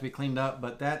areas that have to be cleaned up,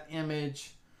 but that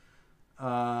image,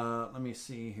 let me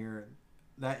see here.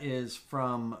 That is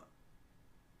from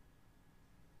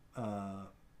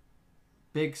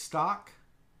Big Stock,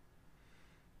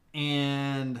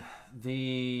 and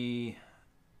the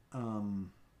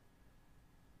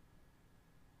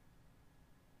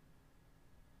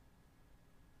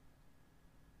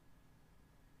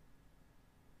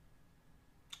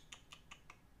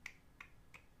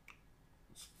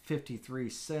it's 53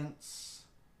 cents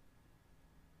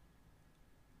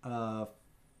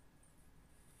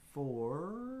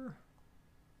for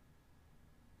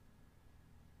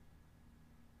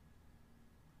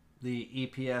the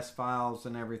EPS files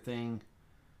and everything.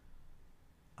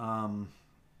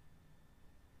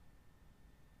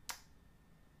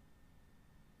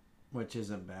 Which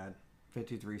isn't bad.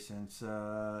 53 cents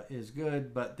is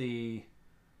good, but the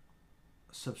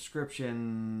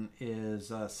subscription is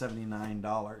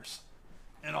 $79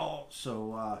 and all.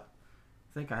 So I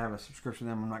think I have a subscription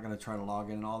to them. I'm not going to try to log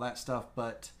in and all that stuff,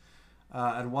 but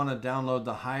I'd want to download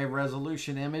the high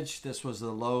resolution image. This was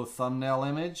the low thumbnail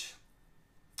image.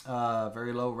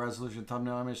 Very low resolution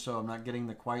thumbnail image, so I'm not getting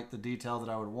quite the detail that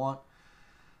I would want.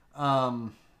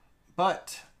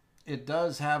 But it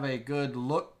does have a good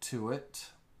look to it.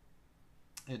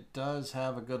 It does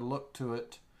have a good look to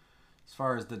it as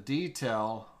far as the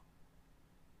detail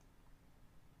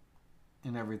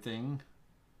and everything.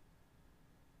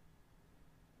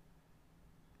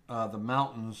 The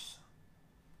mountains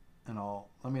and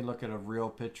all. Let me look at a real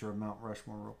picture of Mount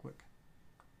Rushmore real quick.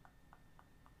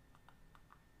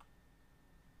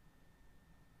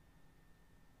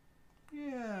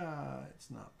 Yeah,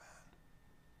 it's not bad.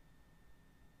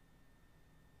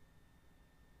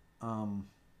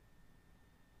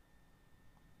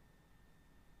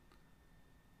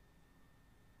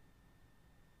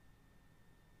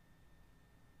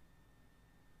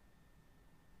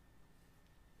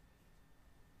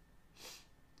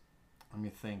 Let me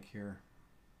think here.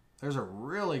 There's a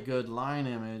really good line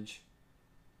image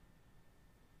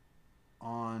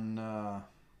on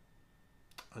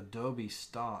Adobe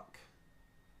stock,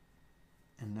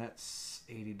 and that's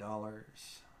 $80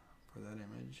 for that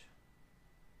image.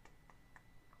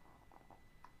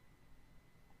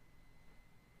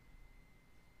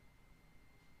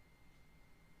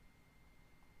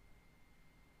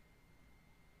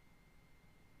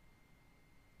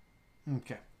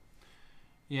 Okay.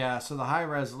 Yeah, so the high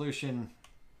resolution,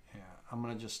 yeah, I'm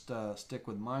going to just stick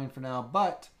with mine for now,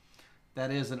 but that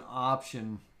is an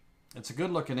option. It's a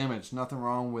good looking image, nothing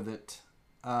wrong with it.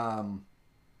 What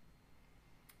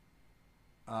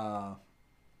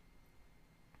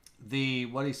do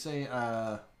you say?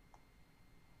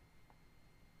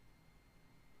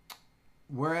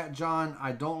 Where at, John?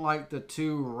 I don't like the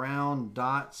two round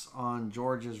dots on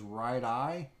George's right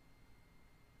eye.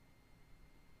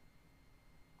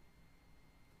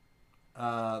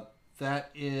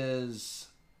 That is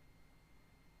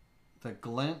the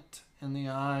glint in the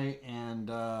eye and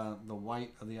the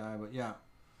white of the eye, but yeah.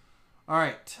 All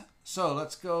right, so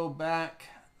let's go back.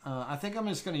 I think I'm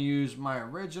just going to use my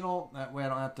original. That way I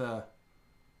don't have to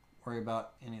worry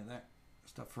about any of that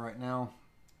stuff for right now.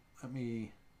 Let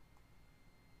me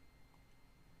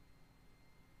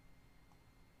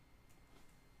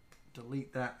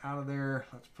delete that out of there.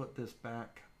 Let's put this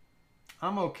back.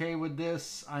 I'm okay with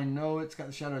this. I know it's got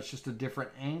the shadow. It's just a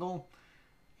different angle.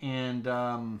 And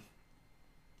I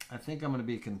think I'm going to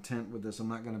be content with this. I'm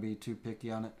not going to be too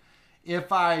picky on it.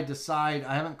 If I decide,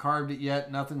 I haven't carved it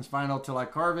yet. Nothing's final till I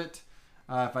carve it.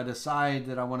 If I decide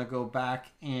that I want to go back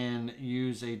and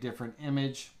use a different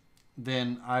image,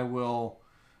 then I will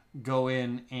go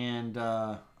in and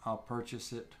I'll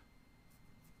purchase it.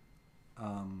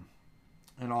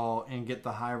 And get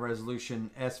the high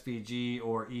resolution SVG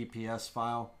or EPS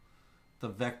file, the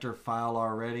vector file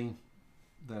already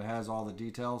that has all the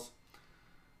details.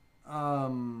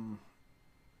 And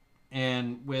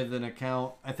with an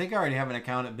account, I think I already have an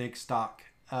account at Big Stock.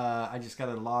 I just got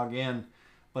to log in,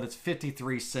 but it's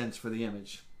 53 cents for the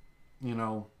image. You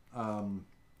know,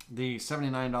 the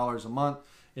 $79 a month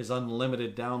is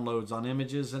unlimited downloads on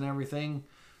images and everything.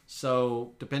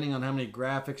 So depending on how many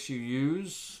graphics you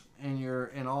use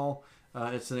and all,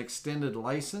 it's an extended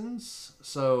license.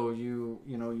 So you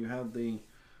have the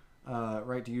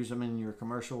right to use them in your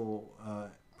commercial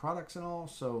products and all.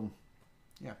 So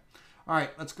yeah. All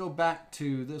right, let's go back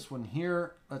to this one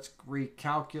here. Let's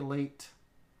recalculate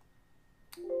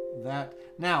that.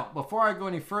 Now, before I go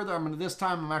any further, this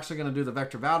time I'm actually going to do the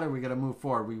vector validator. We got to move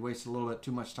forward. We wasted a little bit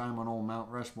too much time on old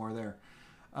Mount Rushmore there.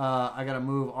 I got to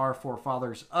move our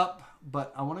forefathers up,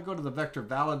 but I want to go to the vector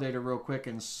validator real quick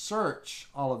and search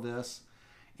all of this.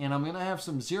 And I'm going to have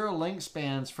some zero link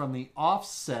spans from the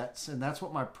offsets, and that's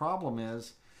what my problem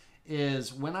is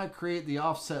when I create the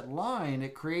offset line,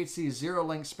 it creates these zero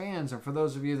link spans. And for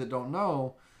those of you that don't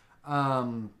know,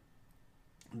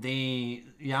 the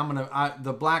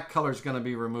black color is going to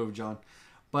be removed, John.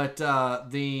 But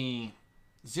the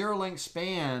zero link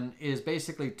span is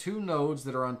basically two nodes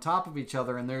that are on top of each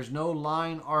other, and there's no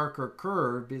line, arc, or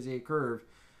curve, Bezier curve,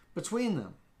 between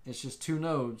them. It's just two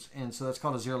nodes, and so that's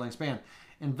called a zero link span.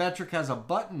 And Vectric has a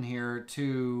button here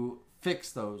to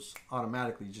fix those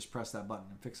automatically. You just press that button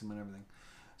and fix them and everything.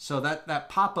 So that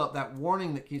pop-up, that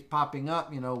warning that keeps popping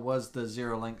up, was the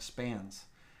zero link spans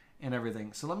and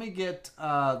everything. So let me get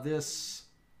this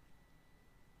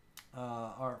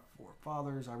our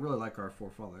forefathers. I really like our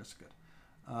forefathers. Good.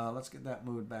 Let's get that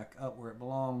moved back up where it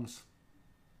belongs.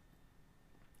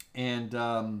 And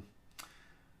I'm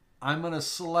going to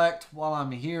select, while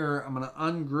I'm here, I'm going to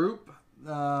ungroup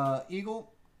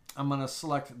Eagle. I'm going to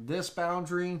select this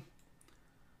boundary,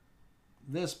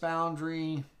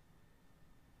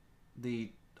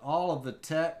 all of the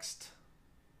text,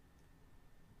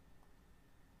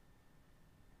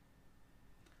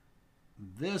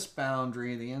 this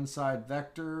boundary, the inside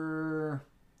vector,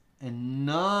 and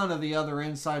none of the other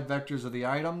inside vectors of the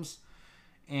items.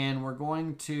 And we're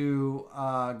going to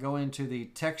go into the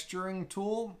texturing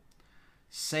tool.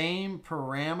 Same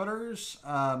parameters,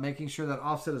 making sure that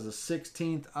offset is a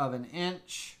 1/16 of an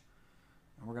inch.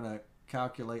 And we're going to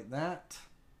calculate that.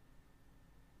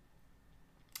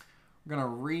 We're going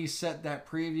to reset that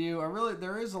preview.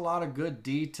 There is a lot of good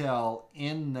detail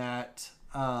in that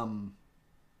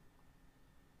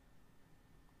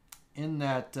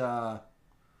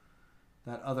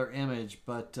that other image,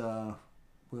 but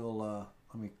we'll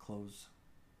let me close.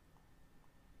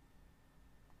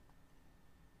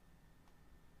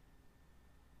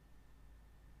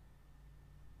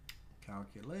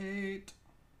 Calculate.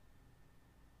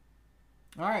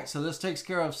 All right, so this takes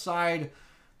care of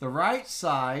the right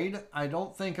side. I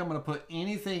don't think I'm going to put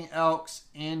anything else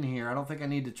in here. I don't think I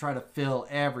need to try to fill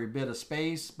every bit of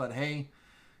space, but hey,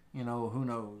 who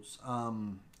knows?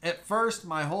 At first,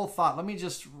 my whole thought, let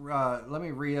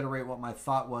me reiterate what my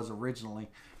thought was originally.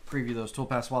 Preview those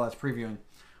toolpaths while that's previewing.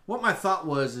 What my thought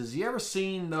was is, you ever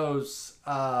seen those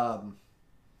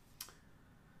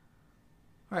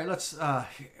all right, let's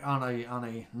on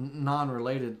a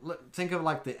non-related. Think of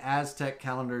like the Aztec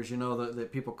calendars, that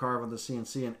people carve on the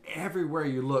CNC, and everywhere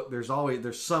you look, there's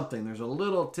something. There's a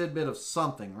little tidbit of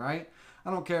something, right?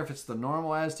 I don't care if it's the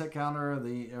normal Aztec calendar, or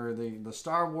the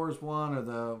Star Wars one, or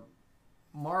the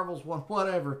Marvel's one,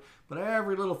 whatever. But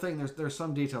every little thing, there's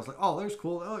some details. Like, oh, there's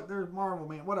cool. Oh, there's Marvel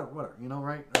Man, whatever,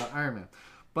 right? Iron Man.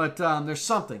 But there's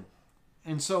something.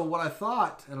 And so what I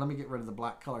thought, and let me get rid of the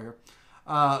black color here.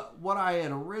 What I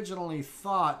had originally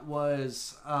thought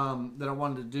was that I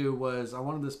wanted to do was I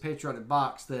wanted this Patriotic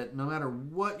box that no matter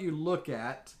what you look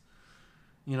at,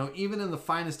 even in the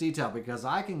finest detail, because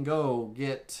I can go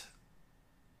get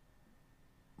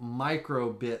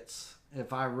micro bits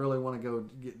if I really want to go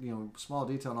get small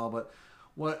detail and all. But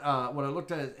what I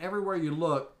looked at is everywhere you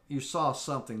look, you saw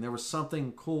something. There was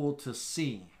something cool to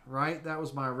see, right? That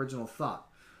was my original thought.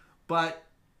 But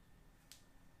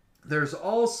there's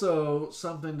also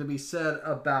something to be said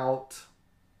about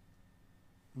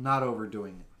not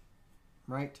overdoing it,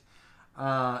 right?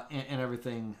 And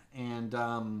everything. And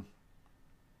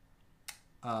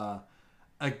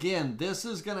again, this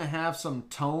is going to have some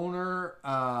toner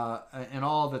and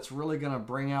all that's really going to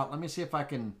bring out. Let me see if I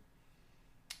can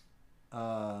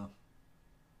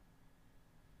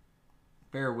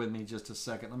bear with me just a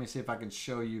second. Let me see if I can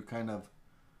show you kind of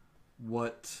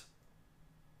what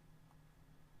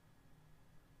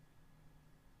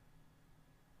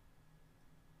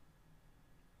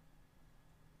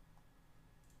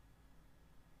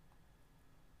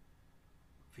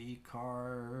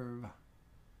V-carve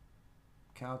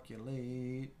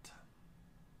calculate.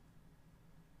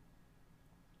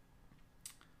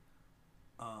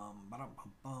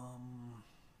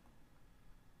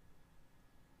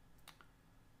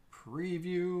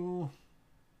 Preview.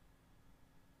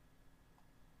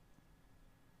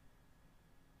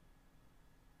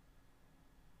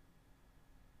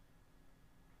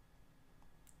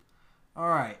 All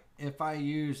right, if I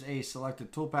use a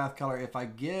selected toolpath color, if I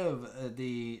give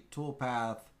the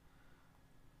toolpath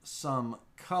some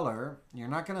color, you're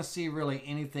not going to see really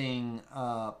anything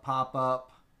pop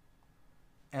up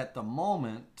at the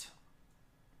moment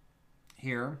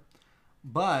here,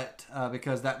 but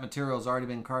because that material has already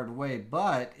been carved away.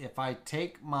 But if I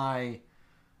take my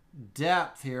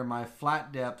depth here, my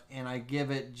flat depth, and I give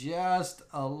it just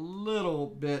a little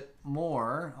bit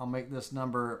more, I'll make this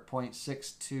number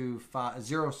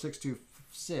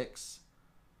 0.626.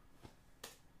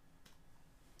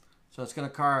 So it's going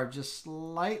to carve just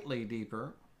slightly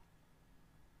deeper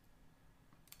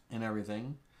and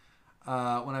everything.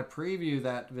 When I preview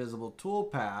that visible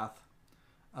toolpath,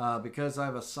 because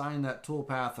I've assigned that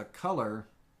toolpath a color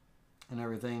and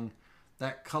everything,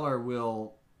 that color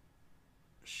will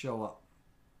show up,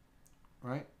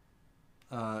 right?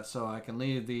 So I can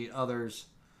leave the others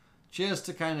just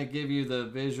to kind of give you the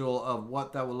visual of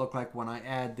what that would look like when I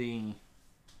add the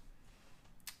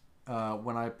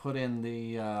when I put in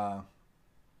the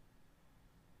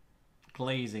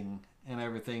glazing and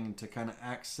everything to kind of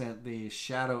accent the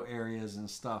shadow areas and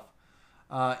stuff.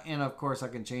 And of course I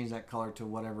can change that color to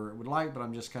whatever it would like, but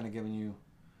I'm just kind of giving you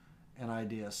an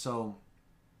idea. So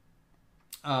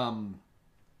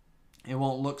it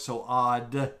won't look so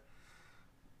odd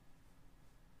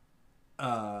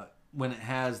when it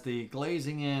has the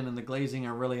glazing in, and the glazing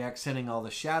are really accenting all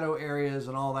the shadow areas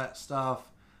and all that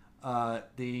stuff.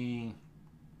 The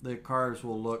carves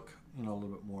will look, you know, a little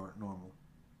bit more normal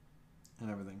and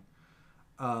everything.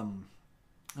 All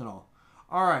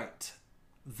right.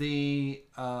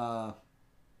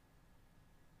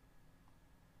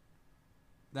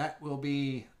 That will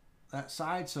be that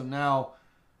side. So now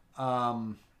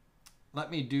let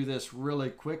me do this really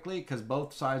quickly because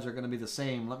both sides are going to be the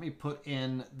same. Let me put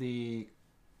in the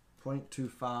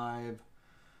 0.25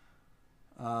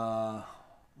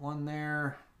 one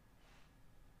there,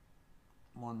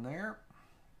 one there.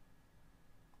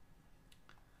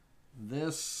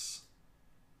 This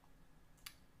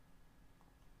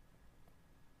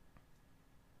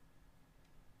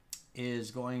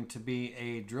is going to be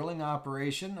a drilling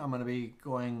operation. I'm going to be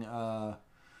going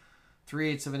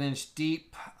 3/8 of an inch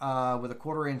deep with a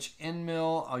 1/4 inch end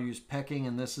mill. I'll use pecking,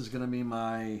 and this is going to be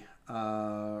my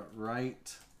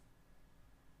right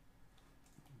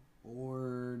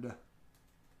board,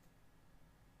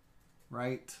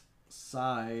 right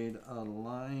side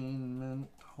alignment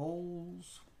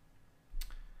holes.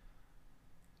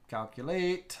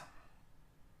 Calculate.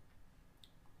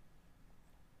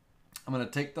 I'm going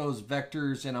to take those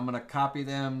vectors and I'm going to copy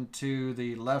them to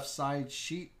the left side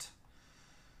sheet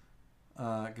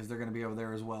because they're going to be over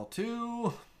there as well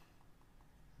too.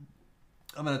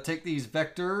 I'm going to take these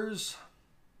vectors,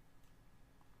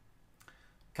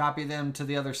 copy them to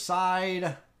the other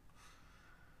side,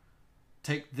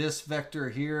 take this vector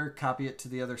here, copy it to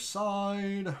the other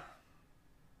side.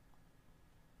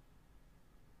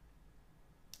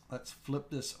 Let's flip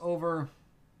this over.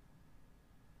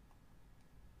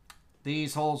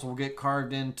 These holes will get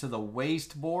carved into the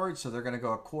waste board, so they're going to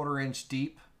go 1/4 inch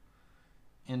deep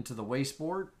into the waste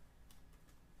board.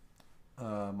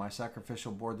 My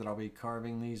sacrificial board that I'll be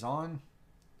carving these on.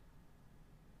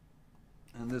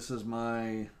 And this is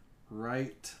my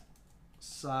right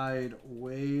side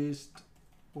waste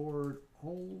board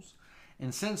holes.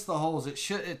 And since the holes,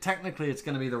 technically it's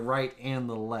going to be the right and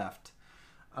the left.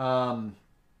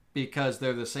 Because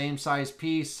they're the same size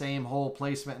piece, same hole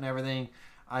placement and everything,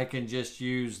 I can just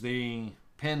use the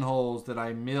pinholes that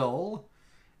I mill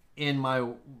in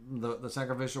the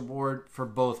sacrificial board for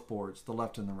both boards, the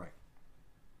left and the right,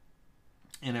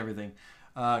 and everything,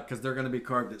 because they're going to be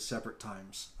carved at separate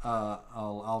times.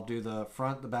 I'll do the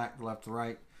front, the back, the left, the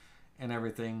right, and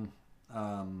everything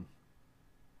all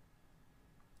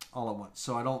at once.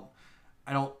 So I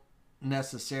don't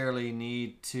necessarily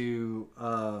need to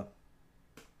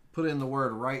put in the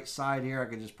word right side here. I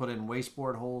could just put in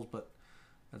wasteboard holes, but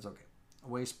that's okay.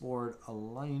 Wasteboard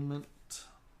alignment.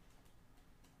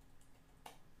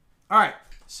 All right,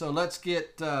 so let's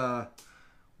get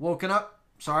woken up.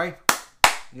 Sorry,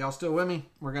 y'all still with me?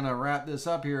 We're gonna wrap this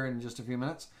up here in just a few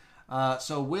minutes.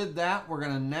 So with that, we're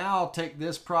gonna now take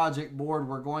this project board.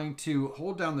 We're going to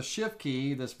hold down the shift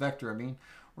key, this vector,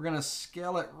 we're gonna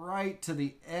scale it right to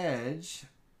the edge,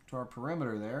 to our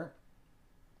perimeter there.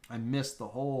 I missed the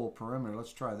whole perimeter.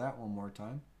 Let's try that one more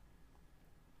time.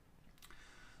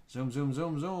 Zoom, zoom,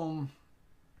 zoom, zoom.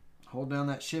 Hold down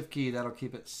that shift key. That'll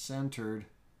keep it centered.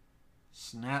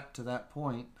 Snap to that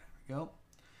point. There we go.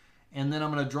 And then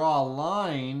I'm going to draw a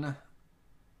line.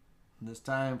 This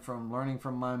time from learning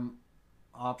from my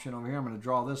option over here, I'm going to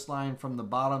draw this line from the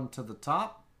bottom to the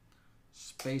top.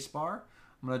 Space bar.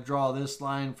 I'm going to draw this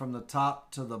line from the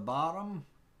top to the bottom.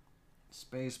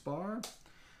 Space bar.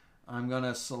 I'm going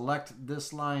to select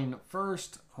this line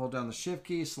first, hold down the shift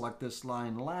key, select this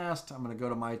line last. I'm going to go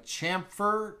to my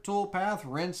chamfer toolpath,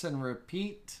 rinse and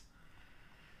repeat.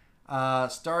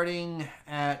 Starting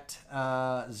at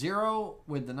 0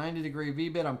 with the 90-degree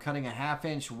V-bit, I'm cutting a 1/2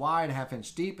 inch wide, 1/2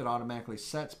 inch deep. It automatically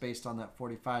sets based on that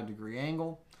 45-degree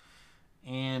angle.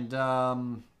 And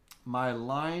my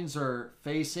lines are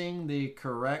facing the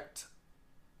correct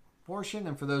portion.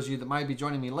 And for those of you that might be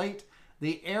joining me late,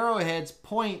 the arrowheads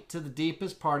point to the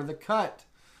deepest part of the cut.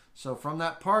 So from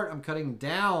that part, I'm cutting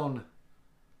down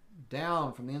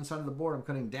from the inside of the board. I'm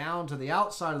cutting down to the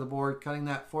outside of the board, cutting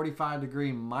that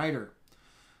 45-degree miter.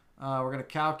 We're going to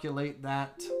calculate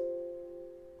that.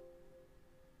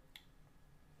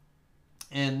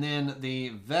 And then the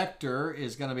vector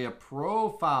is going to be a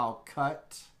profile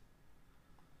cut,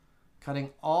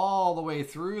 cutting all the way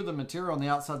through the material on the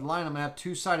outside of the line. I'm going to have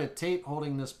two-sided tape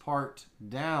holding this part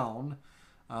down.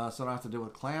 So I don't have to deal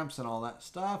with clamps and all that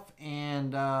stuff.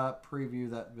 And preview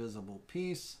that visible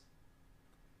piece.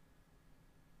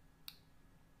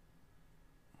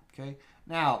 Okay.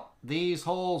 Now, these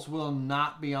holes will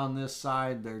not be on this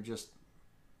side. They're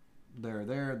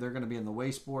there. They're going to be in the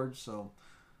wasteboard. So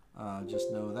just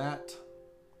know that.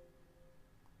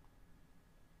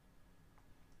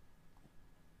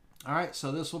 All right.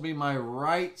 So this will be my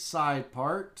right side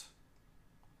part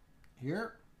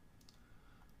here.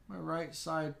 My right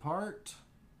side part.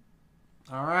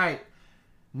 All right.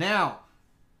 Now,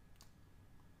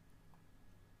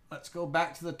 let's go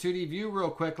back to the 2D view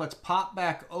real quick. Let's pop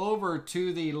back over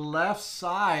to the left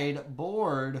side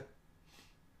board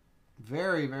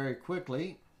very, very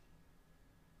quickly.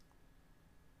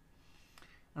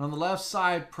 And on the left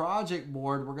side project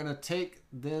board, we're going to take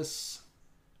this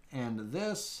and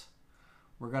this.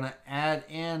 We're going to add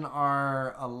in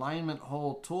our alignment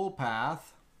hole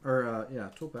toolpath.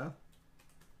 Toolpath.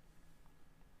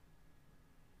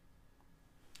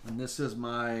 And this is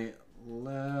my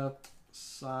left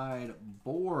side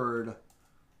board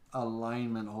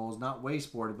alignment holes, not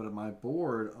wasteboard, but my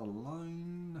board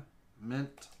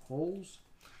alignment holes.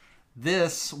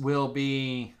 This will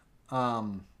be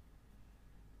carved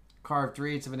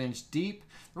 3/8 of an inch deep.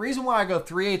 The reason why I go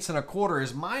 3/8 and 1/4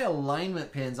 is my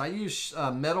alignment pins. I use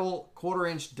metal 1/4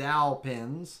 inch dowel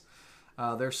pins.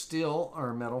 They're steel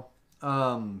or metal,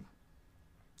 and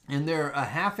they're a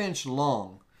 1/2 inch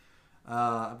long.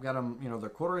 I've got them, they're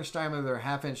 1/4 inch diameter, they're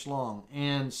 1/2 inch long.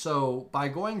 And so by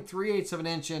going 3/8 of an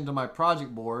inch into my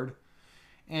project board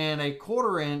and a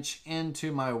 1/4 inch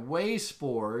into my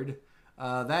wasteboard,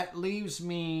 that leaves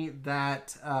me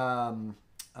that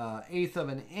 1/8 of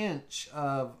an inch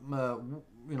of,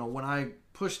 when I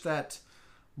push that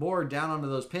board down onto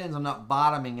those pins, I'm not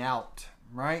bottoming out,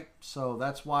 right? So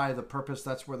that's why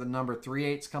that's where the number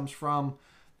 3/8 comes from.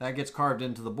 That gets carved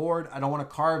into the board. I don't want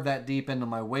to carve that deep into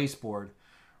my wasteboard,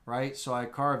 right? So I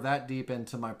carve that deep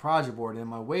into my project board. In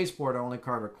my wasteboard, I only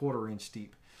carve a 1/4 inch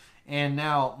deep. And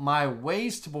now my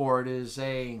wasteboard is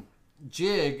a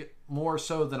jig more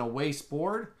so than a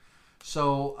wasteboard.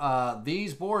 So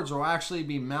these boards will actually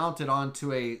be mounted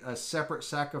onto a separate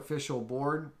sacrificial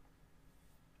board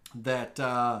that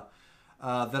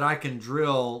I can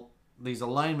drill these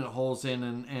alignment holes in,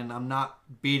 and I'm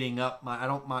not beating up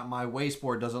my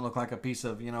wasteboard doesn't look like a piece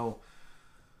of,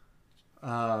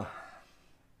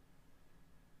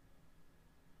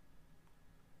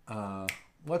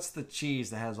 what's the cheese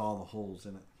that has all the holes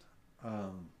in it?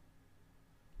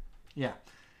 Yeah.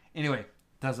 Anyway,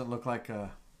 doesn't look like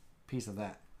a piece of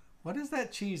that. What is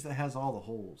that cheese that has all the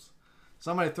holes?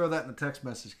 Somebody throw that in the text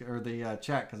message or the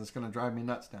chat, because it's going to drive me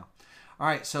nuts now. All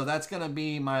right, so that's going to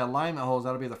be my alignment holes.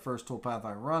 That'll be the first toolpath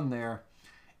I run there.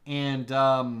 And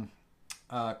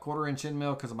 1/4 inch end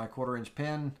mill because of my 1/4 inch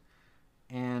pin.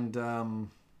 And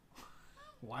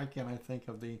why can't I think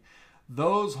of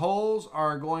those holes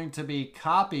are going to be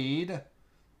copied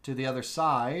to the other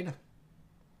side.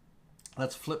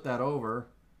 Let's flip that over.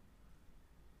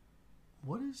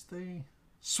 What is the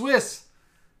Swiss?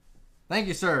 Thank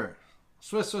you, sir.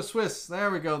 Swiss, Swiss, Swiss.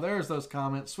 There we go. There's those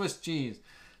comments. Swiss cheese.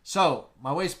 So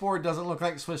my wasteboard doesn't look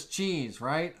like Swiss cheese,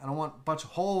 right? I don't want a bunch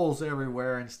of holes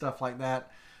everywhere and stuff like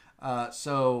that.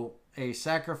 So a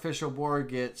sacrificial board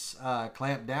gets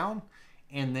clamped down,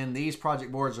 And then these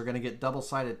project boards are going to get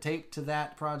double-sided tape to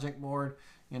that project board,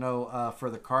 you know, for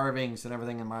the carvings and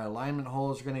everything. And my alignment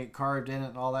holes are going to get carved in it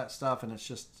and all that stuff. And it's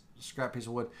just a scrap piece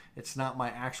of wood. It's not my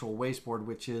actual wasteboard,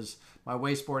 which is, my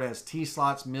wasteboard has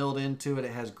T-slots milled into it.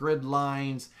 It has grid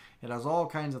lines. It has all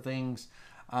kinds of things.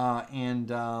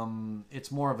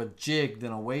 It's more of a jig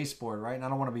than a wasteboard, right? And I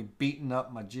don't want to be beating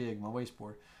up my jig, my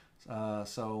wasteboard.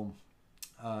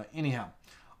 Anyhow,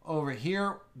 over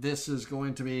here, this is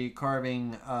going to be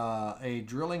carving a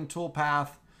drilling tool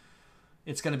path.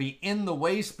 It's going to be in the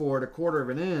wasteboard 1/4 of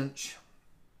an inch.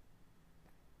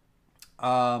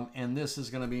 And this is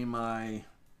going to be my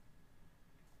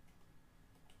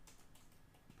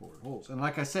board holes. And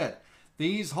like I said,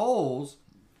 these holes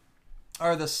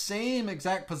are the same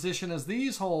exact position as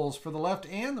these holes for the left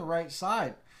and the right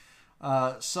side.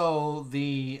 So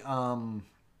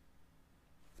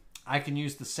I can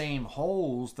use the same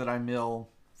holes that I mill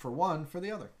for one for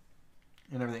the other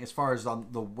and everything, as far as on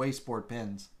the wasteboard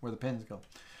pins, where the pins go.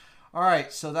 All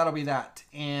right, so that'll be that.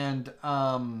 And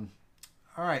all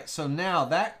right, so now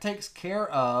that takes care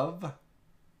of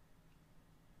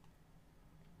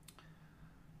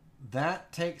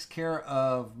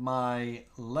my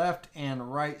left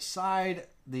and right side.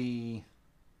 The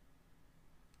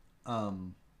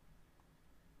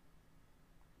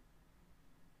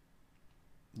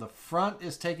front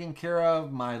is taken care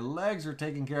of. My legs are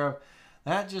taken care of.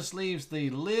 That just leaves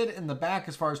the lid and the back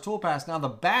as far as tool paths. Now the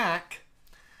back,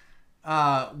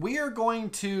 we are going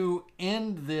to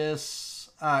end this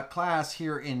class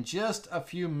here in just a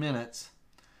few minutes.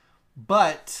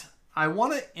 But I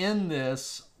want to end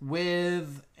this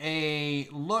with a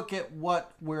look at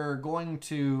what we're going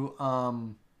to...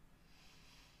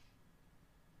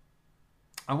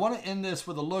 I want to end this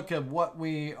with a look at what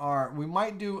we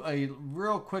might do a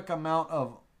real quick amount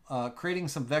of creating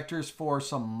some vectors for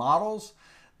some models.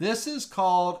 This is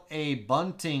called a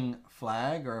bunting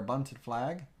flag, or a bunted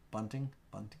flag. Bunting.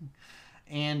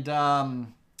 And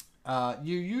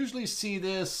you usually see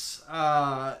this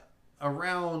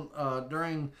around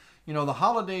during, you know, the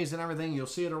holidays and everything. You'll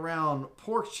see it around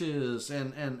porches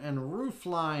and roof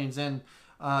lines, and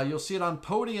you'll see it on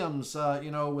podiums,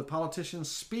 you know, with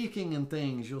politicians speaking and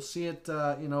things. You'll see it,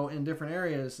 you know, in different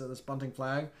areas, this bunting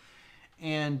flag.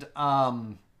 And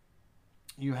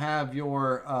you have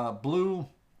your blue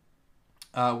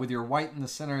with your white in the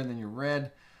center, and then your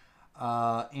red.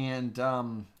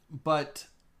 But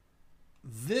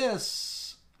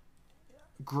this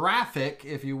graphic,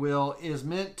 if you will, is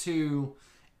meant to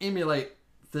emulate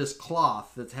this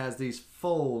cloth that has these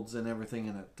folds and everything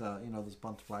in it, you know, this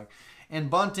bunting flag. And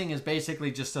bunting is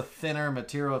basically just a thinner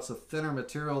material. It's a thinner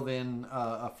material than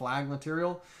a flag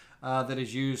material that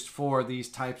is used for these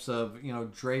types of, you know,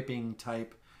 draping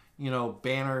type, you know,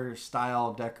 banner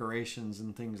style decorations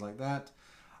and things like that.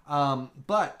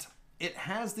 But it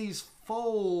has these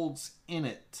folds in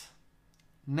it.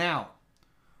 Now,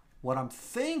 what I'm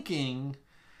thinking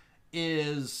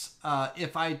is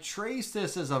if I trace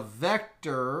this as a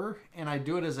vector, and I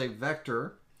do it as a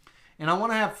vector, and I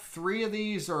want to have 3 of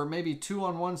these, or maybe 2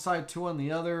 on one side, 2 on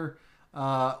the other,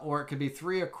 or it could be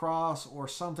 3 across or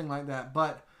something like that.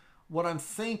 But what I'm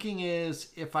thinking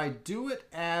is if I do it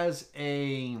as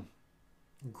a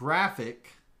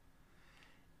graphic,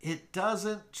 it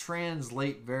doesn't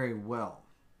translate very well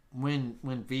when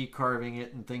V-carving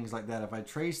it and things like that. If I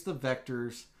trace the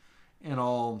vectors and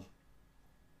all,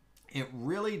 it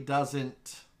really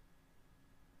doesn't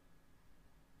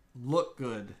look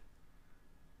good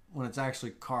when it's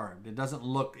actually carved. It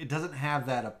doesn't have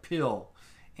that appeal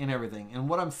and everything. And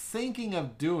what I'm thinking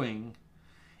of doing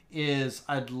is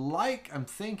I'm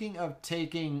thinking of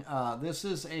taking, this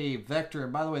is a vector.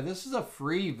 And by the way, this is a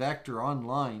free vector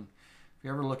online, if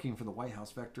you're ever looking for the White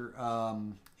House vector.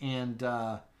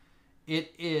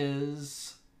 It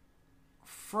is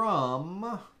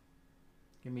from,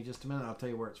 give me just a minute, I'll tell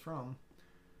you where it's from.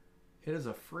 It is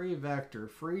a free vector,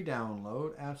 free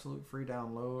download, absolute free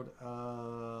download.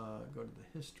 Go to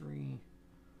the history.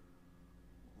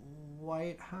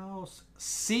 White House.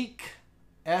 Seek,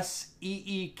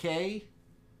 S-E-E-K,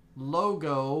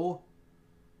 logo.com.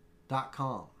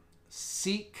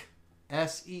 Seek,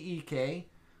 S-E-E-K,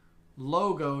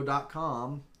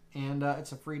 logo.com. And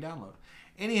it's a free download.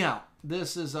 Anyhow,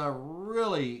 this is a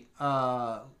really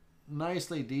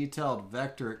nicely detailed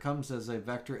vector. It comes as a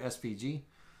vector SVG.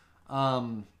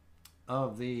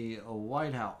 Of the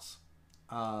White House.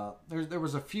 There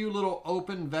was a few little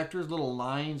open vectors, little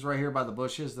lines right here by the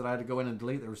bushes that I had to go in and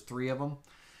delete. There was 3 of them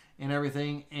and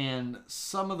everything. And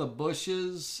some of the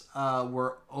bushes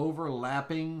were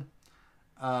overlapping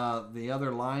the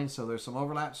other line, so there's some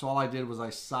overlap. So all I did was I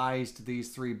sized these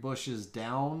 3 bushes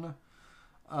down.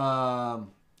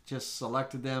 Just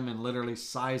selected them and literally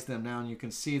sized them down. You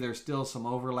can see there's still some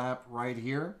overlap right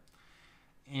here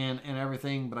and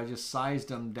everything, but I just sized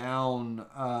them down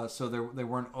so they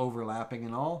weren't overlapping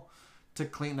and all. To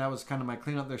clean, that was kind of my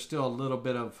cleanup. There's still a little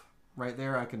bit of right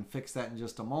there. I can fix that in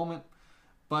just a moment.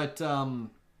 But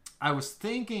I was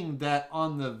thinking that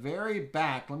on the very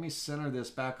back, let me center this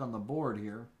back on the board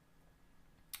here.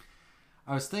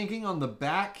 I was thinking on the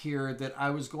back here that I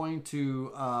was going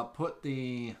to put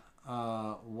the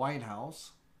White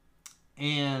House,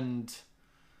 and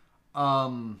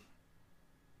I've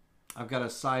got to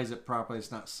size it properly.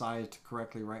 It's not sized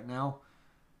correctly right now.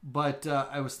 But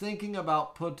I was thinking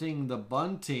about putting the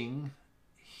bunting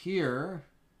here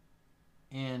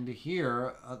and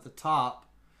here at the top.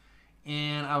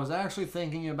 And I was actually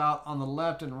thinking about on the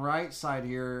left and right side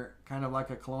here, kind of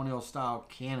like a colonial style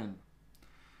cannon.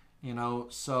 You know,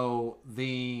 so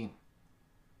I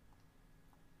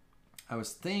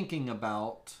was thinking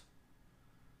about,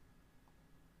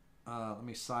 let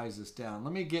me size this down.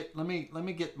 Let me get my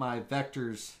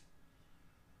vectors.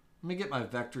 Let me get my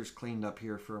vectors cleaned up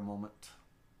here for a moment.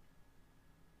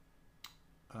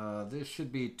 This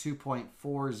should be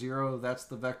 2.40. That's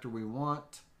the vector we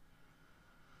want.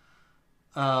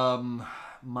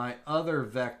 My other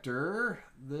vector,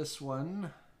 this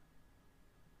one,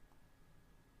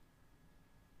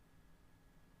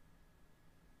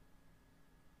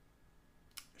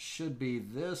 should be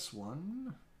this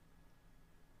one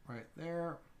right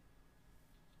there.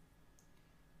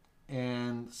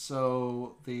 And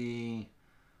so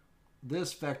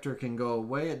this vector can go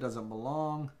away. It doesn't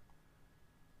belong.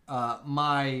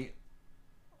 My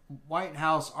White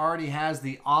House already has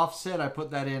the offset. I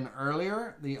put that in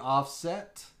earlier, the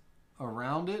offset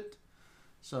around it.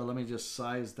 So let me just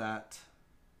size that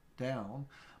down.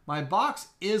 My box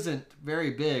isn't very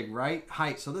big, right?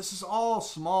 Height. So this is all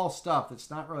small stuff. It's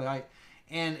not really height.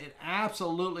 And it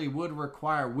absolutely will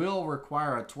require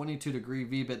a 22-degree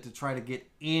V-bit to try to get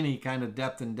any kind of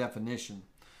depth and definition,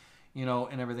 you know,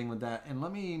 and everything with that. And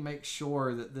let me make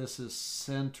sure that this is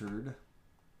centered.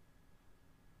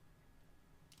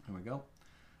 There we go.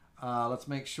 Let's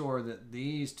make sure that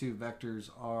these 2 vectors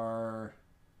are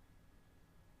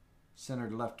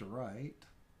centered left to right.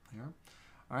 There.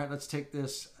 All right, let's take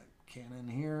this cannon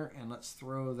here and let's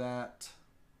throw that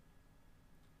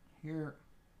here.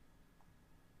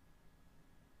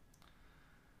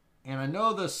 And I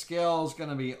know the scale is going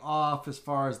to be off as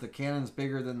far as the cannon's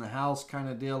bigger than the house kind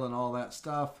of deal and all that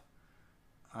stuff.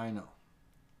 I know.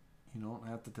 You don't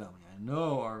have to tell me. I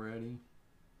know already.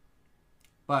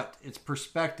 But it's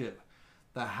perspective.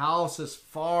 The house is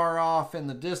far off in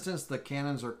the distance. The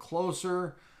cannons are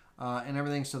closer and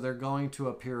everything, so they're going to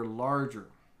appear larger.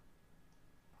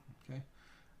 Okay.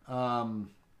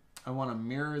 I want to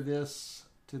mirror this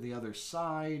to the other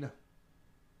side.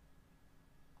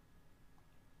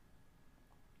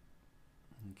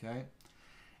 Okay.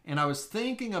 And I was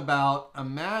thinking about,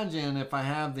 imagine if I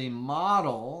have the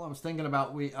model, I was thinking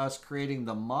about us creating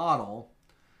the model,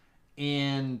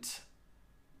 and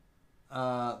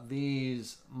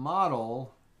these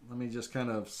model, let me just kind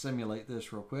of simulate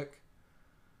this real quick.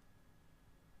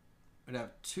 We'd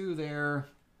have 2 there.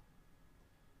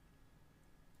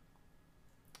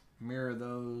 Mirror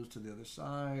those to the other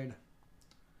side.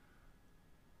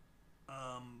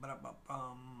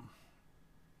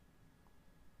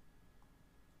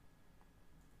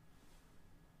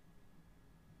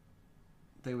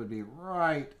 They would be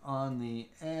right on the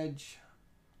edge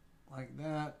like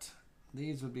that.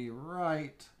 These would be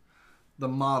right. The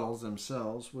models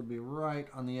themselves would be right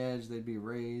on the edge. They'd be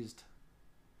raised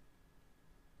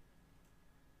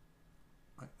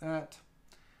like that.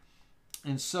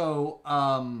 And so,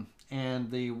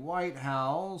 and the White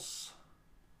House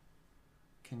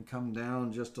can come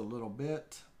down just a little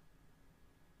bit.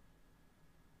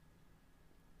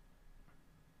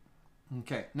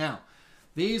 Okay, now,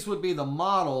 these would be the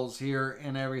models here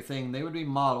and everything. They would be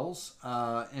models,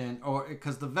 or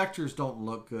because the vectors don't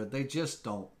look good. They just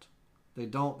don't. They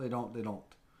don't.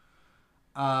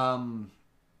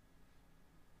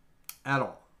 At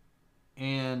all.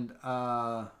 And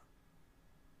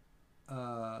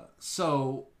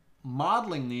so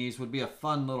modeling these would be a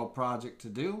fun little project to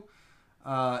do.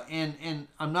 And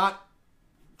I'm not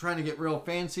trying to get real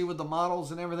fancy with the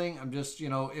models and everything. I'm just, you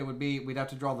know, it would be, we'd have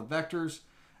to draw the vectors.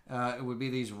 It would be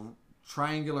these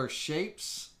triangular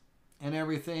shapes and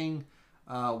everything.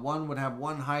 One would have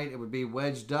one height. It would be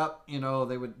wedged up. You know,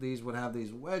 these would have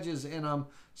these wedges in them,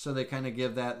 so they kind of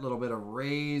give that little bit of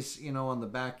raise, you know, on the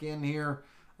back end here.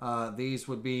 These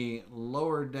would be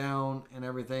lower down and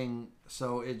everything,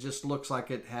 so it just looks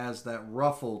like it has that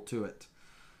ruffle to it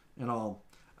and all.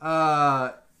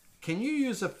 Can you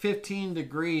use a 15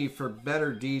 degree for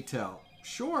better detail?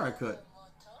 Sure, I could.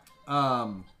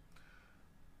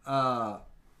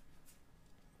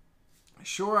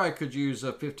 Sure, I could use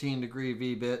a 15 degree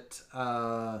V-bit.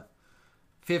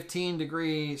 15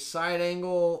 degree side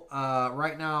angle.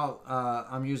 Right now,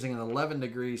 I'm using an 11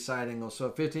 degree side angle, so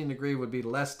a 15 degree would be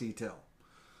less detail.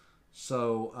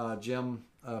 So, Jim,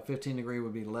 15 degree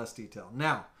would be less detail.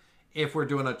 Now, if we're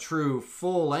doing a true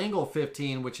full angle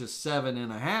 15, which is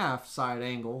 7.5 side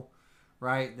angle,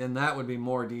 right, then that would be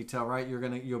more detail, right?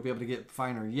 You'll be able to get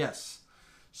finer. Yes.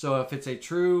 So if it's a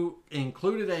true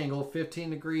included angle, 15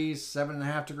 degrees,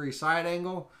 7.5 degree side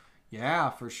angle, yeah,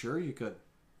 for sure you could.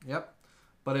 Yep.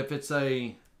 But if it's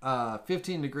a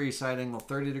 15 degree side angle,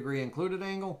 30 degree included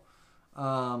angle,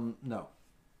 no.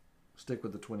 Stick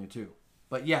with the 22.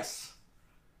 But yes,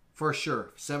 for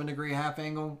sure, 7 degree half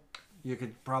angle, you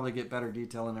could probably get better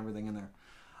detail and everything in there.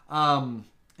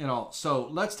 So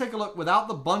let's take a look without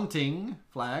the bunting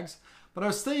flags. But I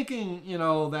was thinking,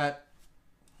 that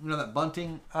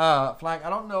bunting flag. I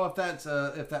don't know if that's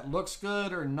if that looks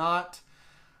good or not.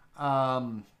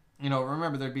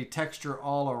 Remember there'd be texture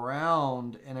all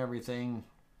around and everything.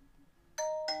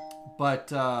 But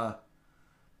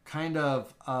kind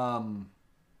of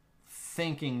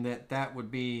thinking that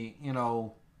would be,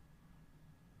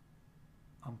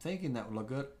 I'm thinking that would look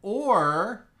good.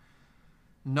 Or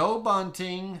no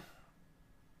bunting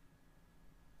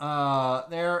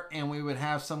there, and we would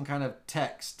have some kind of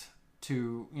text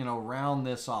to, round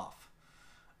this off.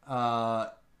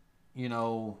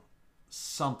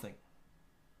 Something.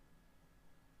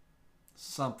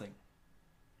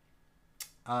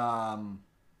 And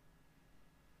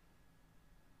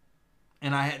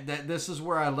this is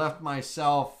where I left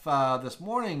myself this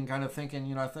morning, kind of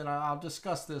thinking, I thought I'll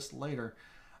discuss this later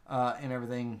and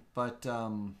everything. But,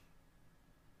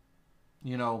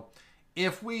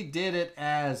 if we did it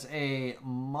as a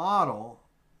model,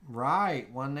 right,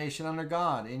 one nation under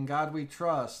God, in God we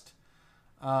trust.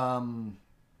 Right,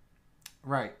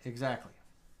 exactly.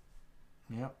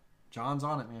 Yep, John's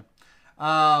on it, man.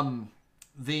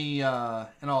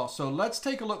 So let's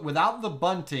take a look without the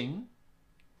bunting.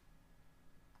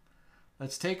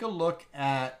 Let's take a look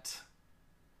at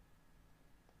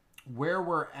where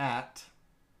we're at.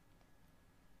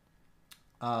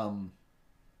 And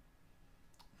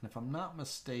if I'm not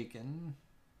mistaken,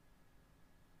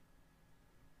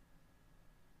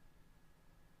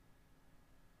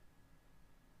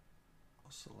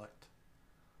 I'll select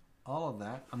all of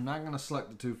that. I'm not going to select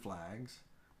the two flags,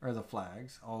 or the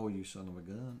flags. Oh, you son of a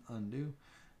gun. Undo.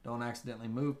 Don't accidentally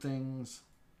move things.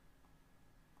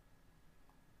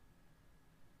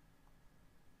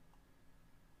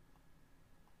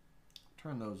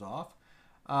 Turn those off.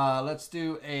 Let's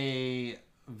do a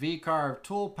V-carve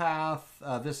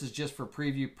toolpath. This is just for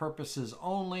preview purposes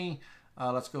only.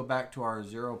 Let's go back to our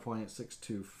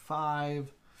 0.625.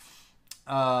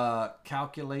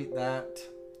 Calculate that.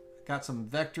 Got some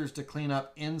vectors to clean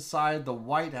up inside the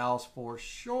White House for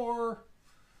sure.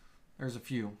 There's a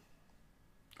few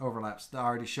overlaps. I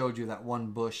already showed you that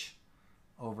one bush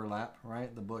overlap,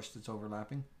 right? The bush that's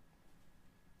overlapping.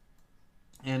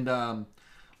 And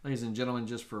ladies and gentlemen,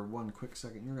 just for one quick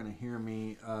second, you're going to hear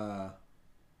me.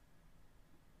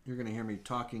 You're going to hear me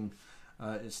talking.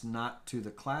 It's not to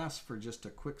the class for just a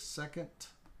quick second.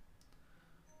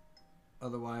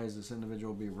 Otherwise, this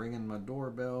individual will be ringing my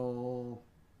doorbell.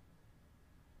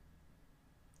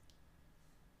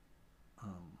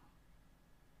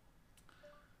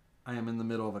 I am in the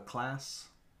middle of a class.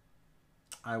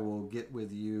 I will get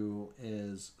with you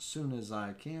as soon as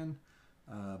I can.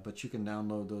 But you can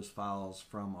download those files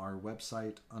from our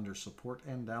website under Support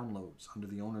and Downloads under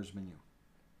the Owner's menu.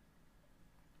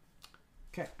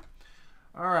 Okay.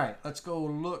 All right. Let's go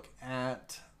look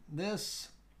at this.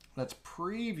 Let's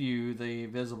preview the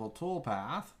visible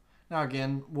toolpath. Now,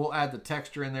 again, we'll add the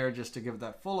texture in there just to give it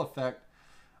that full effect.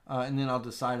 And then I'll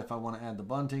decide if I want to add the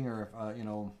bunting or if,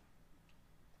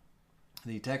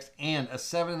 the text. And a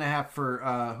 7.5 for,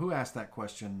 who asked that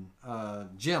question?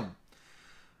 Jim.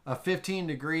 A 15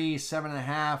 degree,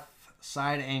 7.5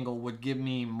 side angle would give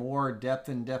me more depth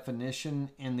and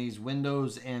definition in these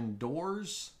windows and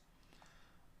doors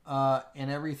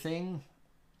and everything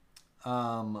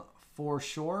for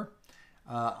sure.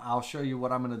 I'll show you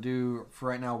what I'm going to do for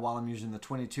right now while I'm using the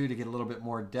 22 to get a little bit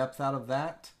more depth out of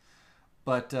that.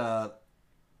 But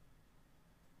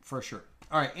for sure.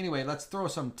 All right, anyway, let's throw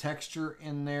some texture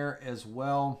in there as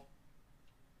well.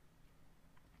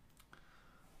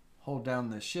 Hold down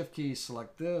the shift key,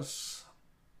 select this.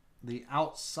 The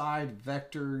outside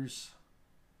vectors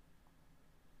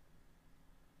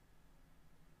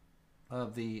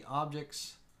of the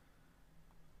objects.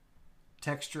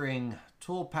 Texturing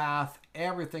toolpath,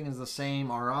 everything is the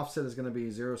same. Our offset is going to be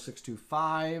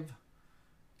 0.625.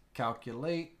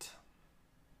 Calculate.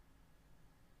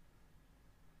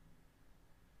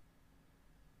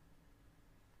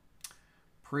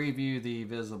 Preview the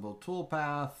visible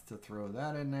toolpath to throw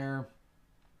that in there.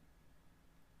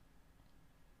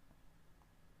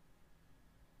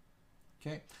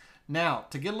 Okay. Now,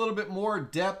 to get a little bit more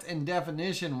depth and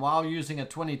definition while using a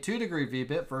 22-degree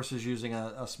V-bit versus using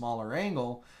a smaller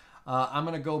angle, I'm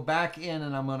going to go back in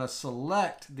and I'm going to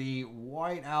select the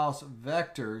White House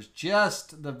vectors,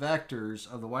 just the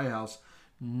vectors of the White House,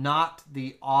 not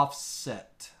the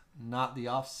offset. Not the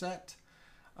offset.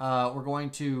 We're going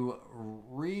to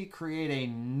recreate a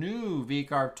new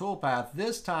V-carve toolpath.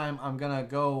 This time I'm going to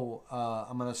go,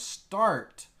 I'm going to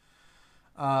start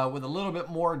with a little bit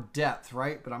more depth,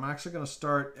 right? But I'm actually going to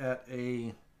start at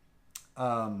a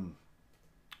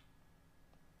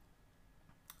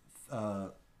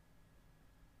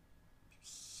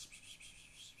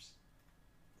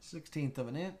 1/16 of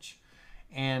an inch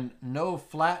and no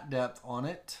flat depth on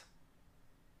it.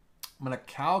 I'm going to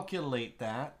calculate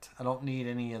that. I don't need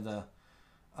any of the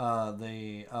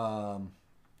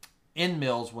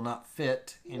Endmills will not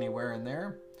fit anywhere in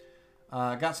there.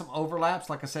 Got some overlaps,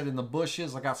 like I said, in the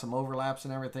bushes. I got some overlaps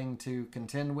and everything to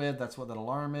contend with. That's what that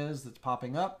alarm is that's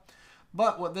popping up.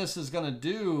 But what this is going to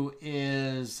do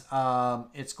is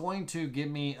it's going to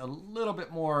give me a little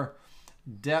bit more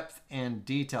depth and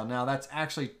detail. Now, that's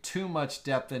actually too much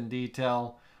depth and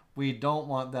detail. We don't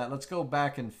want that. Let's go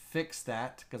back and fix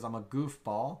that because I'm a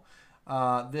goofball.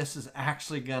 This is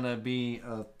actually going to be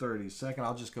a 32nd.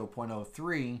 I'll just go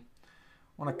 0.03. I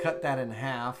want to cut that in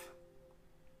half.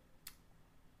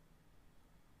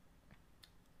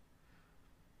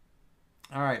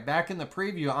 All right, back in the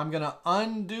preview, I'm going to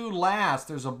undo last.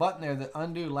 There's a button there that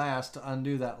undo last to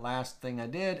undo that last thing I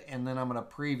did, and then I'm going to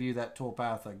preview that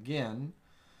toolpath again.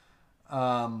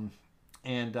 There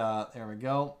we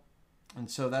go. And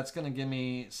so that's going to give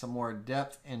me some more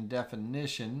depth and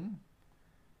definition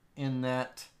in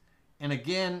that. And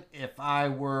again, if I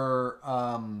were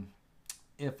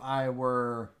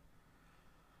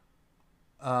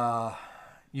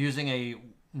using a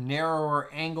narrower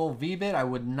angle V-bit, I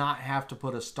would not have to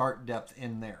put a start depth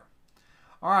in there.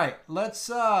 All right,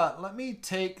 let me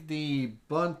take the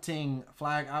bunting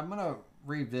flag. I'm gonna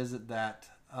revisit that,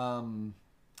 and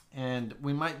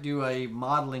we might do a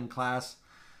modeling class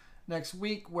next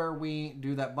week where we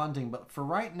do that bunting. But for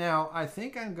right now, I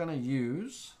think I'm gonna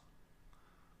use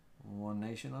One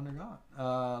Nation Under God.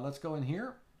 Let's go in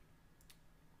here.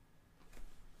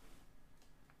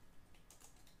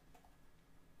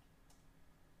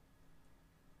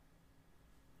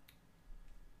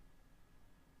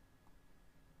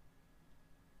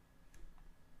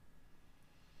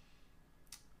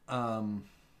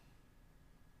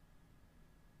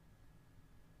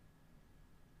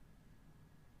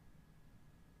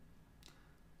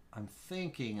 I'm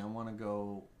thinking I want to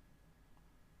go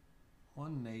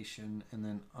One Nation and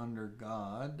then Under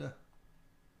God.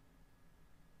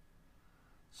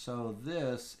 So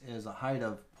this is a height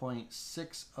of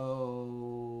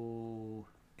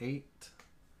 0.608.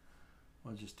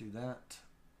 We'll just do that.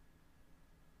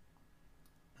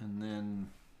 And then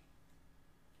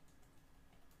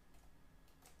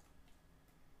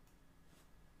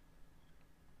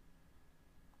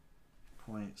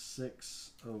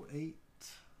 .608.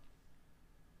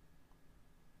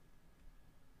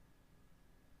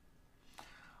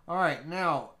 All right,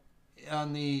 now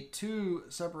on the two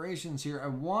separations here, I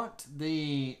want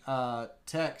the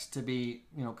text to be,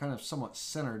 kind of somewhat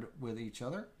centered with each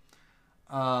other,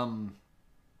 and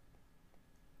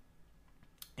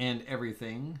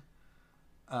everything.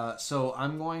 So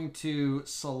I'm going to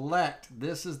select,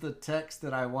 this is the text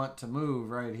that I want to move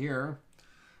right here.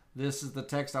 This is the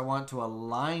text I want to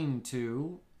align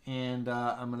to, and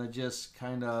I'm going to just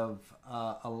kind of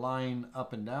align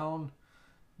up and down.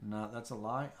 No, that's a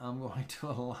lie. I'm going to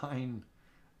align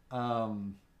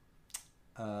to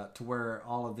where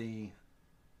all of the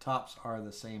tops are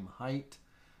the same height.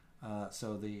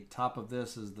 So the top of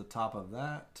this is the top of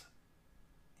that.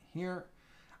 Here,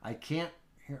 I can't,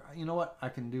 here, you know what? I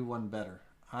can do one better.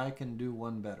 I can do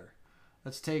one better.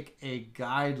 Let's take a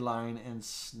guideline and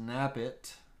snap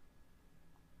it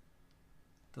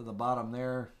to the bottom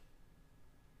there.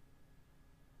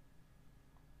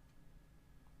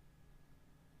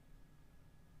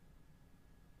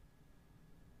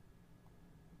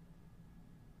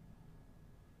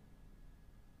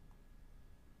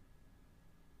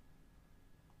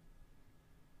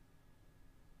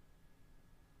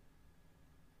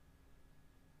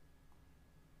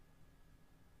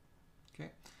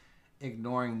 Okay.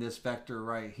 Ignoring this vector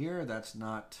right here. That's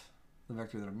not the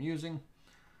vector that I'm using.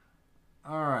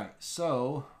 All right,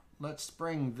 so let's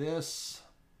bring this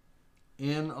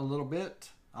in a little bit.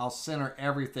 I'll center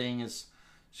everything as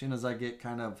soon as I get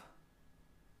kind of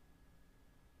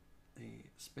the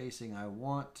spacing I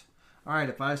want. All right,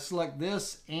 if I select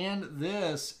this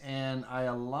and I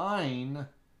align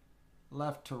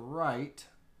left to right,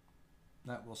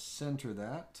 that will center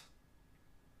that.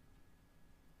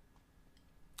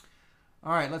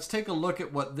 All right, let's take a look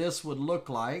at what this would look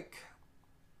like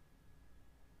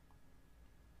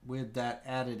with that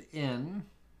added in.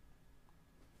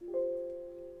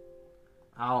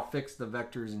 I'll fix the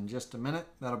vectors in just a minute.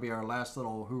 That'll be our last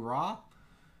little hoorah.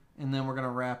 And then we're going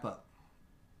to wrap up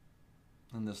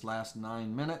in this last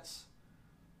 9 minutes.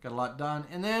 Got a lot done.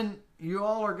 And then you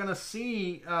all are going to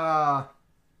see, we'll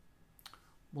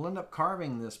end up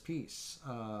carving this piece.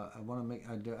 I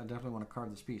definitely want to carve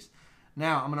this piece.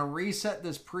 Now, I'm going to reset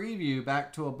this preview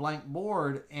back to a blank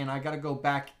board, and I got to go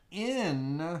back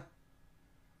in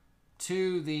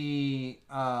to the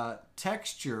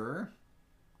texture.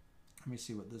 Let me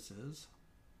see what this is.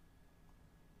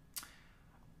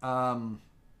 We're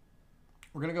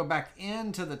going to go back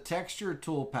into the texture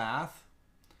toolpath,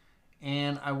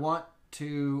 and I want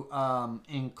to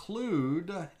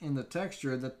include in the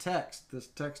texture the text, this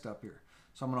text up here.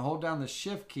 So I'm going to hold down the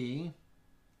Shift key.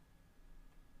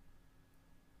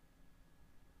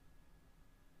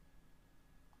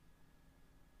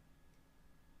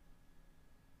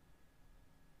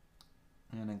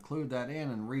 And include that in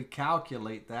and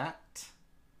recalculate that.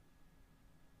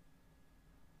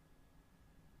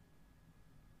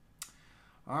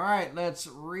 All right, let's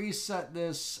reset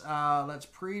this. Let's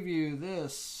preview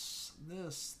this,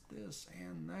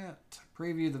 and that.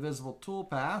 Preview the visible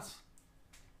toolpath.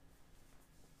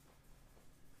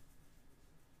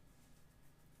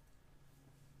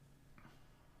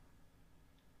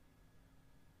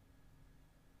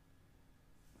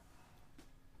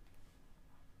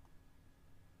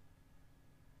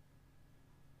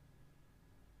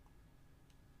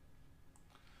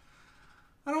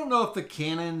 I don't know if the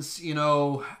cannons, you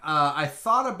know, I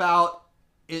thought about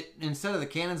it, instead of the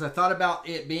cannons, I thought about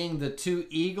it being the two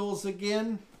eagles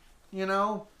again, you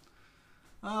know.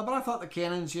 But I thought the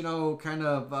cannons, you know, kind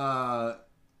of, I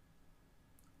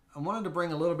wanted to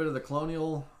bring a little bit of the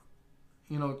colonial,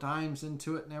 you know, times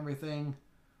into it and everything.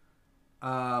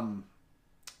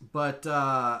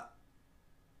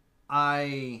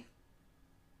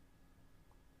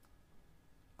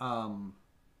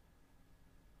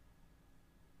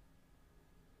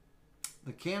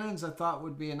 The cannons I thought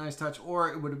would be a nice touch, or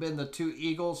it would have been the two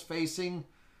eagles facing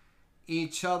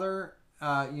each other,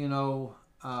 you know,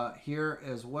 here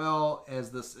as well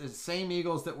as the same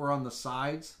eagles that were on the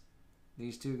sides,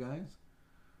 these two guys,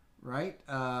 right?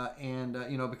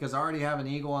 You know, because I already have an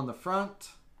eagle on the front,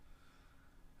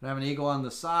 I have an eagle on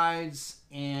the sides,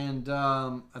 and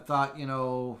I thought, you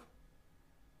know,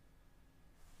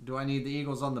 do I need the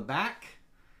eagles on the back?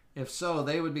 If so,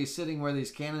 they would be sitting where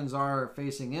these cannons are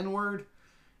facing inward.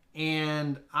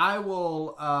 And I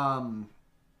will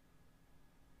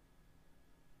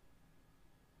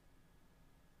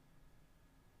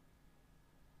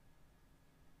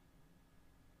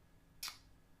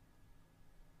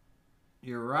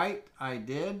you're right, I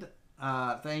did.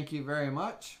 Thank you very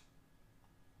much.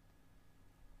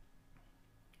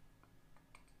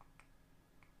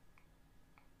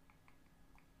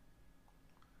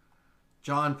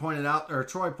 John pointed out, or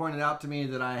Troy pointed out to me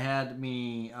that I had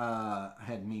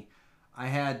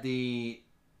the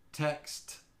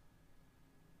text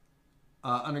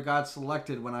under God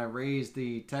selected when I raised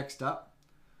the text up,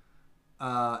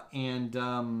 and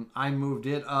I moved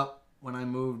it up when I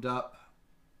moved up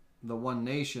the One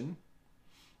Nation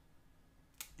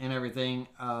and everything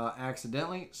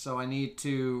accidentally. So I need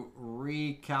to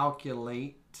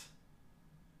recalculate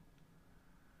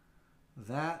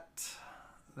that,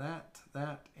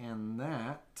 and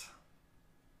that.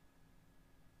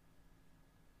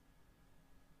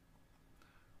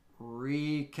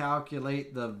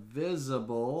 Recalculate the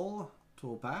visible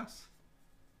toolpath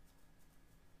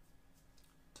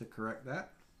to correct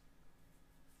that.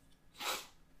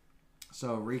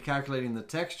 So recalculating the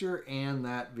texture and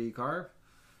that V-carve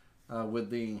with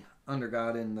the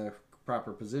underguide in the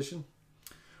proper position.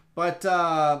 But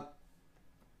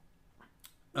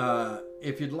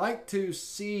if you'd like to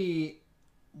see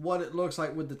what it looks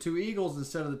like with the two eagles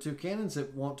instead of the two cannons,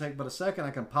 it won't take but a second.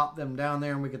 I can pop them down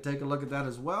there and we can take a look at that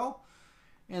as well.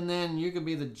 And then you can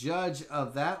be the judge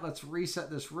of that. Let's reset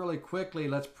this really quickly.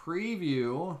 Let's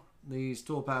preview these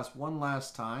toolpaths one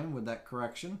last time with that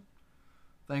correction.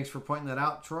 Thanks for pointing that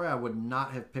out, Troy. I would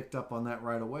not have picked up on that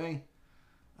right away.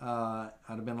 I'd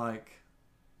have been like,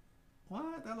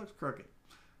 what? That looks crooked.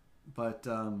 But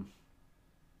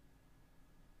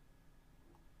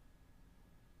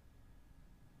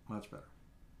much better.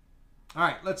 All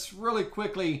right, let's really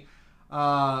quickly,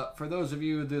 for those of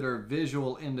you that are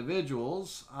visual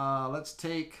individuals, let's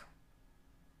take,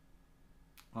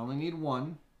 I only need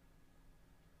one.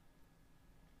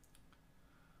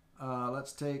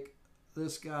 Let's take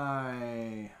this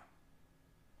guy.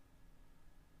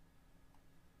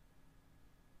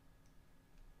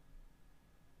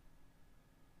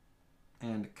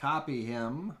 And copy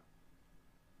him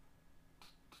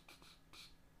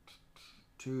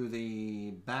to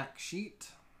the back sheet.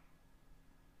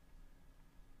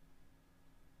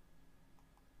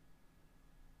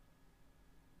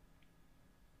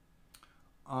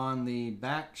 On the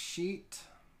back sheet,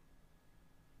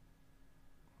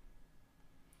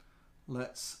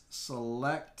 let's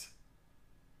select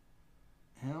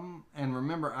him. And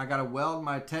remember, I got to weld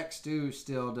my text too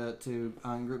still to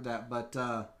ungroup that. But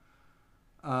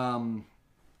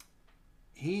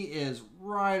he is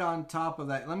right on top of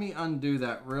that. Let me undo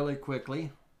that really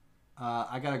quickly.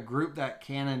 I got to group that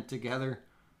cannon together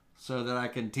so that I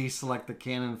can deselect the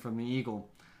cannon from the eagle.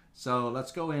 So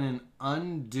let's go in and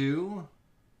undo.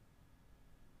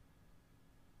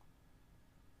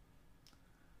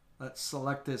 Let's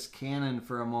select this cannon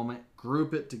for a moment.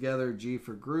 Group it together, G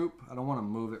for group. I don't want to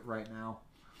move it right now.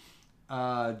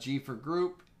 G for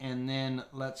group. And then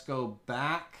let's go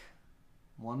back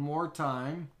one more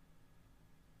time.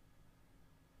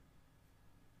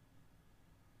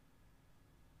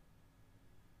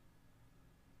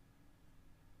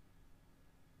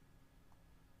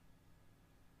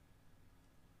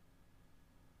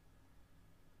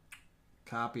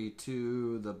 Copy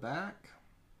to the back.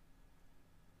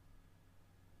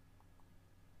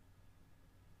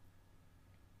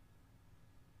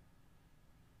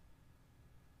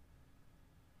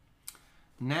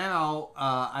 Now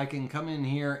I can come in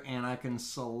here and I can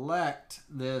select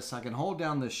this. I can hold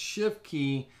down the shift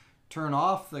key, turn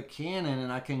off the cannon,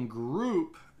 and I can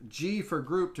group, G for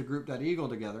group, to group that eagle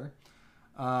together.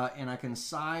 And I can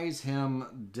size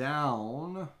him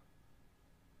down.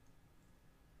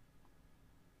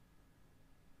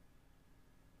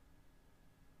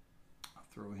 I'll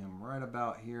throw him right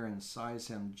about here and size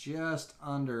him just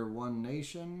under one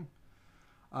nation.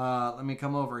 Let me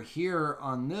come over here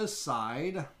on this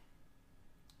side.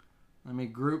 Let me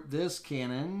group this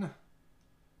cannon.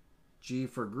 G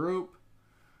for group.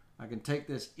 I can take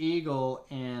this eagle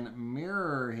and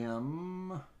mirror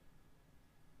him.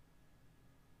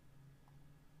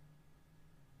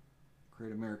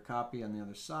 Create a mirror copy on the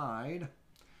other side.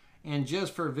 And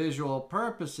just for visual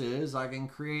purposes, I can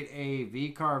create a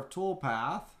V-carve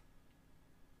toolpath.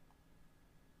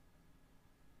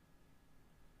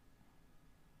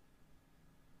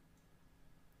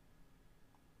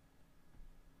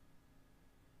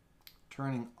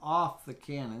 Turning off the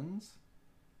cannons.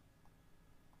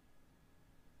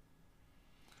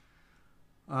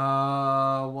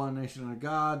 One nation under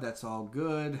God, that's all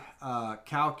good.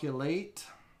 Calculate.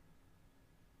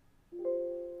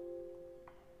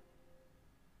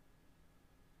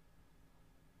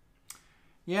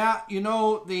 Yeah, you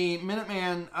know, the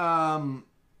Minuteman,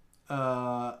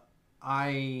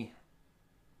 I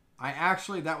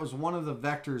actually, that was one of the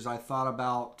vectors I thought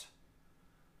about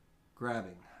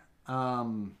grabbing.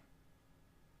 And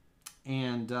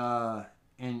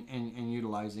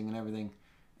utilizing and everything,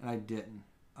 and I didn't.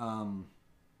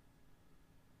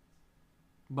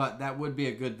 But that would be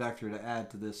a good vector to add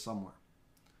to this somewhere.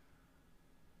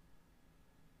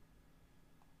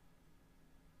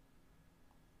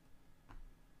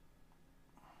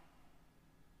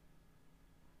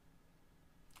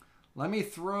 Let me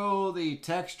throw the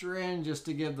texture in just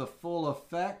to give the full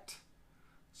effect.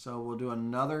 So we'll do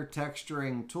another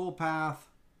texturing toolpath,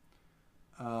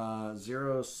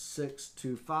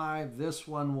 0625. This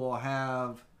one will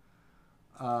have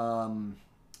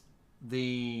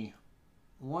the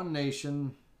one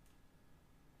nation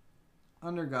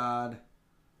under God,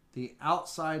 the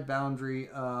outside boundary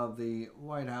of the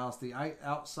White House, the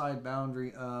outside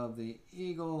boundary of the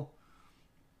eagle.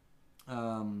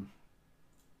 Let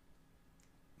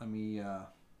me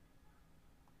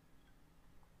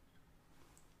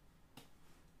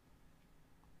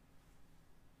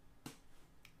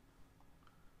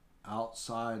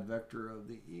outside vector of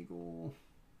the eagle,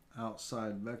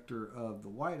 outside vector of the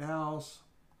White House,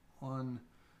 one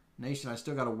nation. I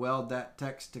still got to weld that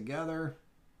text together.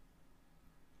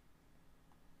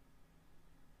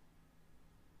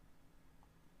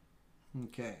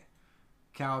 Okay.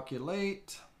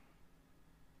 calculate.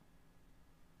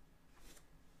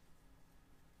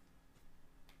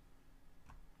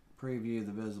 Preview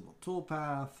the visible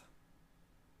toolpath.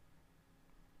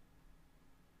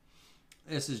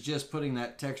 This is just putting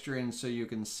that texture in so you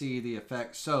can see the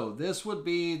effect. So this would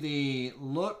be the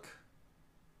look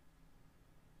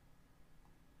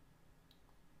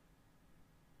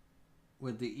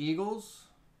with the eagles.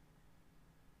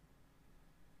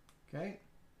 Okay.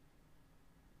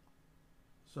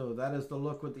 So that is the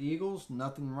look with the eagles.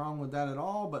 Nothing wrong with that at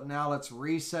all. But now let's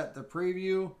reset the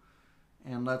preview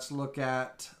and let's look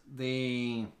at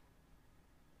the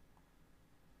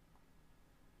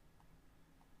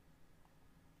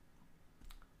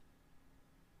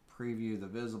preview the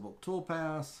visible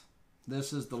toolpath.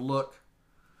 This is the look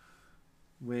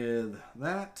with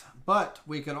that. But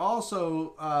we could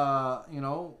also, you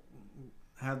know,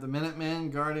 have the Minutemen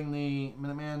guarding the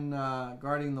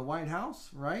guarding the White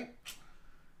House, right?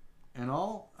 And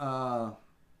all.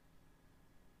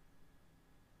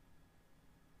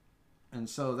 And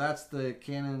so that's the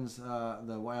cannons,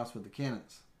 the White House with the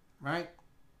cannons, right?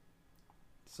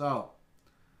 So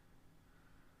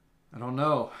I don't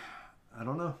know. I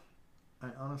don't know. I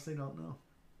honestly don't know.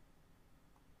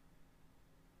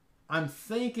 I'm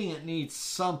thinking it needs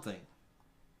something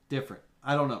different.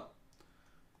 I don't know.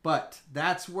 But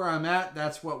that's where I'm at.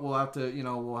 That's what we'll have to, you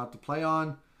know, we'll have to play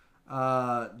on.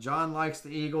 John likes the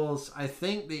eagles. I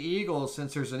think the eagles,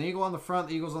 since there's an eagle on the front,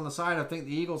 the eagles on the side, I think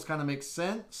the eagles kind of make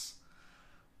sense.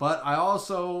 But I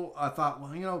thought,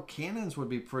 well, you know, cannons would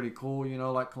be pretty cool, you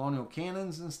know, like colonial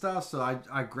cannons and stuff. So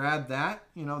I grabbed that.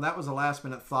 You know, that was a last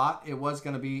minute thought. It was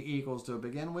going to be eagles to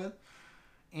begin with.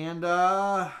 And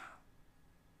I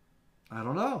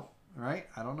don't know. All right.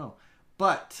 I don't know.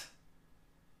 But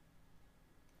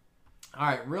all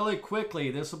right, really quickly,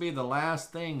 this will be the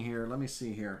last thing here. Let me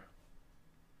see here.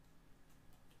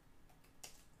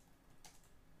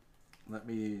 Let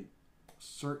me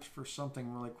search for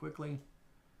something really quickly.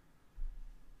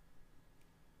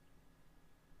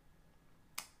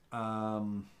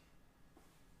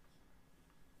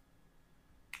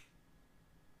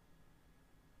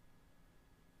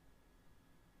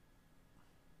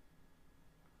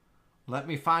 Let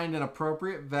me find an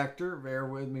appropriate vector. Bear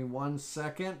with me 1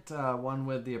 second. One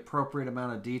with the appropriate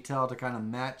amount of detail to kind of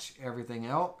match everything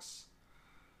else.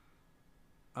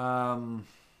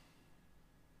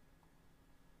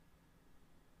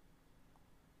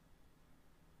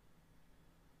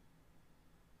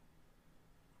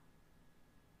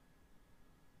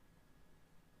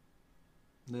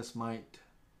 This might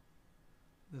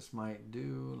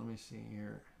do. Let me see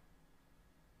here.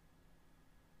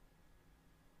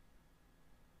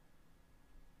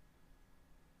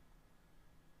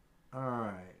 All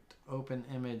right, open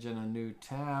image in a new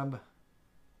tab.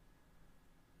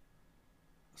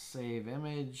 Save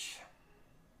image.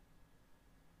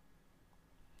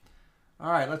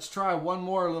 All right, let's try one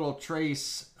more little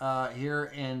trace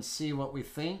here and see what we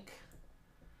think.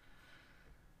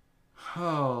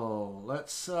 Oh,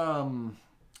 let's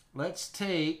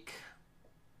take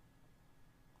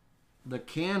the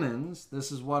cannons.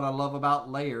 This is what I love about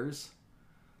layers.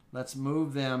 Let's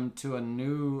move them to a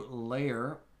new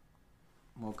layer.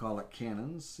 We'll call it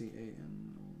cannons.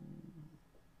 C-A-N.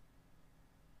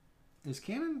 Is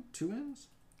cannon 2 N's?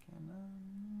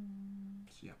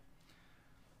 Cannons. Yeah.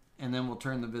 And then we'll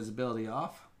turn the visibility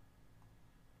off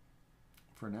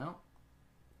for now.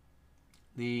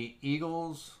 The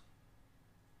eagles.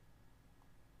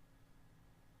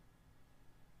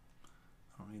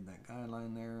 I don't need that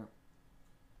guideline there.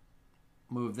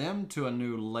 Move them to a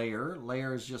new layer.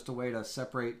 Layer is just a way to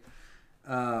separate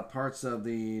parts of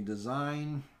the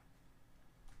design.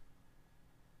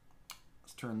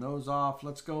 Let's turn those off.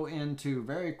 Let's go into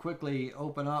very quickly,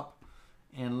 open up,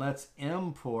 and let's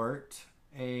import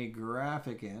a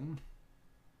graphic in.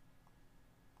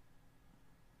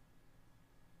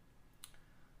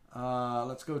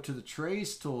 Let's go to the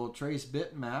trace tool, trace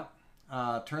bitmap.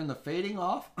 Turn the fading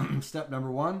off. Step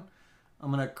number 1.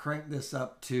 I'm going to crank this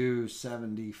up to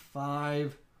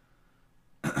 75.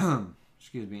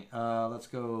 Excuse me. Let's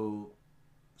go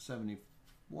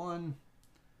 71.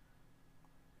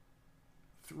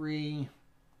 3.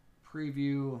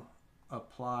 Preview.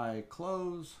 Apply.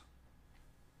 Close.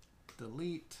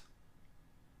 Delete.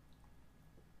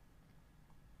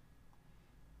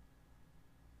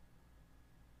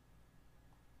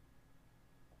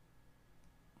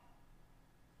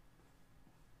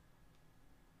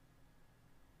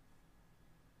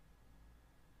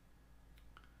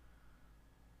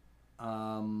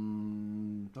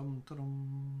 Dum, dum, dum.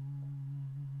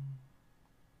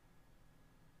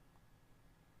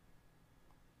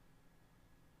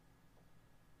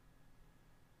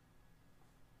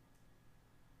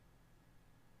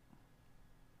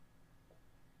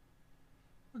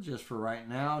 just for right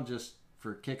now, just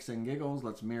for kicks and giggles,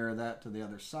 let's mirror that to the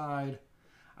other side.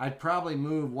 I'd probably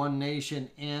move One Nation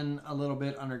in a little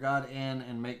bit, Under God in,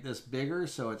 and make this bigger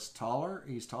so it's taller.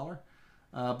 He's taller.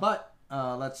 But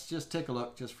let's just take a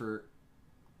look just for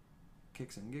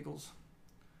kicks and giggles.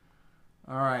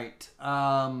 All right.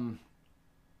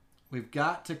 We've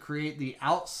got to create the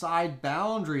outside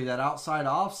boundary, that outside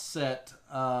offset.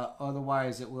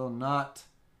 Otherwise, it will not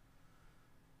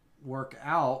work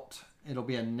out. It'll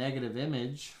be a negative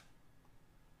image.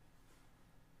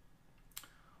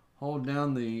 Hold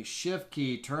down the Shift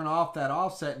key, turn off that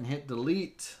offset, and hit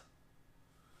delete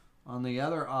on the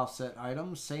other offset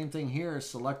items. Same thing here.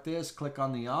 Select this, click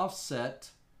on the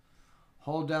offset,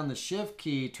 hold down the Shift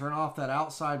key, turn off that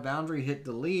outside boundary, hit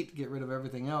delete, get rid of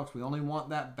everything else. We only want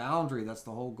that boundary. That's the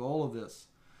whole goal of this.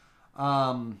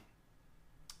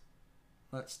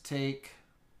 Let's take...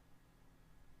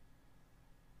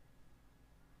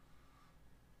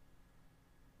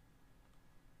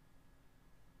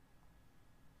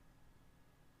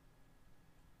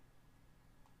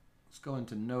 go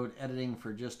into node editing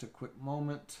for just a quick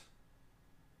moment.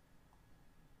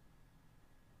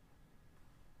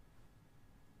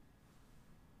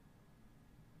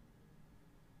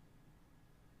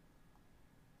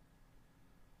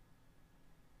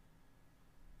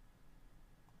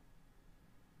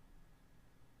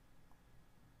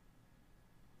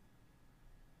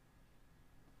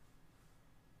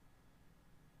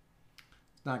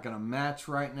 It's not going to match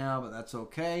right now, but that's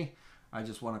okay. I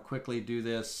just want to quickly do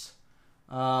this.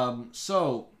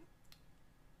 So,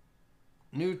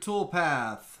 new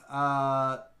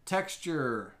toolpath,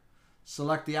 texture,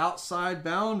 select the outside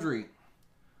boundary,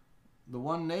 the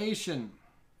One Nation,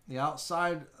 the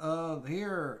outside of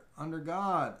here, Under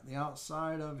God, the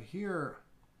outside of here,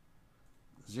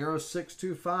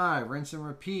 0625, rinse and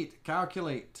repeat,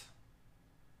 calculate.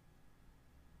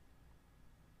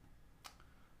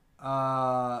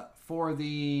 For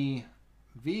the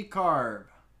V-carb,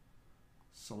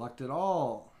 select it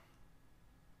all.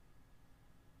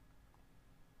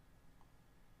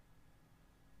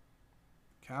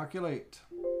 Calculate.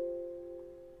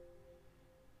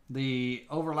 The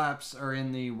overlaps are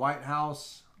in the White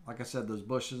House. Like I said, those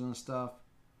bushes and stuff.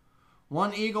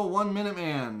 One eagle, 1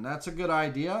 Minuteman. That's a good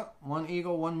idea. One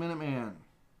eagle, 1 Minuteman.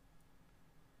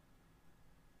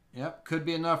 Yep, could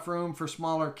be enough room for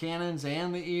smaller cannons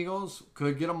and the eagles.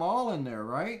 Could get them all in there,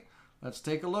 right? Let's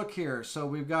take a look here. So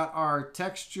we've got our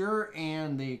texture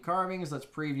and the carvings. Let's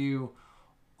preview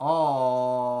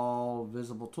all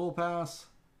visible toolpaths.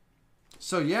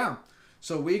 So yeah,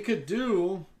 so we could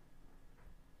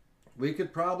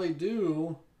probably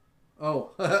do,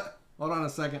 oh, hold on a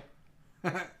second.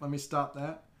 Let me stop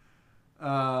that.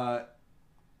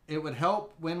 It would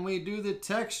help when we do the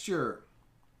texture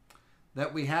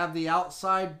that we have the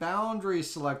outside boundary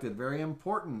selected. Very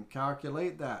important.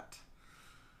 Calculate that.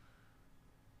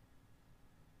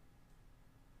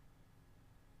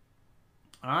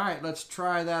 All right, let's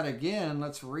try that again.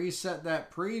 Let's reset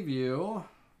that preview.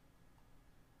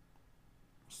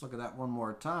 Let's look at that one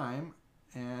more time.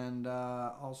 And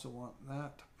also want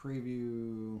that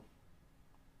preview.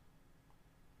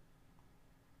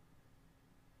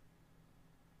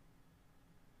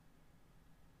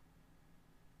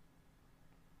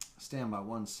 Stand by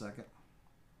 1 second.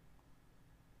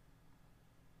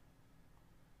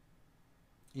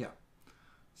 Yeah.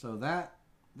 So that,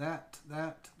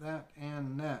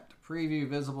 and that. Preview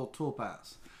visible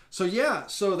toolpaths. So yeah,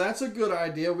 so that's a good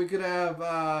idea. We could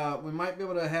have, we might be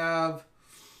able to have,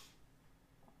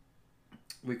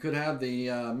 we could have the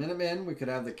Minutemen, we could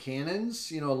have the cannons,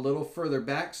 you know, a little further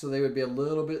back so they would be a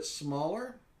little bit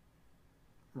smaller,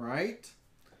 right?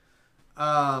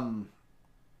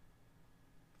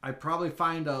 I'd probably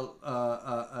find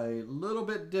a little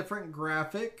bit different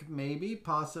graphic, maybe,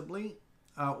 possibly.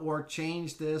 Or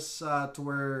change this to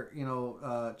where, you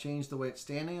know, change the way it's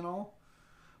standing and all.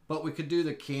 But we could do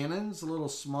the cannons a little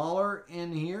smaller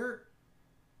in here.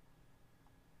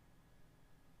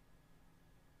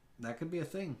 That could be a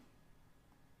thing.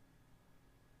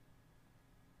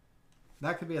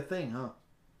 That could be a thing, huh?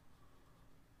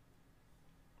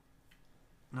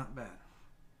 Not bad.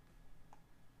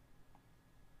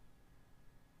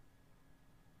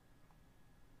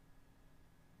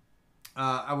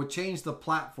 I would change the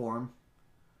platform.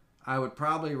 I would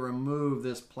probably remove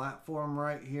this platform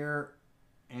right here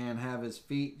and have his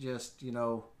feet just, you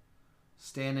know,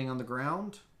 standing on the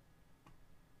ground.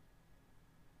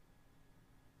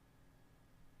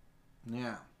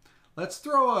 Yeah. Let's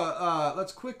throw a,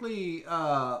 let's quickly,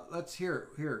 let's here,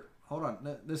 hold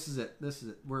on. This is it. This is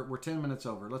it. We're 10 minutes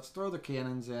over. Let's throw the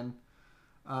cannons in.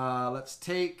 Let's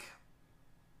take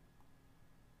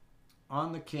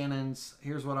on the cannons,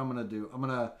 here's what I'm going to do.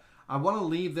 I want to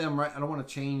leave them right. I don't want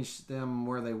to change them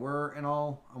where they were and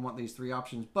all. I want these 3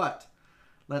 options. But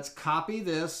let's copy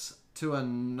this to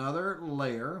another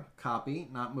layer. Copy,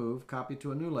 not move. Copy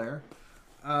to a new layer.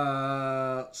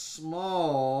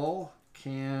 Small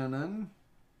cannon.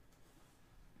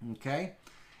 Okay.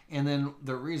 And then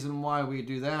the reason why we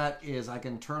do that is I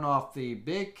can turn off the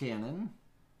big cannon.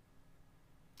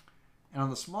 And on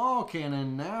the small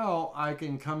cannon, now I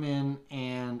can come in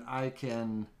and I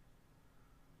can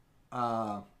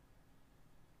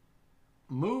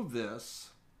move this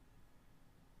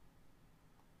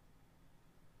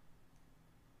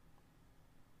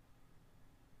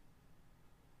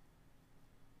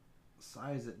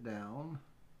size it down.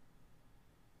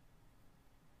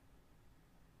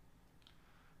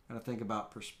 Gotta think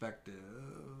about perspective.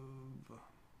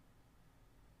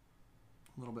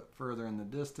 A little bit further in the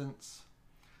distance.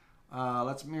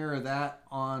 Let's mirror that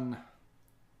on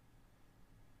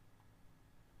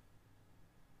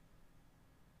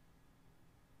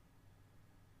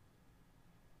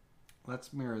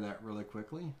let's mirror that really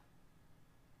quickly.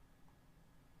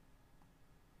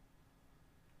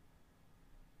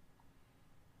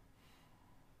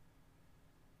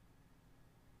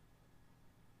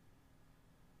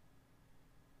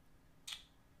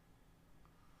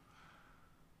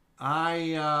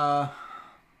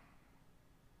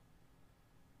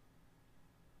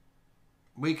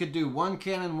 We could do 1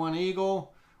 cannon, 1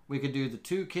 eagle. We could do the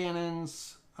 2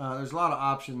 cannons. There's a lot of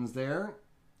options there.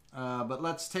 But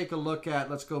let's take a look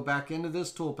at, let's go back into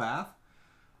this toolpath.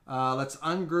 Let's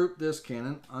ungroup this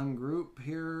cannon. Ungroup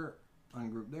here,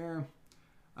 ungroup there.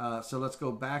 So let's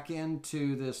go back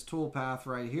into this toolpath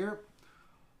right here.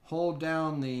 Hold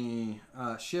down the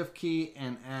shift key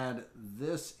and add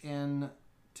this in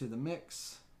to the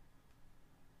mix.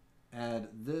 Add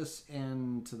this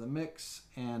into the mix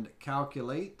and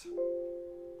calculate.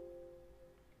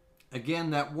 Again,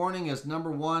 that warning is number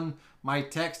 1. My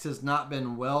text has not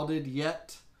been welded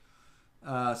yet.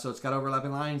 So it's got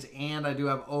overlapping lines, and I do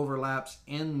have overlaps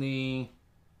in the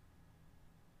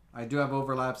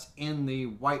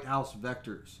White House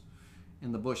vectors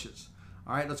in the bushes.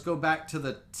 All right, let's go back to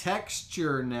the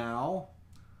texture now.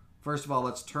 First of all,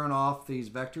 let's turn off these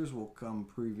vectors. We'll come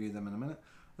preview them in a minute.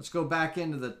 Let's go back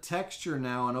into the texture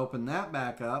now and open that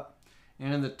back up.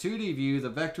 And in the 2D view, the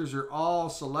vectors are all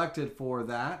selected for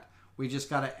that. We just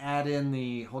got to add in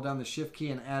the, hold down the shift key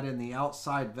and add in the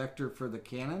outside vector for the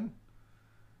cannon.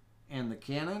 And the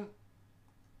cannon.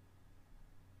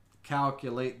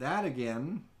 Calculate that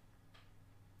again.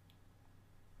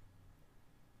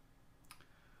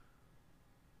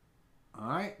 All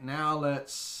right, now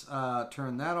let's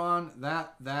turn that on,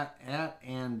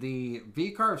 and the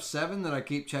VCarve 7 that I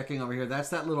keep checking over here, that's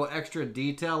that little extra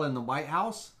detail in the White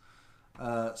House.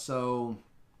 So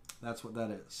that's what that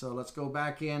is. So let's go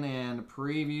back in and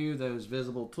preview those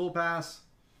visible toolpaths.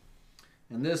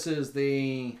 And this is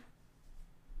the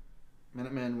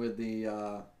Minutemen with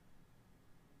the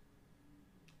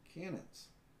cannons.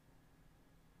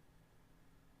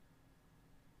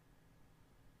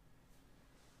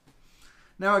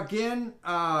 Now again,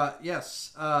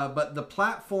 yes, but the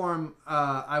platform,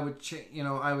 I would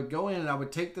go in and I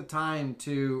would take the time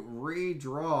to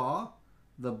redraw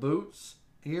the boots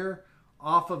here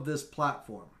off of this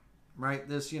platform, right?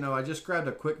 This, I just grabbed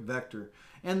a quick vector,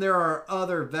 and there are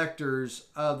other vectors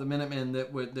of the Minutemen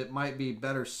that might be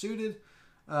better suited,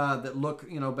 that look,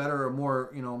 better or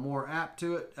more apt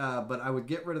to it. But I would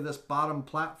get rid of this bottom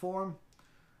platform,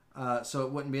 so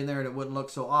it wouldn't be in there and it wouldn't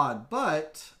look so odd.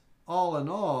 But all in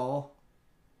all,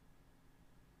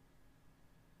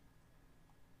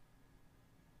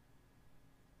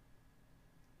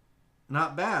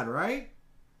 not bad, right?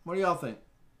 What do y'all think?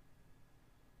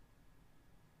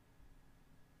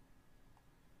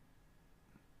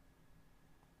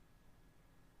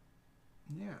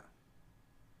 Yeah.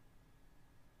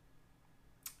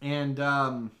 And,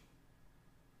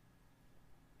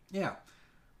 yeah,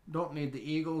 don't need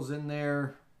the eagles in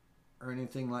there or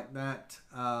anything like that.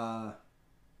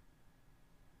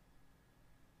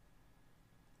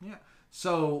 Yeah.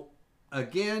 So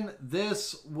again,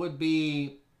 this would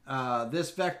be,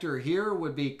 this vector here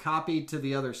would be copied to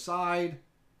the other side.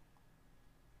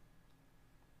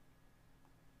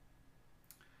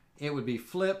 It would be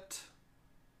flipped.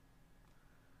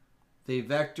 The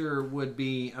vector would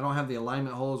be, I don't have the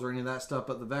alignment holes or any of that stuff,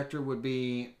 but the vector would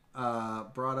be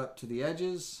brought up to the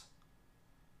edges.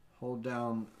 Hold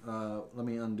down, let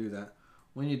me undo that.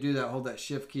 When you do that, hold that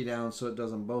shift key down so it does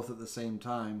them both at the same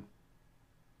time.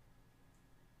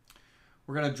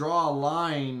 we're going to draw a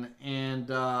line,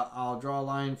 and I'll draw a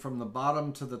line from the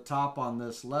bottom to the top on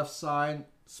this left side,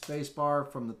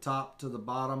 spacebar, from the top to the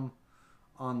bottom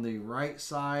on the right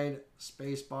side,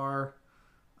 spacebar.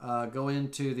 Go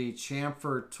into the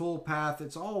chamfer toolpath.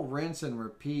 It's all rinse and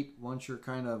repeat once you're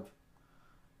kind of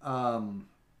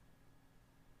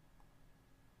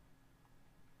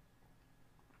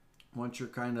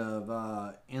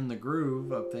in the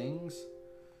groove of things.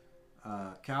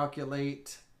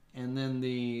 Calculate, and then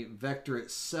the vector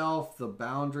itself, the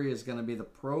boundary is going to be the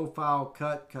profile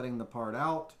cut, cutting the part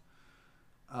out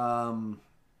on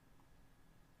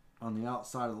the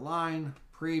outside of the line.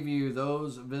 Preview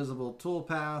those visible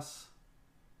toolpaths.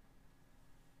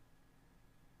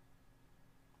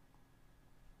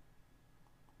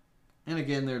 And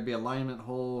again, there'd be alignment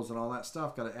holes and all that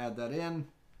stuff. Got to add that in.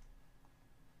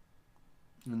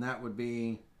 And that would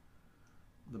be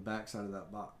the back side of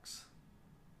that box.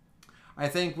 I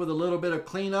think with a little bit of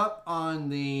cleanup on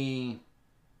the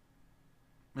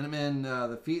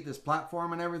the feet, this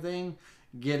platform and everything,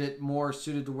 get it more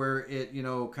suited to where it, you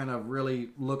know, kind of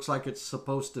really looks like it's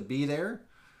supposed to be there.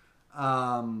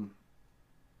 And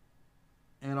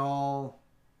all,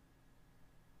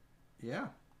 yeah.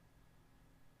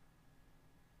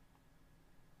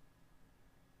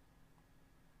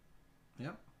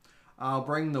 Yep. I'll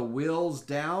bring the wheels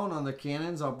down on the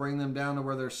cannons. I'll bring them down to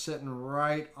where they're sitting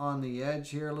right on the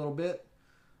edge here a little bit.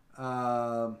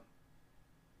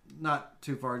 Not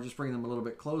too far, just bring them a little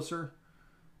bit closer.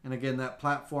 And again, that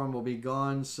platform will be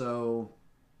gone, so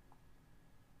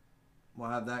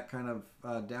we'll have that kind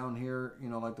of down here, you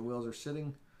know, like the wheels are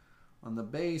sitting on the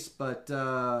base. But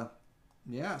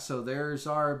yeah, so there's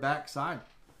our back side.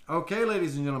 Okay,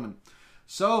 ladies and gentlemen.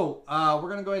 So we're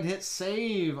going to go ahead and hit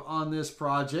save on this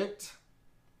project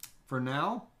for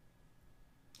now.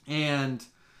 And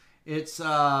it's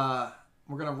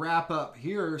we're going to wrap up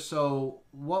here. So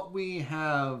what we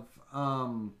have,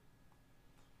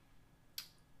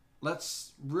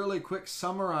 let's really quick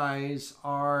summarize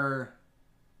our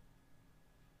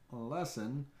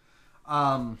lesson.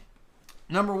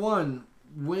 Number one,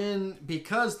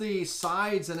 because the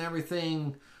sides and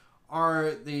everything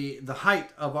are the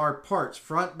height of our parts,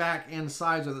 front, back, and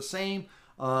sides are the same,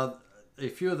 a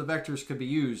few of the vectors could be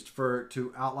used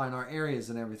to outline our areas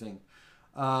and everything.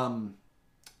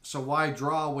 So why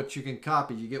draw what you can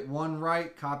copy? You get one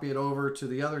right, copy it over to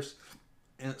the other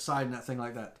side and that thing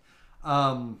like that.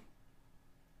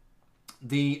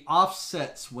 The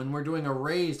offsets, when we're doing a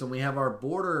raised and we have our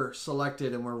border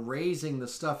selected and we're raising the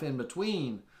stuff in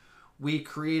between, we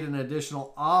create an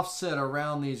additional offset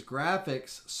around these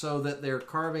graphics so that they're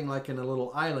carving like in a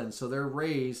little island. So they're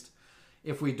raised.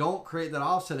 If we don't create that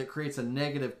offset, it creates a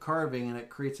negative carving and it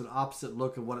creates an opposite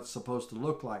look of what it's supposed to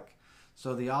look like.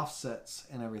 So the offsets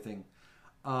and everything.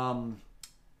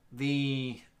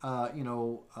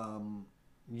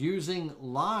 Using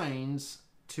lines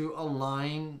to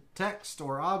align text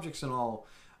or objects and all.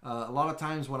 A lot of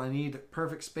times when I need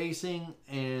perfect spacing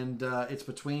and it's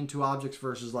between two objects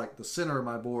versus like the center of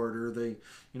my board or the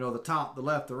top, the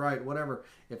left, the right, whatever.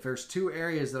 If there's two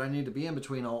areas that I need to be in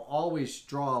between, I'll always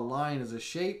draw a line as a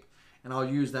shape and I'll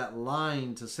use that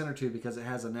line to center to because it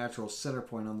has a natural center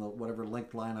point on the whatever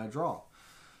length line I draw.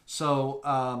 So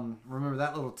remember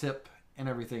that little tip and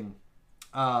everything.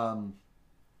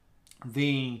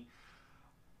 The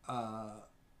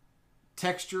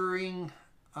texturing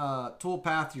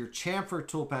toolpath, your chamfer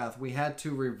toolpath, we had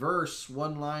to reverse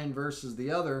one line versus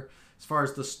the other as far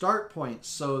as the start point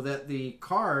so that the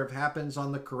carve happens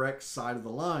on the correct side of the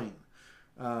line.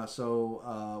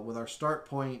 With our start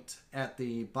point at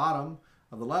the bottom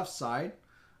of the left side,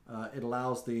 it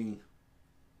allows the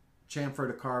chamfer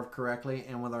to carve correctly,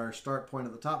 and with our start point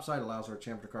at the top side, it allows our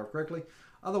chamfer to carve correctly.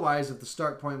 Otherwise, if the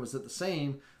start point was at the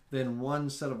same, then one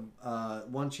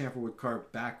chamfer would carve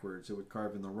backwards. It would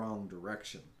carve in the wrong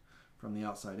direction from the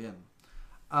outside in.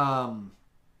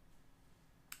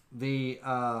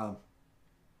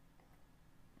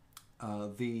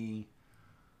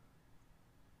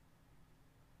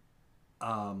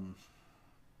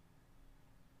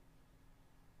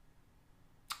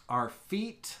 Our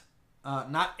feet,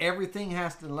 not everything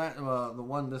has to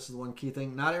this is the one key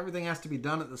thing, not everything has to be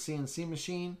done at the CNC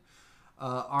machine.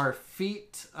 Our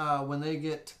feet, when they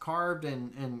get carved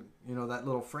and that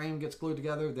little frame gets glued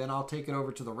together, then I'll take it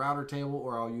over to the router table,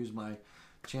 or I'll use my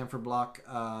chamfer block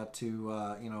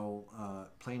to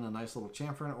plane a nice little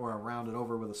chamfer, or I'll round it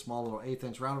over with a small little 1/8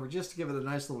 inch rounder just to give it a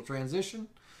nice little transition.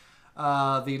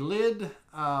 The lid,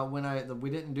 we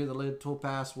didn't do the lid tool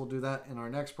pass, we'll do that in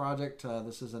our next project.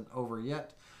 This isn't over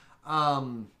yet.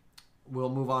 We'll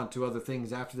move on to other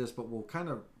things after this, but we'll kind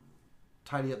of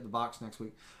tidy up the box next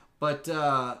week. But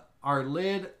our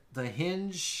lid, the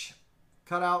hinge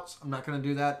cutouts, I'm not going to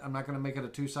do that. I'm not going to make it a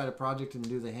two-sided project and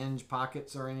do the hinge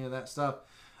pockets or any of that stuff.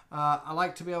 I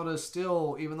like to be able to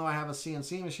still, even though I have a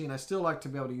CNC machine, I still like to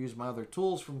be able to use my other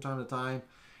tools from time to time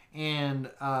and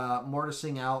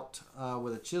mortising out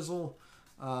with a chisel,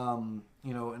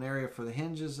 you know, an area for the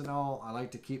hinges and all. I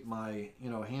like to keep my, you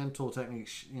know, hand tool technique,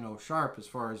 you know, sharp as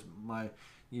far as my,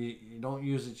 you don't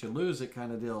use it, you lose it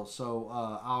kind of deal. So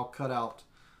I'll cut out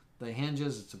the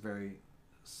hinges. It's a very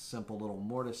simple little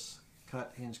mortise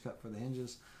cut, hinge cut for the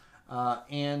hinges,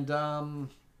 and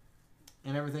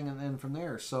everything, and then from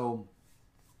there. So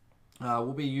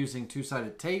we'll be using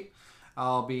two-sided tape.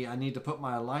 I need to put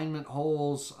my alignment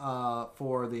holes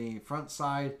for the front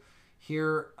side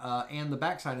here and the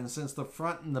back side. And since the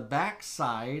front and the back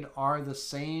side are the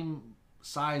same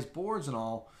size boards and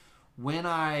all, when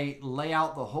I lay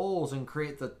out the holes and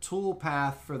create the tool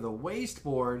path for the waste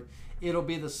board, it'll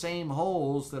be the same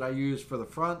holes that I use for the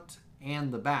front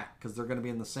and the back because they're going to be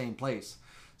in the same place.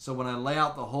 So when I lay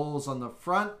out the holes on the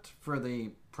front for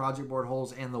the project board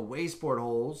holes and the waste board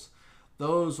holes,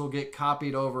 those will get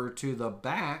copied over to the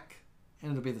back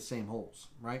and it'll be the same holes,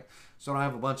 right? So I don't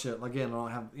have a bunch of, again, I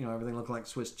don't have, you know, everything looking like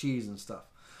Swiss cheese and stuff.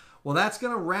 Well, that's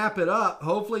going to wrap it up.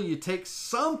 Hopefully you take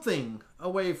something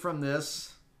away from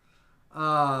this.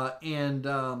 Let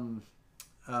me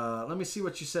see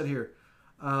what you said here.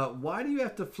 Why do you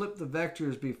have to flip the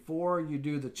vectors before you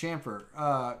do the chamfer?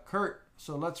 Kurt,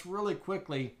 so let's really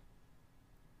quickly,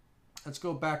 let's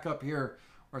go back up here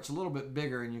where it's a little bit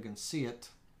bigger and you can see it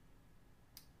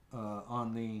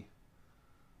on the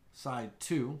side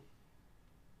 2.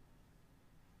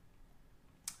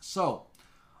 So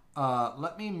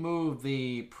let me move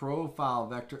the profile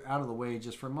vector out of the way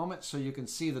just for a moment so you can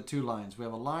see the two lines. We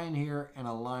have a line here and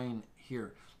a line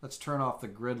here. Let's turn off the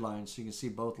grid line so you can see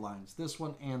both lines, this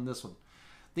one and this one.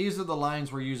 These are the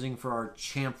lines we're using for our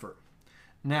chamfer.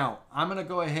 Now, I'm going to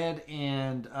go ahead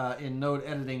and in node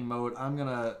editing mode, I'm going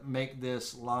to make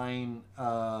this line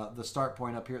the start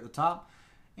point up here at the top.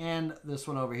 And this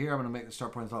one over here, I'm going to make the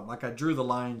start point at the top. Like I drew the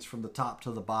lines from the top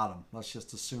to the bottom. Let's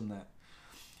just assume that.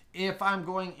 If I'm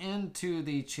going into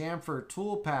the chamfer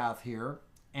toolpath here,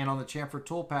 and on the chamfer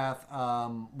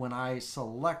toolpath, when I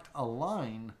select a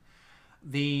line,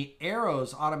 the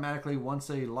arrows automatically, once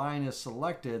a line is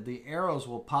selected, the arrows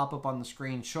will pop up on the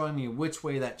screen showing me which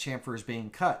way that chamfer is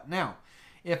being cut. Now,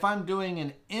 if I'm doing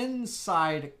an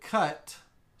inside cut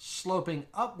sloping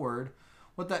upward,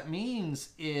 what that means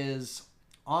is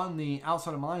on the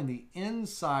outside of my line, the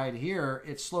inside here,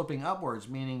 it's sloping upwards,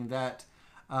 meaning that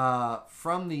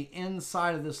from the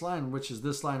inside of this line, which is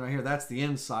this line right here, that's the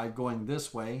inside going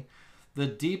this way. The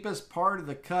deepest part of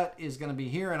the cut is going to be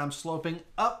here, and I'm sloping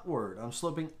upward. I'm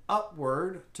sloping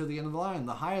upward to the end of the line.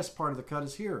 The highest part of the cut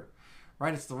is here,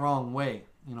 right? It's the wrong way.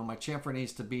 You know, my chamfer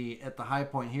needs to be at the high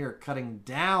point here, cutting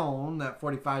down that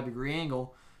 45-degree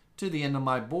angle to the end of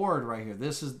my board right here.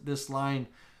 This line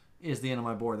is the end of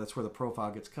my board. That's where the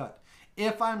profile gets cut.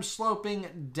 If I'm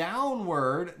sloping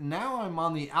downward, now I'm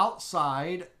on the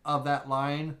outside of that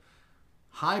line,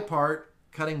 high part,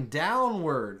 cutting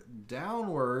downward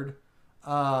to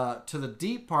the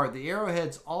deep part. The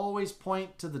arrowheads always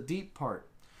point to the deep part.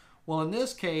 Well, in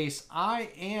this case,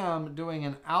 I am doing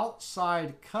an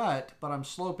outside cut, but I'm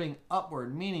sloping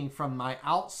upward, meaning from my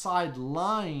outside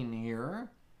line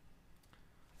here,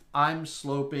 I'm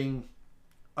sloping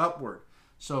upward.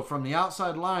 So from the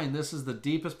outside line, this is the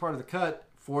deepest part of the cut,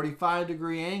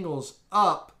 45-degree angles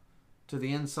up to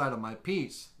the inside of my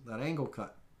piece, that angle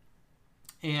cut.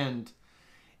 And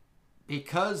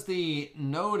because the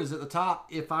node is at the top,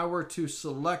 if I were to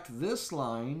select this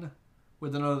line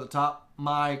with the node at the top,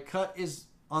 my cut is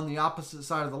on the opposite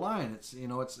side of the line.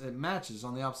 It matches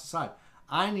on the opposite side.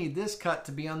 I need this cut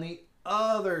to be on the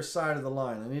other side of the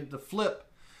line. I need it to flip.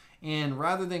 And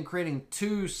rather than creating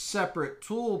two separate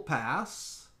tool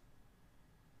paths,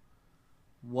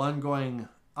 one going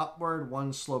upward,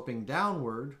 one sloping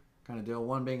downward, kind of deal,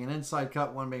 one being an inside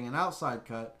cut, one being an outside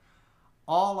cut,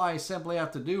 all I simply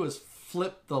have to do is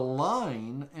flip the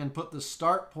line and put the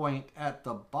start point at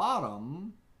the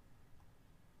bottom,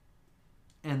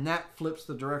 and that flips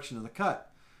the direction of the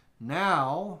cut.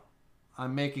 Now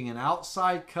I'm making an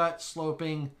outside cut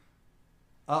sloping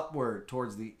upward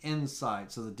towards the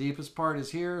inside. So the deepest part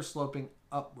is here, sloping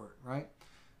upward, right?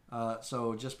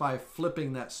 So just by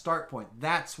flipping that start point,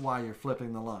 that's why you're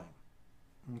flipping the line.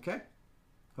 Okay?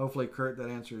 Hopefully, Kurt, that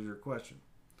answers your question.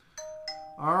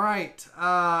 All right.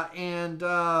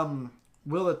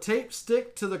 Will the tape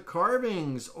stick to the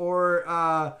carvings, or,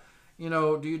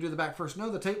 do you do the back first? No,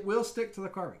 the tape will stick to the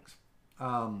carvings.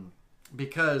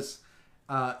 Because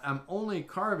I'm only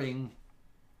carving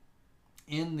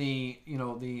in the,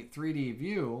 the 3D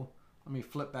view. Let me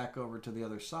flip back over to the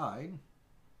other side.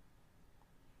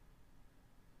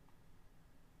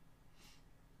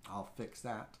 I'll fix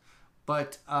that.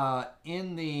 But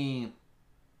in the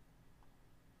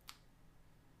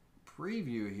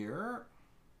preview here,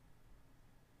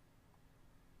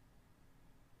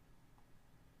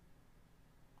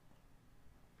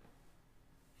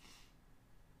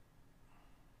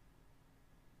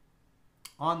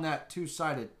 on that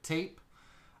two-sided tape,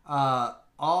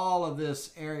 all of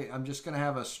this area, I'm just going to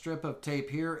have a strip of tape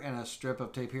here and a strip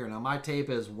of tape here. Now my tape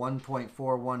is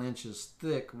 1.41 inches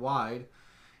thick wide,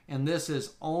 and this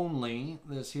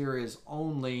here is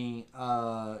only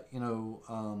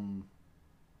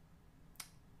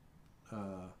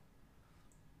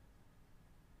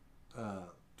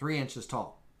 3 inches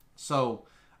tall. So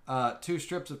 2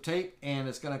 strips of tape, and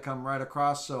it's going to come right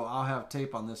across. So I'll have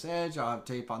tape on this edge, I'll have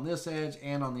tape on this edge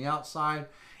and on the outside.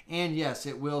 And yes,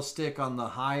 it will stick on the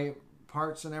high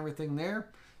parts and everything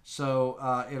there.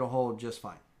 So it'll hold just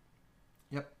fine.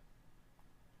 Yep.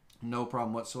 No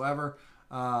problem whatsoever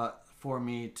for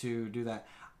me to do that.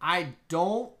 I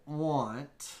don't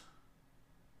want,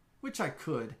 which I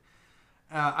could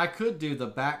do the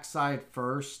back side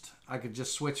first. I could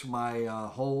just switch my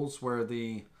holes where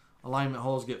the alignment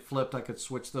holes get flipped. I could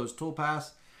switch those tool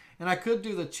paths. And I could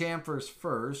do the chamfers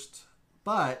first,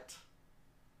 but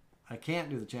I can't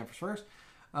do the chamfers first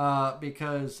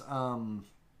because,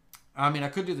 I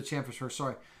could do the chamfers first,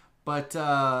 sorry. But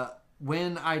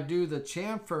when I do the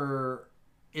chamfer,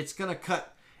 it's going to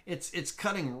cut, it's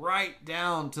cutting right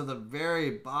down to the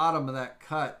very bottom of that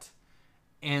cut.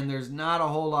 And there's not a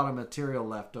whole lot of material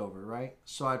left over, right?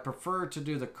 So I prefer to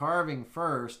do the carving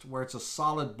first, where it's a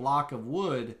solid block of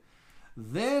wood,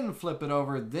 then flip it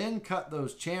over, then cut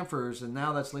those chamfers, and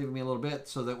now that's leaving me a little bit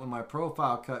so that when my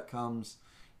profile cut comes,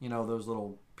 those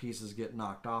little pieces get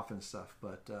knocked off and stuff.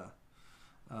 But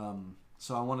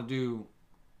so I want to do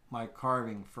my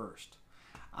carving first.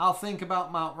 I'll think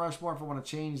about Mount Rushmore if I want to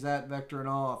change that vector and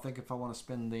all. I'll think if I want to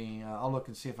spend the, I'll look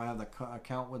and see if I have the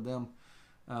account with them.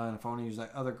 And if I want to use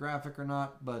that other graphic or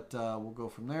not, but we'll go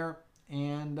from there.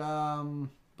 And,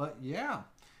 but yeah,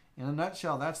 in a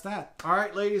nutshell, that's that. All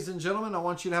right, ladies and gentlemen, I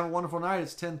want you to have a wonderful night.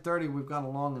 It's 10:30. We've gone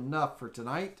along enough for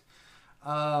tonight.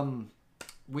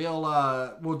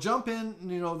 We'll jump in,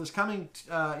 this coming,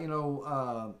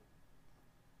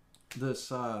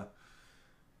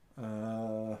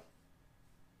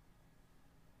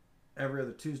 every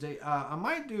other Tuesday. I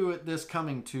might do it this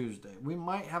coming Tuesday. We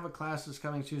might have a class this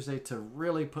coming Tuesday to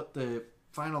really put the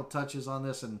final touches on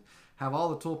this and have all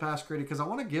the toolpaths created, because I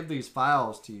want to give these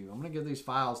files to you. I'm going to give these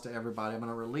files to everybody. I'm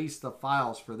going to release the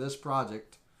files for this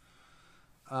project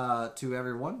to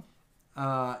everyone.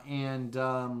 We'll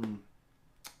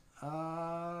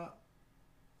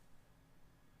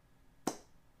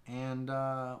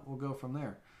go from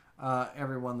there.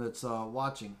 Everyone that's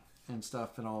watching and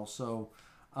stuff and all. So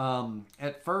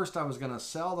at first I was going to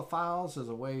sell the files as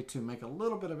a way to make a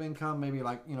little bit of income, maybe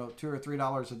like, $2 or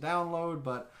 $3 a download,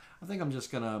 but I think I'm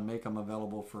just going to make them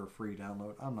available for a free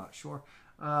download. I'm not sure.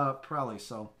 Probably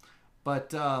so.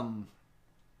 But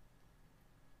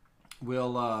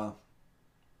we'll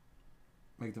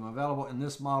make them available. And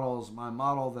this model is my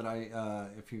model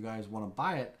that if you guys want to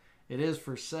buy it, it is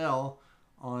for sale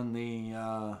on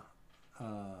the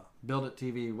Build It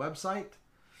TV website.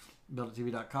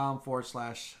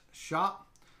 buildittv.com/shop.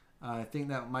 I think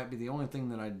that might be the only thing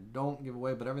that I don't give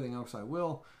away, but everything else I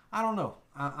will. I don't know.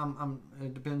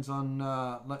 It depends on.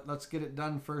 Let's get it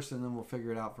done first, and then we'll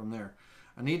figure it out from there.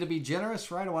 I need to be generous,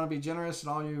 right? I want to be generous,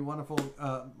 and all you wonderful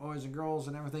boys and girls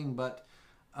and everything. But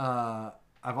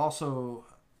I've also,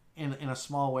 in a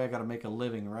small way, I got to make a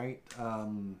living, right?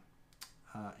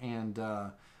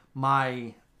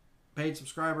 My paid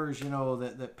subscribers,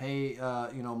 that pay,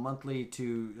 monthly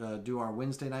to do our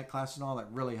Wednesday night class and all, that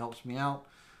really helps me out.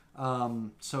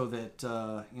 So that,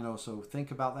 so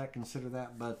think about that, consider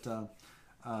that. But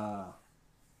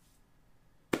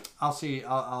I'll see.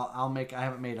 I'll make. I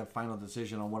haven't made a final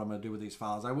decision on what I'm going to do with these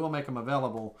files. I will make them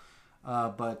available,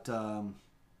 but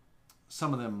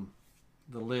some of them,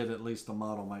 the lid, at least the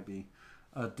model, might be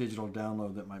a digital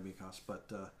download that might be a cost.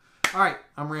 But all right,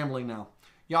 I'm rambling now.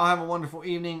 Y'all have a wonderful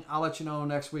evening. I'll let you know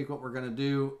next week what we're going to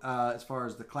do as far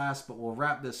as the class, but we'll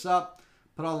wrap this up,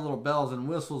 put all the little bells and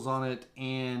whistles on it,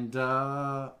 and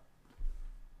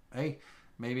hey,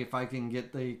 maybe if I can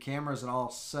get the cameras and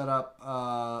all set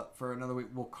up for another week,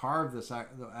 we'll carve this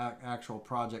actual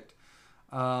project,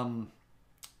 some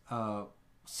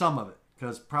of it,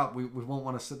 because probably we won't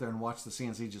want to sit there and watch the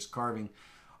CNC just carving.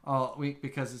 all week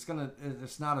because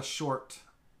it's not a short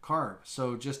carve.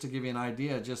 So just to give you an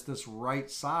idea, just this right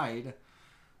side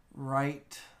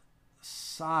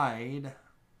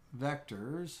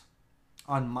vectors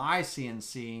on my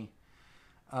CNC,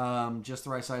 just the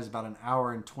right side is about an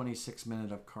hour and 26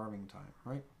 minutes of carving time,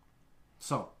 right?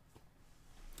 So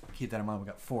keep that in mind. We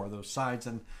got 4 of those sides,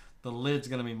 and the lid's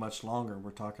going to be much longer.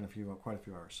 We're talking quite a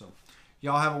few hours. So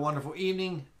y'all have a wonderful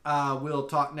evening. We'll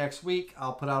talk next week.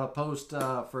 I'll put out a post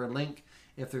for a link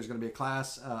if there's going to be a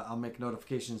class. I'll make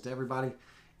notifications to everybody.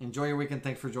 Enjoy your weekend.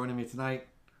 Thanks for joining me tonight.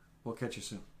 We'll catch you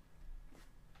soon.